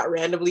text me that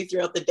randomly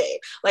throughout the day.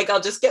 Like I'll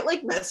just get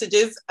like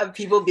messages of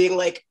people being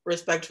like,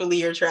 respectfully,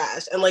 you're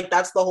trash. And like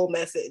that's the whole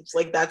message.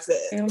 Like that's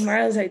it. And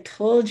Marl's, I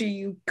told you,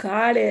 you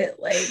got it.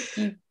 Like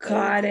you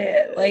got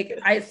it. Like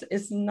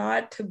it's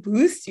not to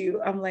boost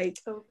you. I'm like,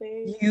 Oh,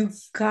 you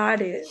thanks. got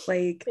it.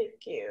 Like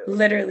Thank you.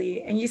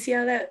 literally. And you see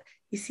how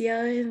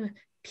in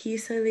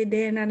peace of the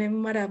day and in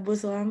mother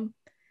bosom.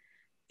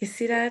 You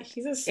see that?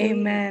 He's asleep.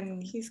 Amen.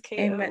 He's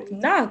Amen. KO'd.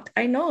 Knocked.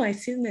 I know. I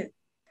seen it.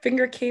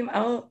 Finger came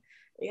out.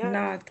 Yeah.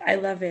 Knocked. I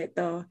love it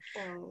though.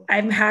 Oh,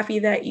 I'm happy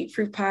that Eat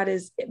Fruit Pod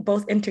is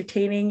both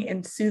entertaining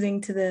and soothing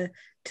to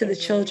the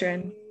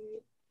children.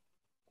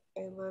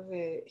 I love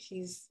it.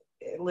 He's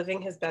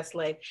living his best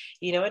life.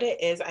 You know what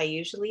it is? I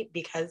usually,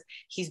 because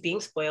he's being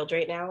spoiled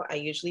right now, I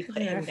usually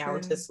put him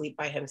down to sleep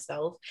by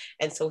himself.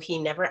 And so he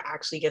never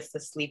actually gets to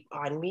sleep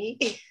on me.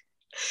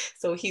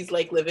 So he's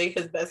like living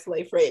his best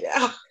life right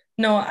now.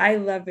 No, I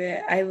love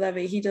it. I love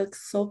it. He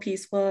looks so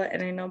peaceful,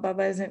 and I know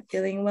Baba isn't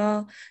feeling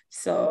well,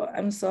 so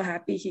I'm so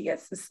happy he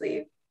gets to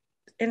sleep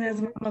in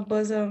his mama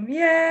bosom.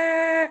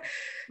 Yeah,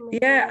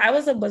 yeah. I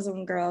was a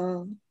bosom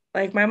girl.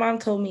 Like my mom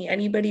told me,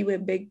 anybody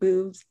with big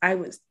boobs, I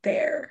was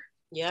there.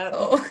 Yep.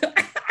 So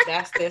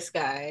That's this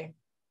guy.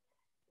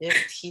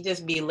 He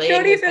just be I laying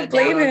don't his even head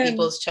down blame on him.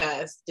 people's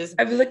chest. Just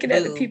I'm looking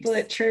at the people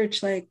boobs. at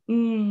church, like,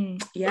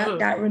 yeah,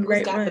 that one, Who's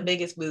right got the one.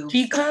 biggest boobs?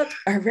 G cup.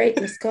 All right,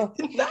 let's go.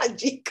 Not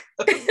G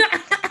cup.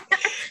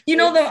 You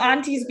know, the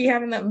aunties be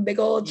having that big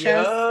old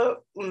chest,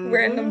 Yup.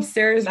 wearing them Mm-hmm.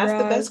 Sears That's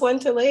the best bras. one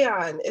to lay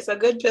on. It's a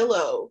good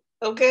pillow.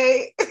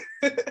 Okay.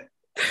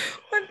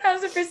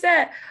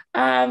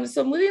 1000%.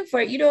 So moving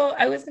forward, you know,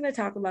 I was gonna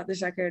talk about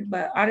this record,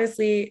 but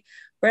honestly,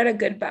 we're at a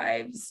good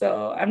vibe.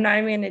 So I'm not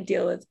even gonna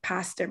deal with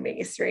Pastor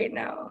Mace right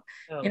now.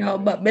 Oh, You know,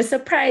 man. but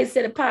Mr. Price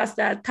said a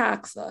pasta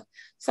taxa.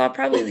 So I'll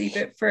probably leave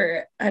it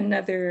for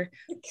another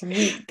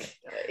week.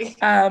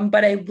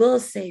 But I will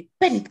say,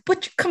 Benny,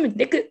 what you coming,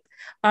 nigga?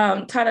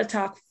 Tata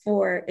Talk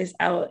 4 is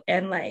out,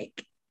 and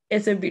like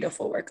it's a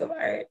beautiful work of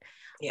art.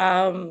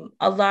 Yeah.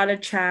 A lot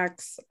of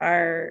tracks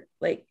are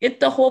like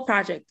the whole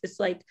project. It's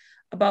like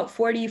about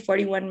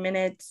 41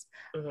 minutes.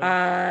 Mhm.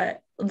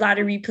 A lot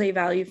of replay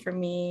value for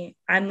me.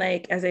 I'm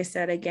like, as I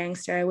said, a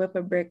gangster. I whip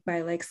a brick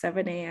by like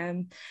 7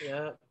 a.m.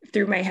 Yeah.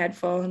 through my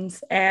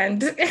headphones.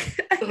 And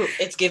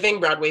It's giving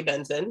Broadway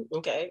Benson.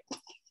 Okay.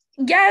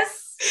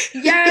 yes,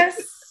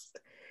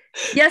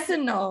 yes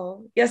and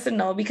no. Yes and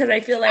no, because I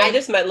feel like I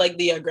just meant like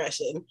the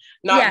aggression,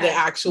 not the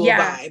actual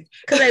vibe.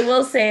 Because I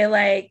will say,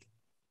 like,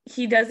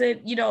 he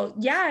doesn't, you know,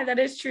 yeah, that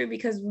is true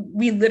because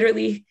we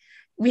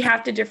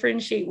have to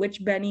differentiate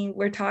which Benny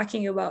we're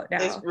talking about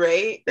now. It's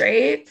right.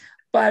 Right.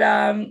 But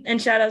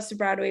and shout outs to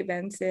Broadway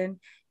Benson.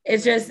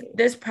 It's just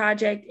this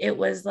project, it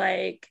was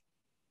like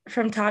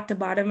from top to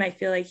bottom, I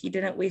feel like he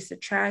didn't waste a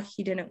track,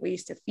 he didn't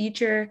waste a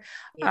feature.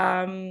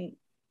 Yeah.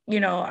 You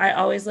know, I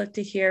always look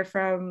to hear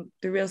from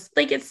the real,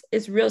 like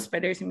it's real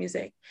spiders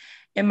music.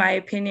 In my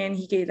opinion,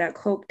 he gave that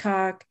coke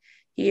talk,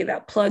 he gave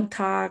that plug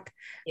talk.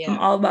 Yeah. I'm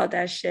all about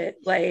that shit.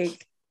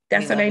 Like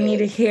that's what I need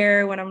to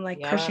hear when I'm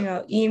like pushing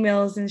out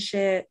emails and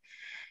shit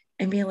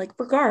and being like,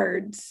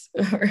 regards,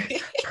 or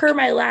per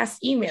my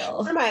last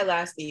email. Per my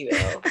last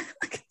email.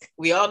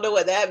 We all know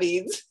what that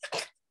means.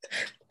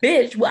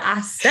 Bitch, what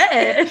I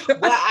said.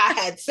 What I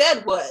had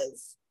said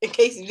was, in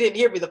case you didn't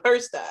hear me the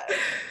first time.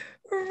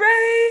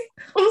 Right.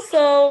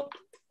 So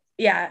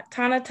yeah,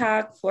 Tana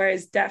Talk 4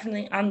 is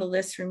definitely on the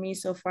list for me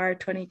so far,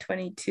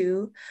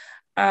 2022.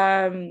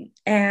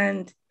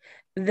 And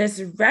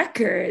this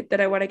record that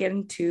I want to get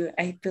into,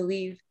 I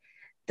believe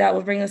that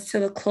will bring us to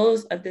the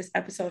close of this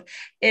episode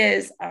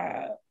is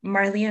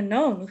Marley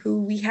Unknown,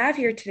 who we have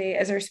here today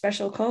as our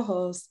special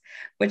co-host,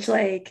 which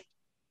like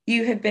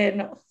you have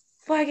been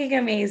fucking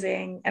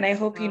amazing. And I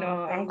hope, you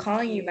know, I'm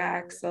calling you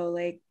back. So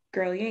like,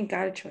 girl, you ain't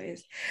got a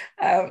choice.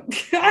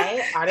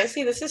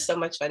 Honestly, this is so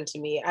much fun to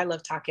me. I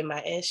love talking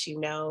my ish, you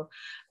know,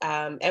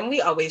 and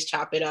we always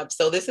chop it up.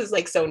 So this is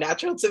like so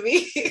natural to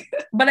me.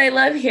 But I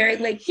love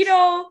hearing like, you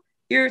know,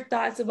 your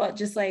thoughts about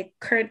just like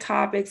current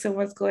topics and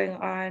what's going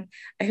on.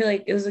 I feel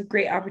like it was a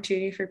great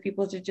opportunity for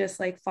people to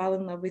just like fall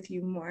in love with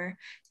you more,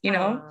 you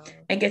know,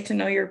 and get to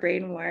know your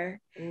brain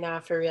more. Nah,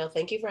 for real.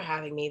 Thank you for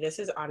having me. This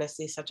is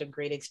honestly such a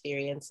great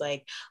experience.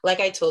 Like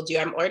I told you,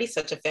 I'm already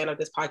such a fan of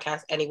this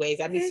podcast anyways.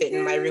 I'd be sitting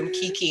in my room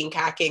kikiing,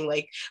 cacking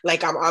like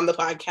I'm on the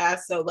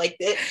podcast. So like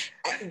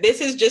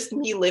this is just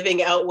me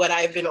living out what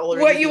I've been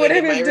already what you would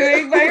have been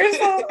doing by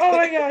yourself. Oh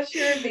my gosh,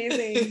 you're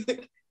amazing.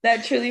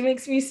 That truly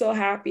makes me so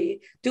happy.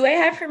 Do I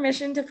have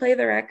permission to play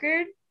the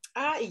record?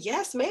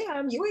 Yes,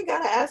 ma'am. You ain't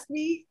gotta ask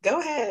me.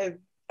 Go ahead.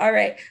 All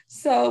right.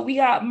 So we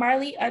got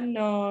Marley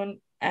Unknown.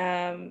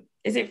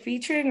 Is it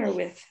featuring or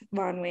with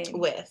Von Wayne?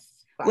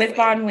 With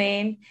Von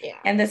Wayne. Yeah.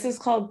 And this is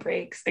called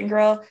Breaks. And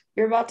girl,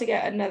 you're about to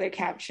get another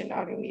caption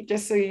out of me,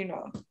 just so you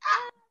know.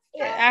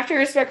 After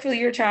Respectfully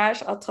You're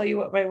Trash, I'll tell you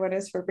what my one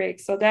is for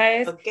Breaks. So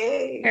guys,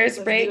 here's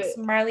Breaks,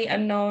 Marley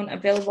Unknown,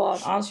 available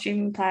on all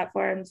streaming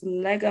platforms.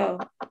 Lego.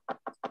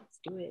 Let's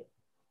do it.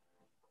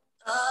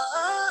 I've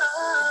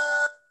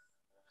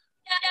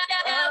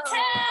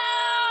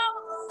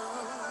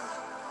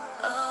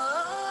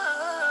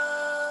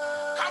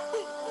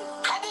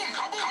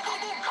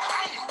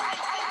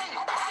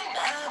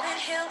been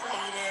here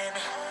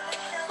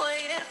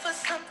waiting for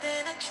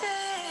something to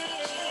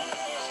change.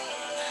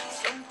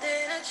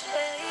 Something to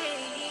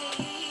change.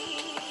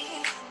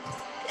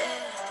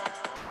 Yeah.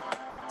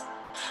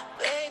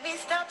 Baby,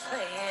 stop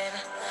playing,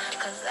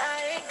 'cause I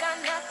ain't got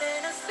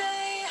nothing to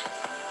say.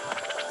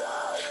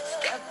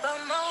 Step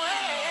on my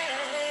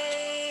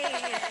way.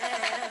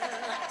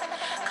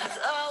 'Cause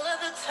all of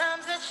the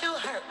times that you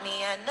hurt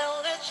me, I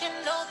know that you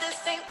know this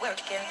ain't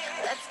working.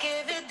 Let's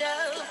give it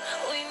up.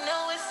 We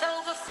know it's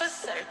over for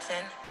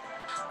certain.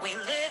 We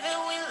live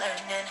and we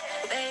learning.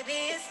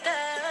 Baby, it's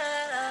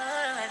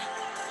done.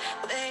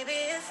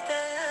 Baby, it's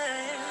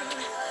done.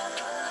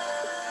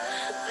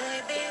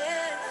 Baby,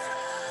 it's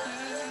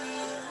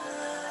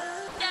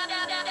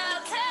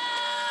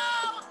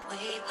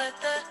we put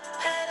the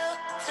pedal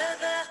to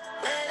the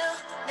metal.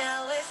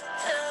 Now it's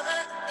time to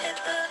hit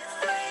the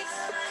brakes.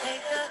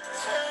 Take a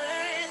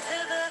turn to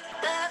the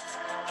left,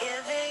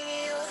 giving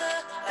you the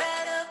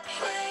better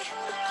play.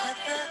 Put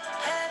the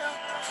pedal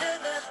to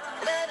the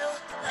metal.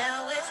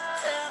 Now it's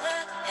time to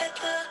hit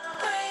the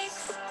brakes.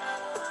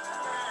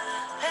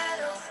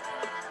 Pedal.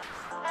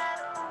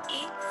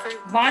 Eat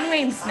fruit. Von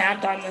Wayne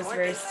snapped on this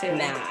verse too.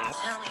 Nah.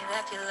 Tell me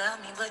that you love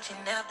me, but you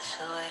never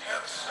show it.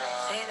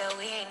 Say that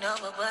we ain't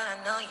over, but I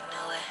know you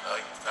know it.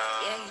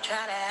 Yeah, you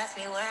try to ask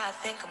me where I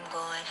think I'm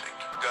going.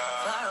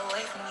 Far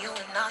away from you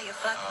and all your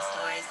fucking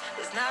stories.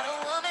 There's not a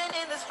woman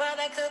in this world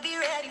that could be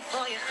ready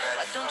for you.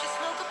 Why don't you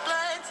smoke a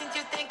blunt since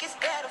you think it's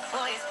better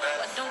for you?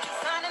 Why don't you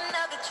find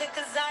another chick,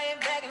 'cause I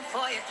ain't begging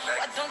for you?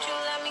 Why don't you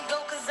let me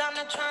go, 'cause I'm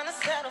not trying to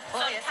settle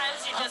for you?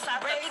 Sometimes you just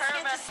have to Can't curve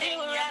you a see thing,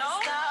 we're you at a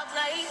know?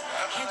 stoplight?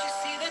 Can't you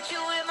see that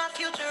you in my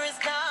future is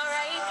not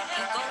right?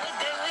 Can't go a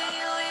day with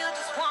you, you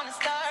just wanna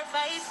start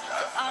fights.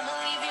 So I'ma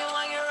leave you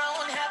on your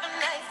own, have a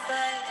nice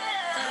fight.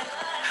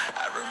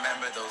 I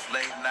remember those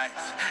late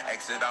nights,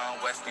 exit on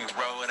Westmead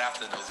Road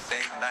after those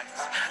date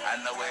nights. I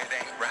know it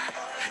ain't right,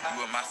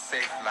 you were my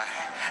safe light,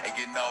 and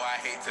you know I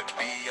hate to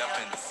be up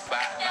in the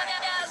spotlight.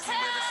 'Cause you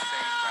were the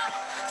same right,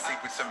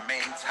 secrets are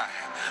main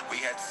time. We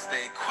had to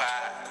stay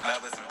quiet,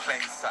 love was in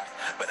plain sight,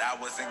 but I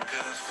wasn't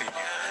good for you.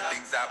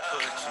 Things I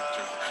put you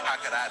through, how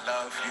could I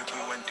love you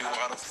through and do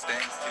all those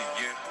things to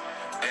you?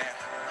 Damn,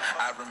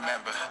 I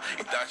remember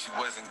you thought you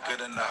wasn't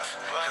good enough,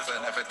 'cause I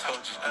never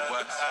told you you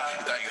was.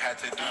 You thought you had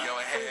to do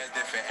your hair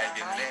different and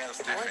your nails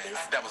different.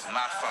 That was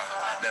my fault,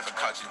 never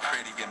caught you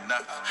pretty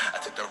enough. I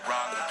took the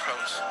wrong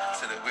approach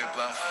to the wind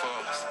blown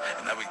force,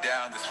 and now we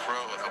down this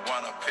road. I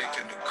wanna pick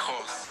a new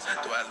course.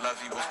 Do I love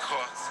you? Of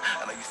course.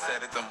 I know you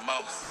said it the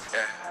most.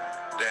 Yeah,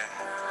 damn,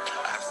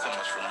 I have so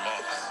much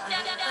remorse.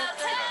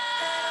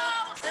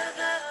 To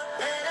the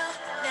middle,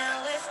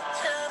 now it's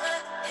time to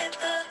hit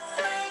the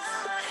brakes.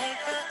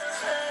 Take a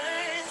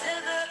turn to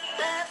the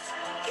left,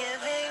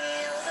 giving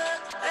you the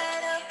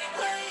better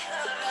way.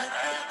 Put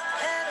the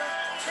pedal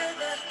to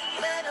the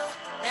metal.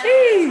 Now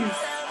Jeez.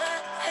 it's time to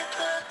hit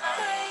the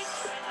brakes.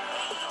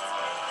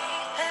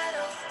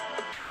 Pedal.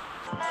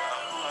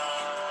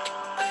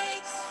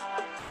 Brakes.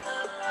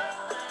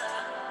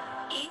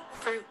 Eat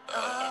fruit.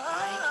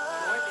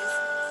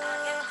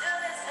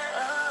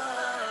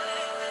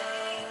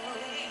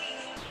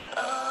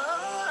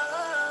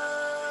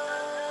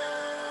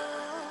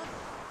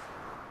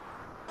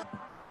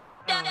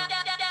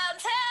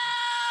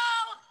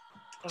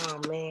 Oh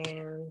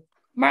man.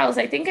 Marls,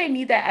 I think I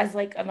need that as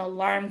like an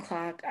alarm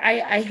clock.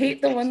 I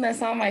hate the one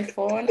that's on my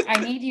phone. I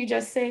need you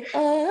just say,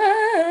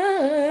 oh.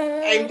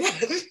 I'm done.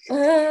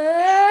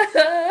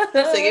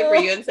 I'll sing it for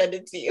you and send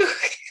it to you.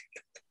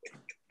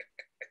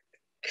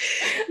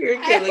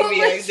 You're killing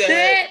me. I'm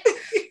dead.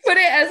 Put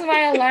it as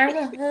my alarm.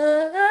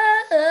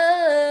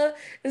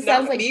 It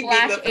sounds like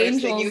Black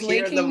Angels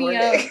waking me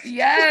up.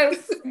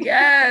 Yes,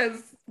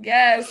 yes,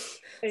 yes.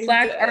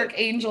 Black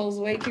Archangels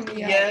waking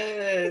me up.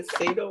 Yes,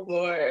 say no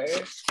more.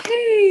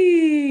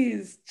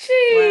 Jeez.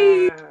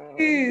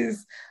 Jeez.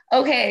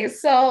 Wow. Okay,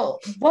 so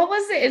what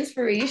was the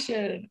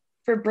inspiration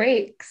for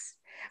Breaks?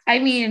 I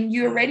mean,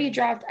 you already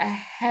dropped a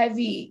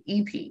heavy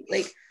EP,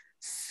 like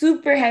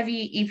super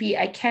heavy EP.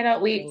 I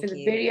cannot wait for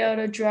the video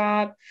to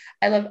drop.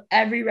 I love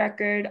every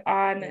record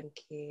on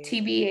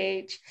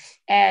TBH.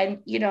 And,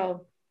 you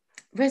know,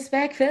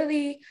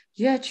 respectfully,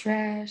 you're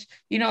trash.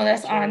 You know,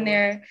 that's on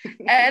there.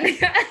 And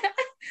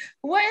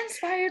what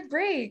inspired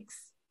Breaks?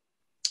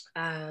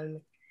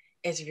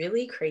 It's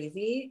really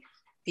crazy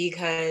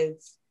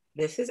because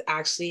this is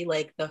actually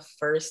like the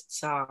first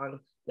song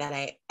that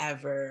I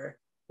ever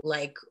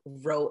like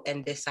wrote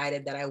and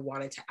decided that I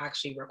wanted to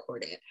actually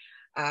record it.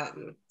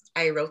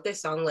 I wrote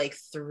this song like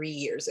 3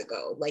 years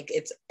ago. Like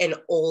it's an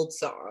old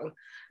song.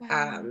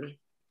 Wow.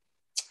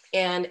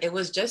 And it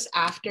was just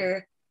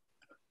after,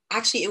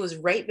 actually it was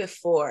right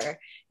before.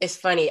 It's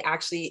funny,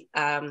 actually,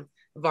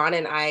 Vaughn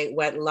and I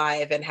went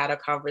live and had a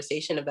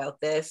conversation about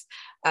this.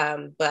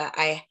 But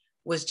I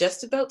was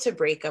just about to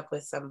break up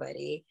with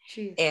somebody.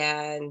 Jeez.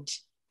 And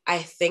I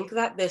think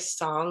that this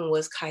song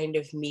was kind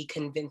of me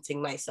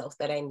convincing myself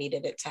that I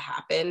needed it to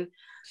happen.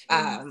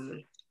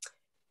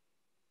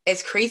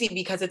 It's crazy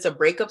because it's a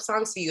breakup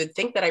song, so you would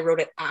think that I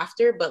wrote it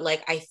after, but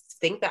like I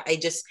think that I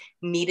just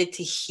needed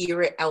to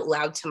hear it out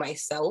loud to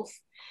myself.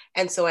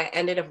 And so I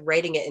ended up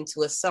writing it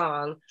into a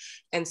song.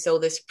 And so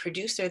this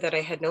producer that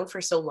I had known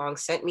for so long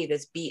sent me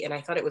this beat, and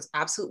I thought it was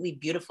absolutely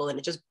beautiful, and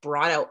it just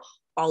brought out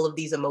all of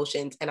these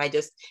emotions, and I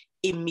just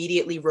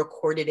immediately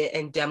recorded it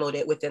and demoed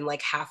it within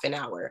like half an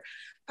hour.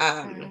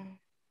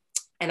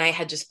 And I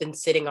had just been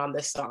sitting on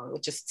this song,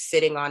 just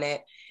sitting on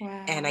it.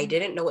 Wow. And I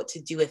didn't know what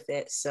to do with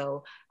it.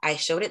 So I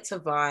showed it to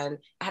Vaughn.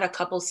 I had a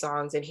couple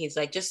songs, and he's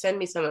like, just send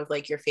me some of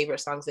like your favorite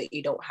songs that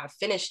you don't have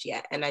finished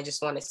yet. And I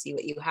just want to see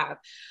what you have.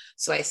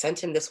 So I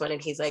sent him this one,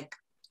 and he's like,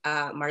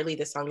 Marley,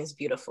 this song is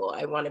beautiful.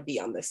 I want to be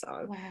on this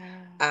song.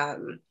 Wow.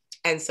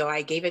 And so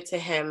I gave it to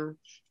him,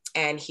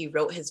 and he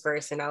wrote his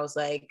verse, and I was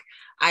like,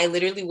 I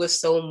literally was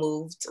so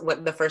moved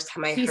when the first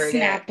time I heard it. He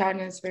snapped on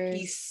his verse.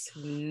 He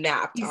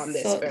snapped on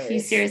this verse. He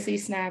seriously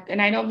snapped.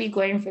 And I know me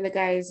going for the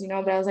guys, you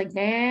know, but I was like,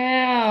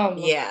 damn.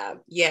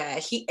 Yeah.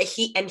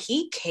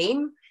 He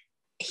came,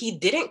 he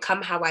didn't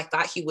come how I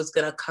thought he was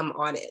gonna come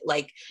on it.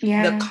 Like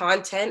the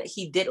content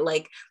he did,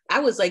 like,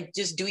 I was like,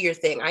 just do your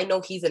thing. I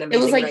know he's an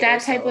amazing It was like writer,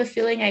 that type of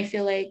feeling. I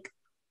feel like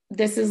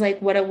this is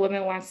like what a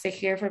woman wants to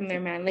hear from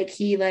their man. Like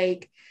he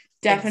like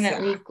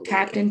definitely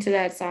tapped into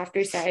that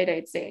softer side,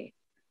 I'd say.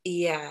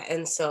 Yeah.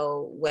 And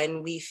so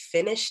when we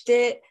finished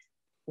it,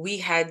 we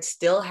had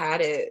still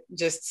had it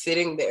just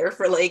sitting there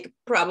for like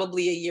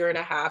probably a year and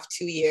a half,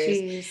 2 years.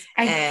 Jeez.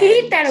 I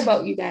hate that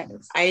about you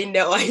guys. I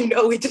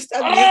know. We just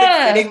have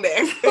music sitting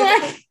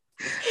there.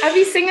 I'd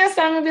be singing a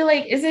song and be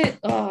like, is it,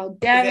 oh,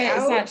 damn it,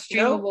 it's not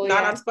streamable yet.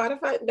 Not on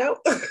Spotify? No.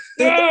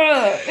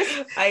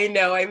 I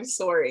know, I'm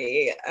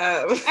sorry.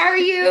 Are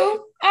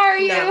you?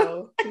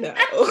 No.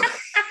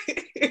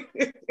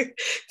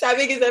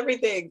 Timing is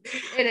everything.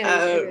 It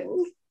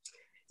is.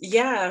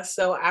 Yeah,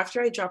 so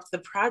after I dropped the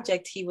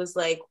project, he was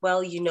like,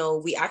 well, you know,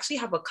 we actually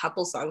have a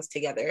couple songs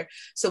together.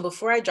 So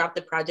before I dropped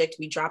the project,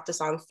 we dropped the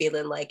song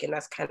Feeling Like, and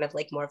that's kind of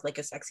like more of like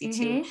a sexy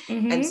tune.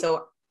 Mm-hmm. And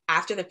so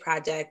after the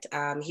project,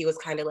 he was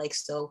kind of like,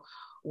 so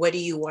what do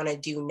you want to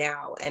do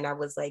now? And I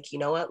was like, you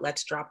know what,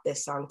 let's drop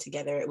this song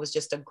together. It was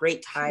just a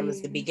great time. It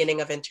was the beginning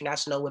of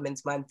International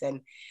Women's Month. And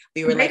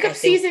we were breakup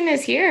season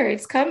is here.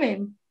 It's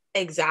coming.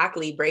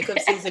 Exactly. Breakup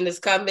season is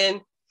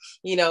coming.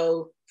 You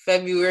know,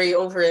 February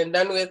over and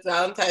done with,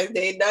 Valentine's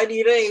Day done,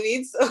 you know what I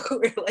mean? So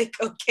we're like,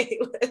 okay,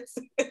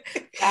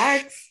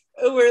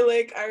 we're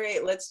like, all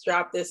right, let's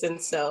drop this.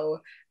 And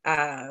so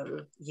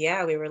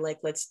we were like,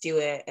 let's do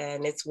it.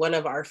 And it's one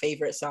of our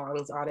favorite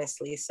songs,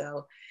 honestly.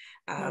 So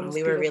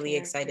we were really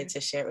excited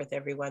to share it with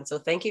everyone. So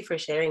thank you for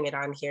sharing it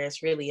on here.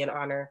 It's really an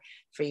honor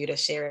for you to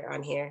share it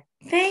on here.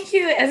 Thank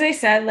you. As I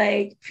said,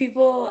 like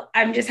people,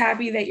 I'm just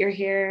happy that you're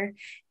here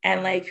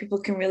and like people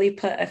can really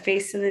put a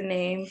face to the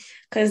name,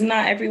 because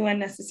not everyone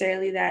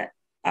necessarily that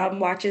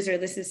watches or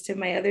listens to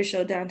my other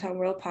show, Downtown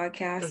World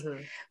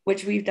Podcast,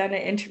 which we've done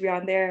an interview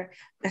on there,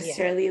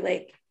 necessarily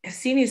like have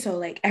seen you. So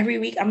like every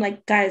week I'm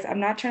like, guys, I'm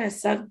not trying to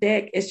suck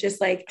dick. It's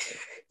just like,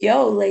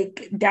 yo,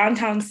 like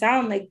Downtown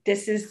Sound, like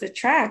this is the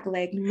track.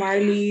 Like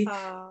Marley's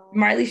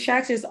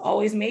tracks just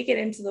always make it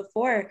into the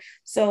fore.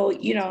 So,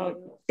 you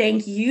know,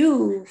 thank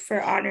you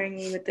for honoring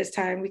me with this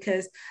time,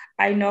 because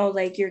I know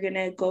like you're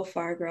gonna go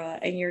far, girl,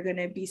 and you're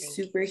gonna be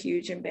super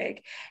huge and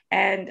big.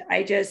 And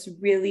I just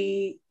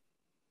really,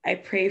 I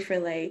pray for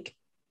like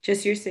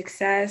just your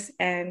success,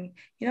 and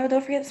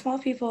don't forget the small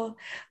people.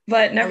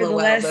 But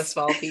nevertheless, the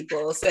small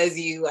people says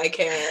you. I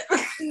can't.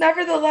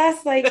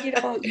 Nevertheless, like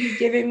you've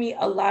given me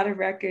a lot of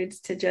records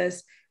to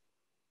just,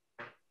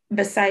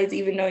 besides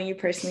even knowing you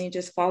personally,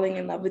 just falling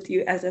in love with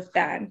you as a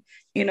fan,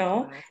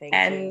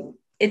 and you.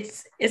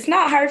 It's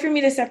not hard for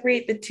me to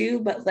separate the two,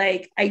 but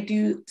like I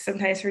do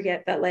sometimes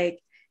forget that like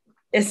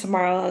it's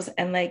Marl's,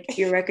 and like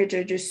your records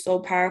are just so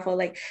powerful.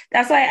 Like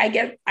that's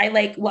why I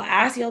like will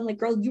ask you, I'm like,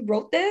 girl, you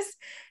wrote this?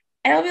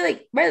 And I'll be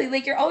like, Marley,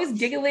 like you're always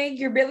giggling,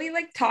 you're really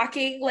like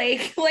talking,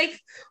 like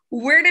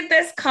where did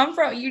this come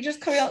from? You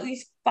just come out with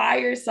these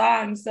fire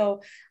songs.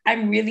 So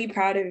I'm really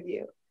proud of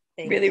you.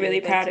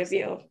 Really proud of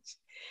you.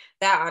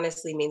 That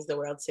honestly means the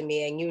world to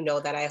me. And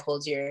that I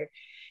hold your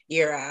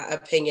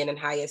opinion in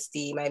high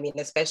esteem. I mean,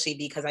 especially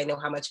because I know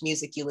how much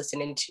music you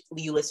listen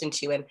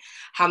to and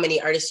how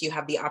many artists you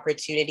have the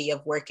opportunity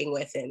of working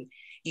with and,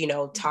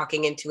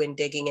 talking into and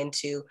digging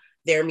into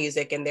their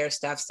music and their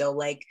stuff. So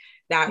like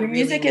that your really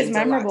music means is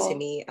memorable. A lot to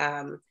me.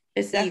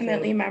 It's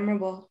definitely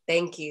memorable.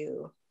 Thank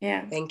you.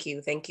 Yeah. Thank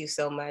you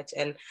so much.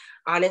 And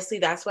honestly,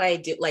 that's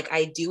why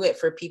I do it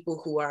for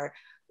people who are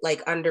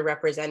like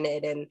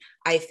underrepresented. And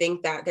I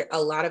think that there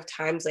a lot of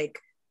times, like,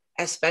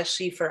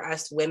 especially for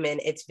us women,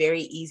 it's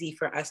very easy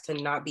for us to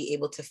not be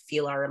able to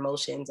feel our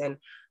emotions. And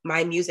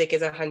my music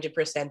is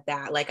 100%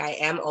 that. Like, I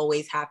am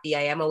always happy.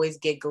 I am always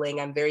giggling.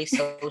 I'm very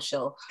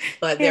social.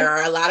 But there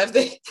are a lot of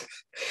things,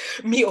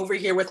 me over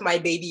here with my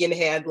baby in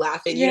hand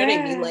laughing, you know what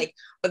I mean? Like,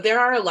 but there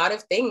are a lot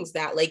of things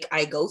that like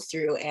I go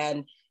through.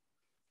 And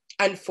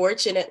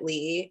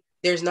unfortunately,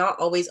 there's not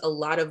always a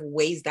lot of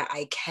ways that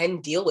I can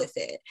deal with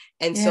it.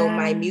 And so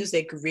my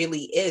music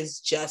really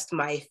is just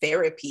my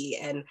therapy.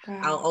 And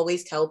I'll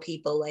always tell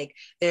people, like,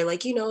 they're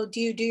like, do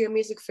you do your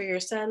music for your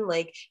son?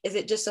 Like, is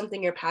it just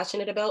something you're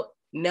passionate about?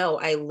 No,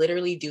 I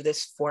literally do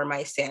this for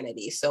my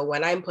sanity. So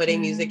when I'm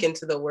putting music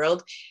into the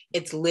world,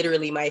 it's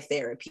literally my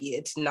therapy.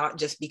 It's not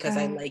just because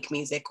I like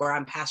music or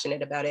I'm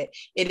passionate about it.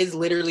 It is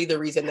literally the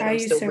reason that I'm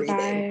still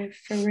breathing.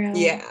 For real.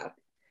 Yeah.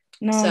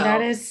 No,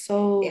 that is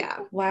so,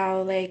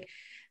 wow. Like,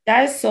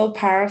 that is so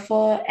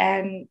powerful.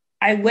 And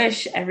I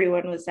wish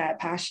everyone was that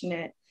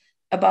passionate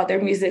about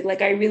their music.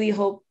 Like, I really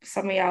hope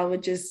some of y'all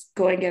would just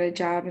go and get a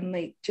job and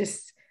like,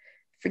 just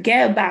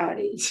forget about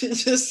it.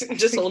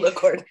 just hold a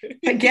corner.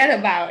 Forget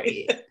about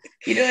it.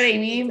 You know what I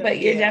mean? But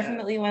you're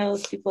definitely one of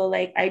those people,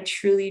 like, I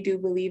truly do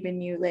believe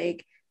in you.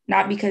 Like,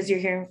 not because you're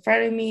here in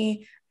front of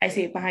me. I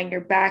say it behind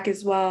your back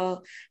as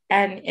well.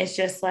 And it's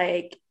just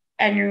like,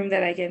 any room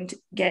that I can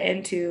get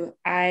into,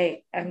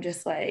 I am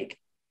just like,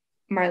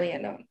 Marley, I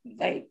know,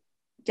 like,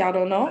 y'all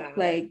don't know,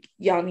 like,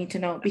 y'all need to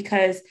know,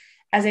 because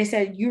as I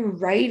said, you're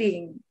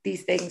writing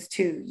these things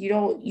too. You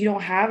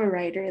don't have a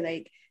writer,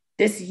 like,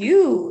 this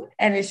you.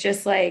 And it's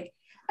just like,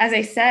 as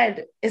I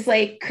said, it's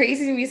like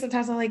crazy to me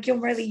sometimes. I'm like, yo,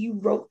 Marley, you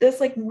wrote this?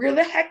 Like, where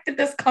the heck did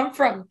this come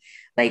from?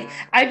 Like,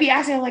 I'd be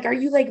asking, like, are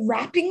you like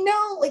rapping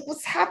now? Like,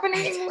 what's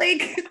happening?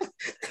 Like,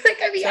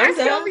 I'd be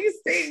asking all these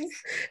things.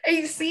 And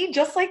you see,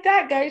 just like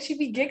that, guys, she'd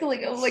be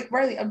giggling. I was like,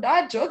 Marley, I'm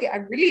not joking.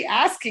 I'm really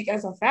asking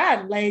as a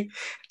fan. Like,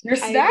 you're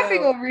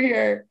snapping over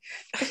here.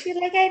 And she's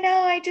like, I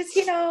know. I just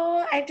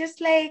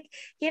like,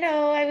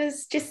 I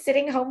was just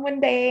sitting home one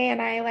day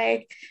and I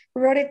like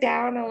wrote it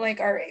down. I'm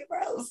like, all right,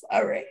 bros.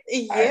 All right.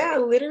 Yeah,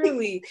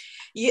 literally.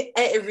 Yeah,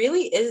 it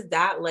really is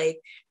that, like,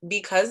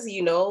 because,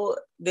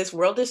 this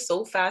world is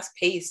so fast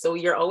paced. So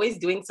you're always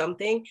doing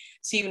something.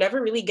 So you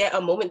never really get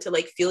a moment to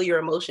like feel your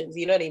emotions.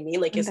 You know what I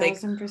mean? Like, it's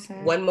 1000%.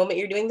 Like one moment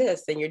you're doing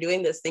this, then you're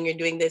doing this, then you're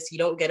doing this. You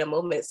don't get a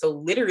moment. So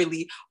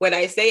literally when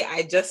I say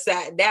I just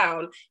sat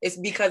down, it's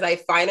because I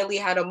finally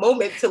had a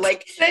moment to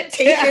like take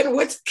in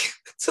what's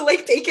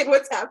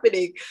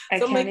happening.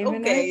 So I'm like,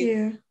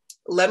 okay,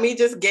 let me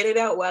just get it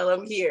out while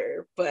I'm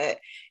here. But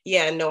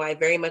yeah, no, I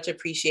very much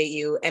appreciate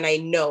you. And I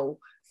know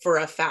for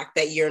a fact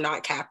that you're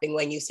not capping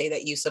when you say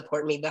that you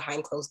support me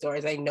behind closed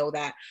doors. I know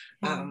that.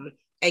 And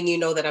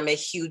that I'm a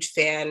huge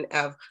fan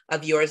of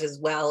yours as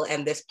well,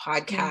 and this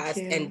podcast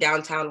and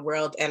Downtown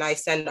World. And I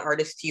send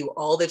artists to you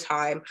all the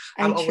time.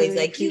 I'm always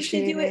like, you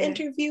should do an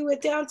interview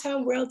with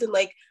Downtown World. And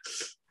like,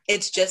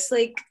 it's just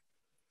like,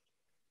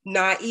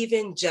 not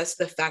even just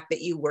the fact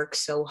that you work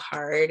so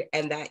hard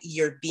and that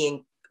you're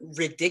being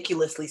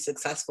ridiculously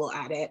successful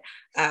at it.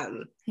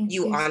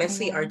 You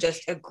honestly are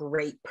just a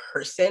great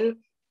person.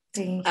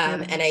 Thank you.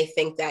 And I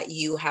think that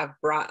you have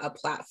brought a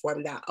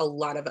platform that a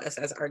lot of us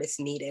as artists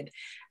needed.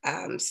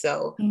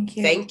 So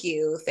thank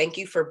you. Thank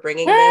you for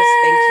bringing this.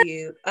 Thank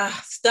you.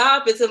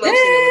 Stop. It's emotional.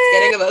 It's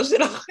getting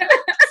emotional.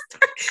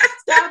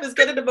 Stop. It's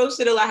getting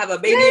emotional. I have a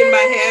baby in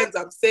my hands.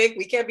 I'm sick.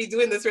 We can't be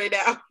doing this right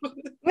now.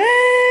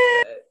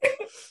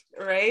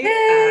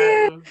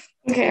 Right?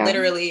 Okay,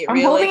 literally, I'm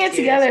holding it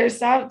together.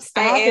 Stop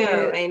I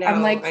know.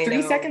 I'm like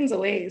 3 seconds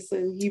away, so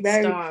you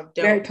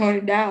better tone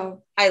it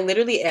down. I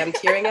literally am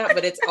tearing up,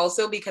 but it's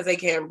also because I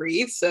can't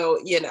breathe. So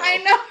I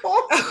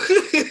know.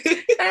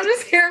 I'm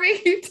just hearing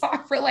you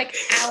talk for like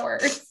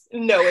hours.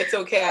 No, it's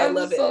okay. I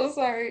love it. I'm so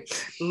sorry.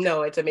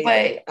 No, it's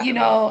amazing.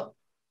 But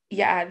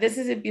this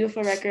is a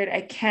beautiful record.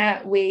 I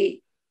can't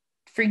wait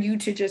for you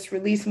to just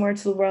release more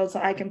to the world so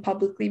I can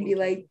publicly be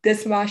like,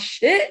 this my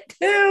shit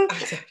too,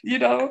 you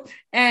know?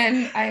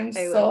 And I'm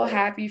so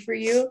happy for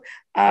you.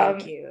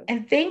 Thank you.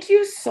 And thank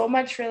you so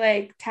much for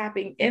like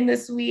tapping in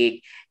this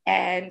week.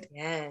 And,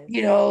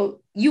 you know,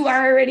 you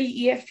are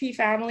already EFP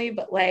family,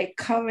 but like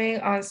coming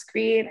on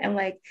screen and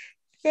like,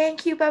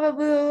 thank you, Baba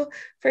Boo,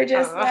 for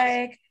just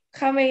like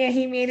coming, and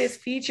he made his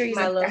feature. He's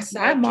like, that's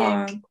my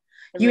mom.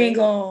 You ain't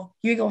gonna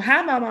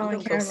have my mom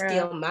on camera.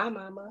 Steal my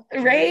mama.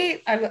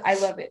 Right? I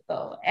love it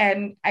though.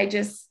 And I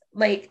just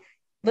like,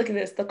 look at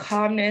this, the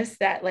calmness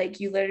that like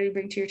you literally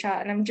bring to your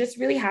child. And I'm just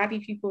really happy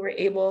people were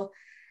able,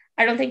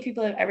 I don't think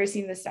people have ever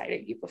seen this side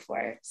of you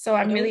before. So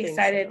I'm really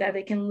excited that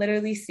they can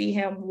literally see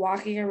him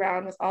walking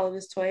around with all of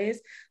his toys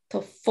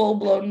to full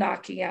blown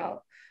knocking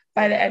out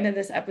by the end of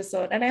this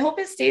episode. And I hope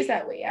it stays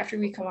that way after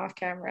we come off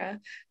camera.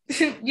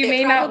 You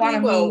may not want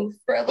to move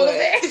for a little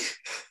bit.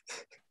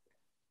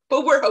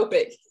 But we're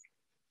hoping.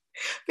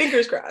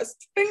 Fingers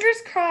crossed.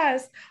 Fingers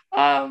crossed.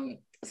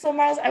 So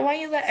Miles, I want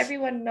you to let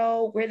everyone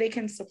know where they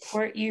can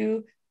support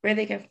you, where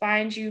they can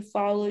find you,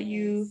 follow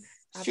you,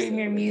 stream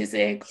your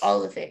music, all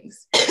the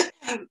things.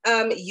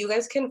 You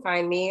guys can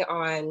find me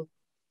on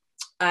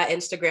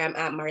Instagram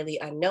at Marley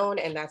Unknown,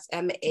 and that's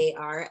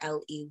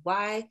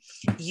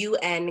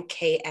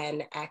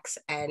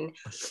MarleyUnkNXN.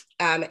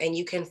 And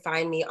you can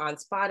find me on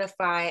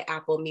Spotify,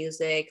 Apple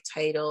Music,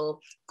 Tidal,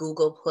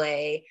 Google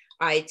Play,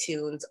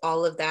 iTunes,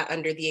 all of that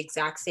under the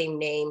exact same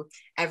name.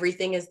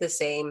 Everything is the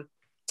same.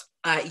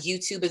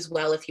 YouTube as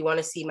well, if you want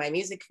to see my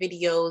music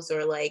videos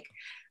or like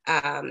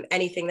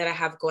anything that I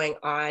have going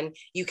on,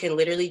 you can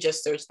literally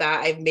just search that.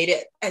 I've made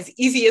it as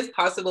easy as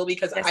possible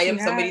because I am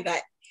somebody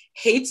that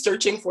hates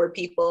searching for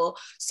people.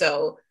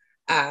 So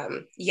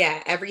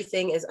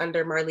everything is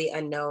under Marley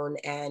Unknown,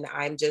 and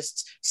I'm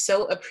just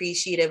so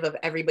appreciative of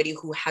everybody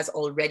who has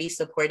already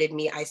supported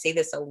me. I say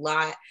this a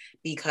lot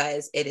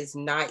because it is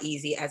not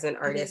easy as an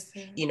artist,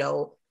 you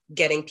know,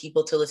 getting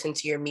people to listen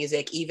to your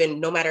music, even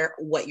no matter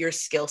what your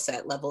skill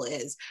set level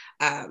is.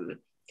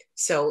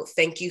 So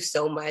thank you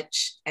so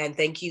much, and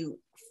thank you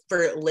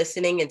for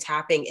listening and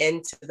tapping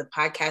into the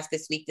podcast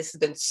this week. This has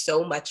been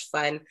so much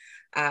fun,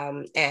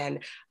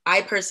 and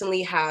I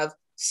personally have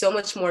so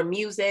much more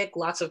music,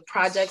 lots of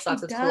projects,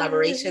 lots of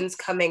collaborations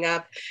coming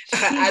up.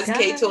 As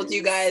Kay told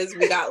you guys,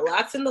 we got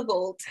lots in the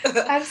vault.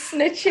 I'm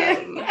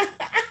snitching.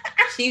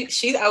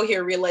 She's out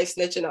here real life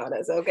snitching on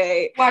us,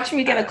 okay? Watch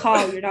me get a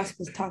call. You're not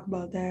supposed to talk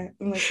about that.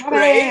 I'm like,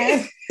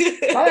 my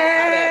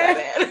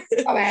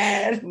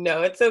bad.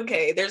 No, it's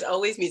okay. There's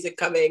always music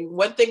coming.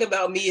 One thing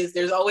about me is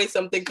there's always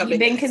something coming.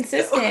 You've been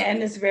consistent,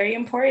 and it's very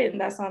important.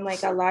 That's why I'm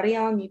like, a lot of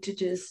y'all need to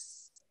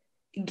just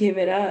give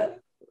it up.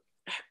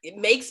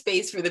 Make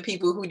space for the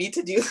people who need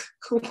to do,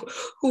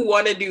 who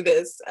want to do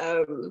this.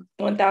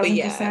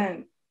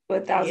 1000%.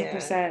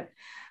 1000%.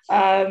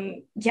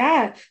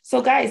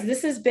 So guys,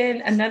 this has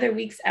been another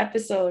week's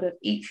episode of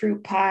Eat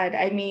Fruit Pod.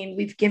 I mean,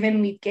 we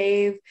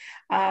gave,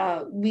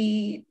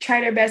 we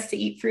tried our best to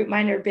eat fruit,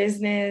 mind our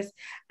business.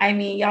 I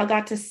mean, y'all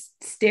got to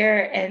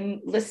stare and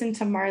listen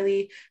to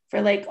Marley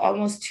for like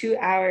almost 2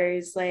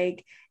 hours,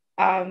 like,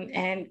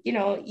 and you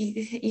know,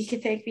 you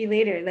can thank me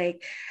later.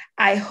 Like,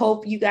 I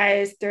hope you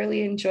guys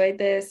thoroughly enjoyed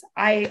this.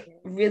 I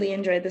really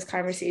enjoyed this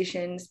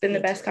conversation. It's been the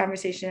best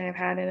conversation I've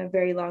had in a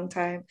very long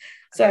time.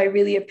 So I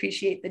really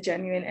appreciate the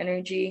genuine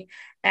energy.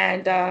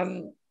 And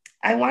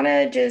I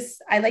like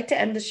to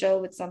end the show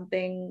with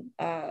something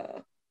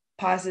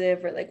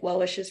positive or like well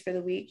wishes for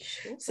the week.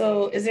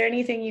 So is there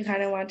anything you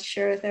kind of want to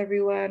share with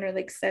everyone or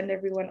like send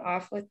everyone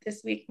off with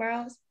this week,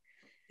 Miles?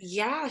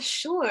 Yeah,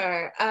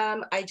 sure.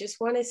 I just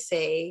want to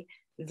say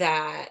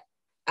that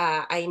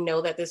I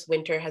know that this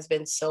winter has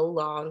been so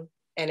long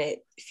and it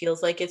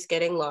feels like it's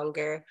getting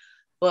longer,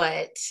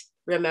 but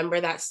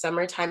remember that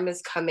summertime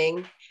is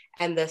coming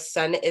and the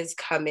sun is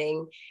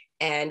coming,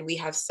 and we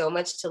have so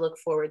much to look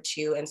forward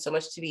to and so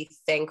much to be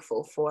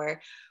thankful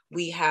for.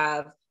 We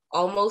have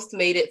almost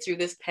made it through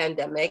this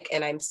pandemic,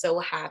 and I'm so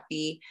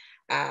happy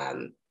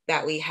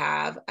that we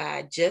have.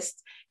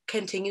 Just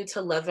continue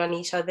to love on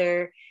each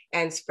other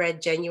and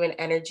spread genuine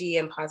energy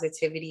and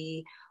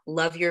positivity.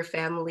 Love your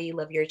family,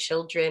 love your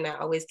children. I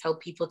always tell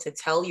people to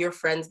tell your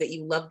friends that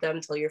you love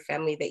them, tell your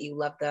family that you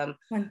love them.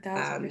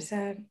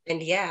 1000%.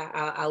 And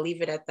yeah, I'll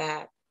leave it at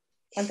that.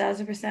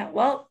 1000%.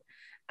 Well,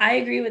 I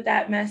agree with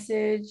that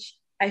message.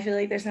 I feel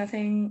like there's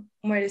nothing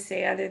more to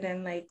say other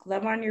than like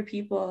love on your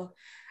people.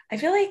 I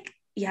feel like,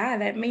 yeah,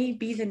 that may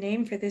be the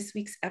name for this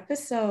week's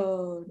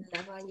episode.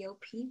 Love on your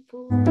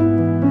people.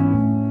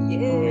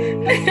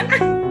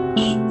 Yeah.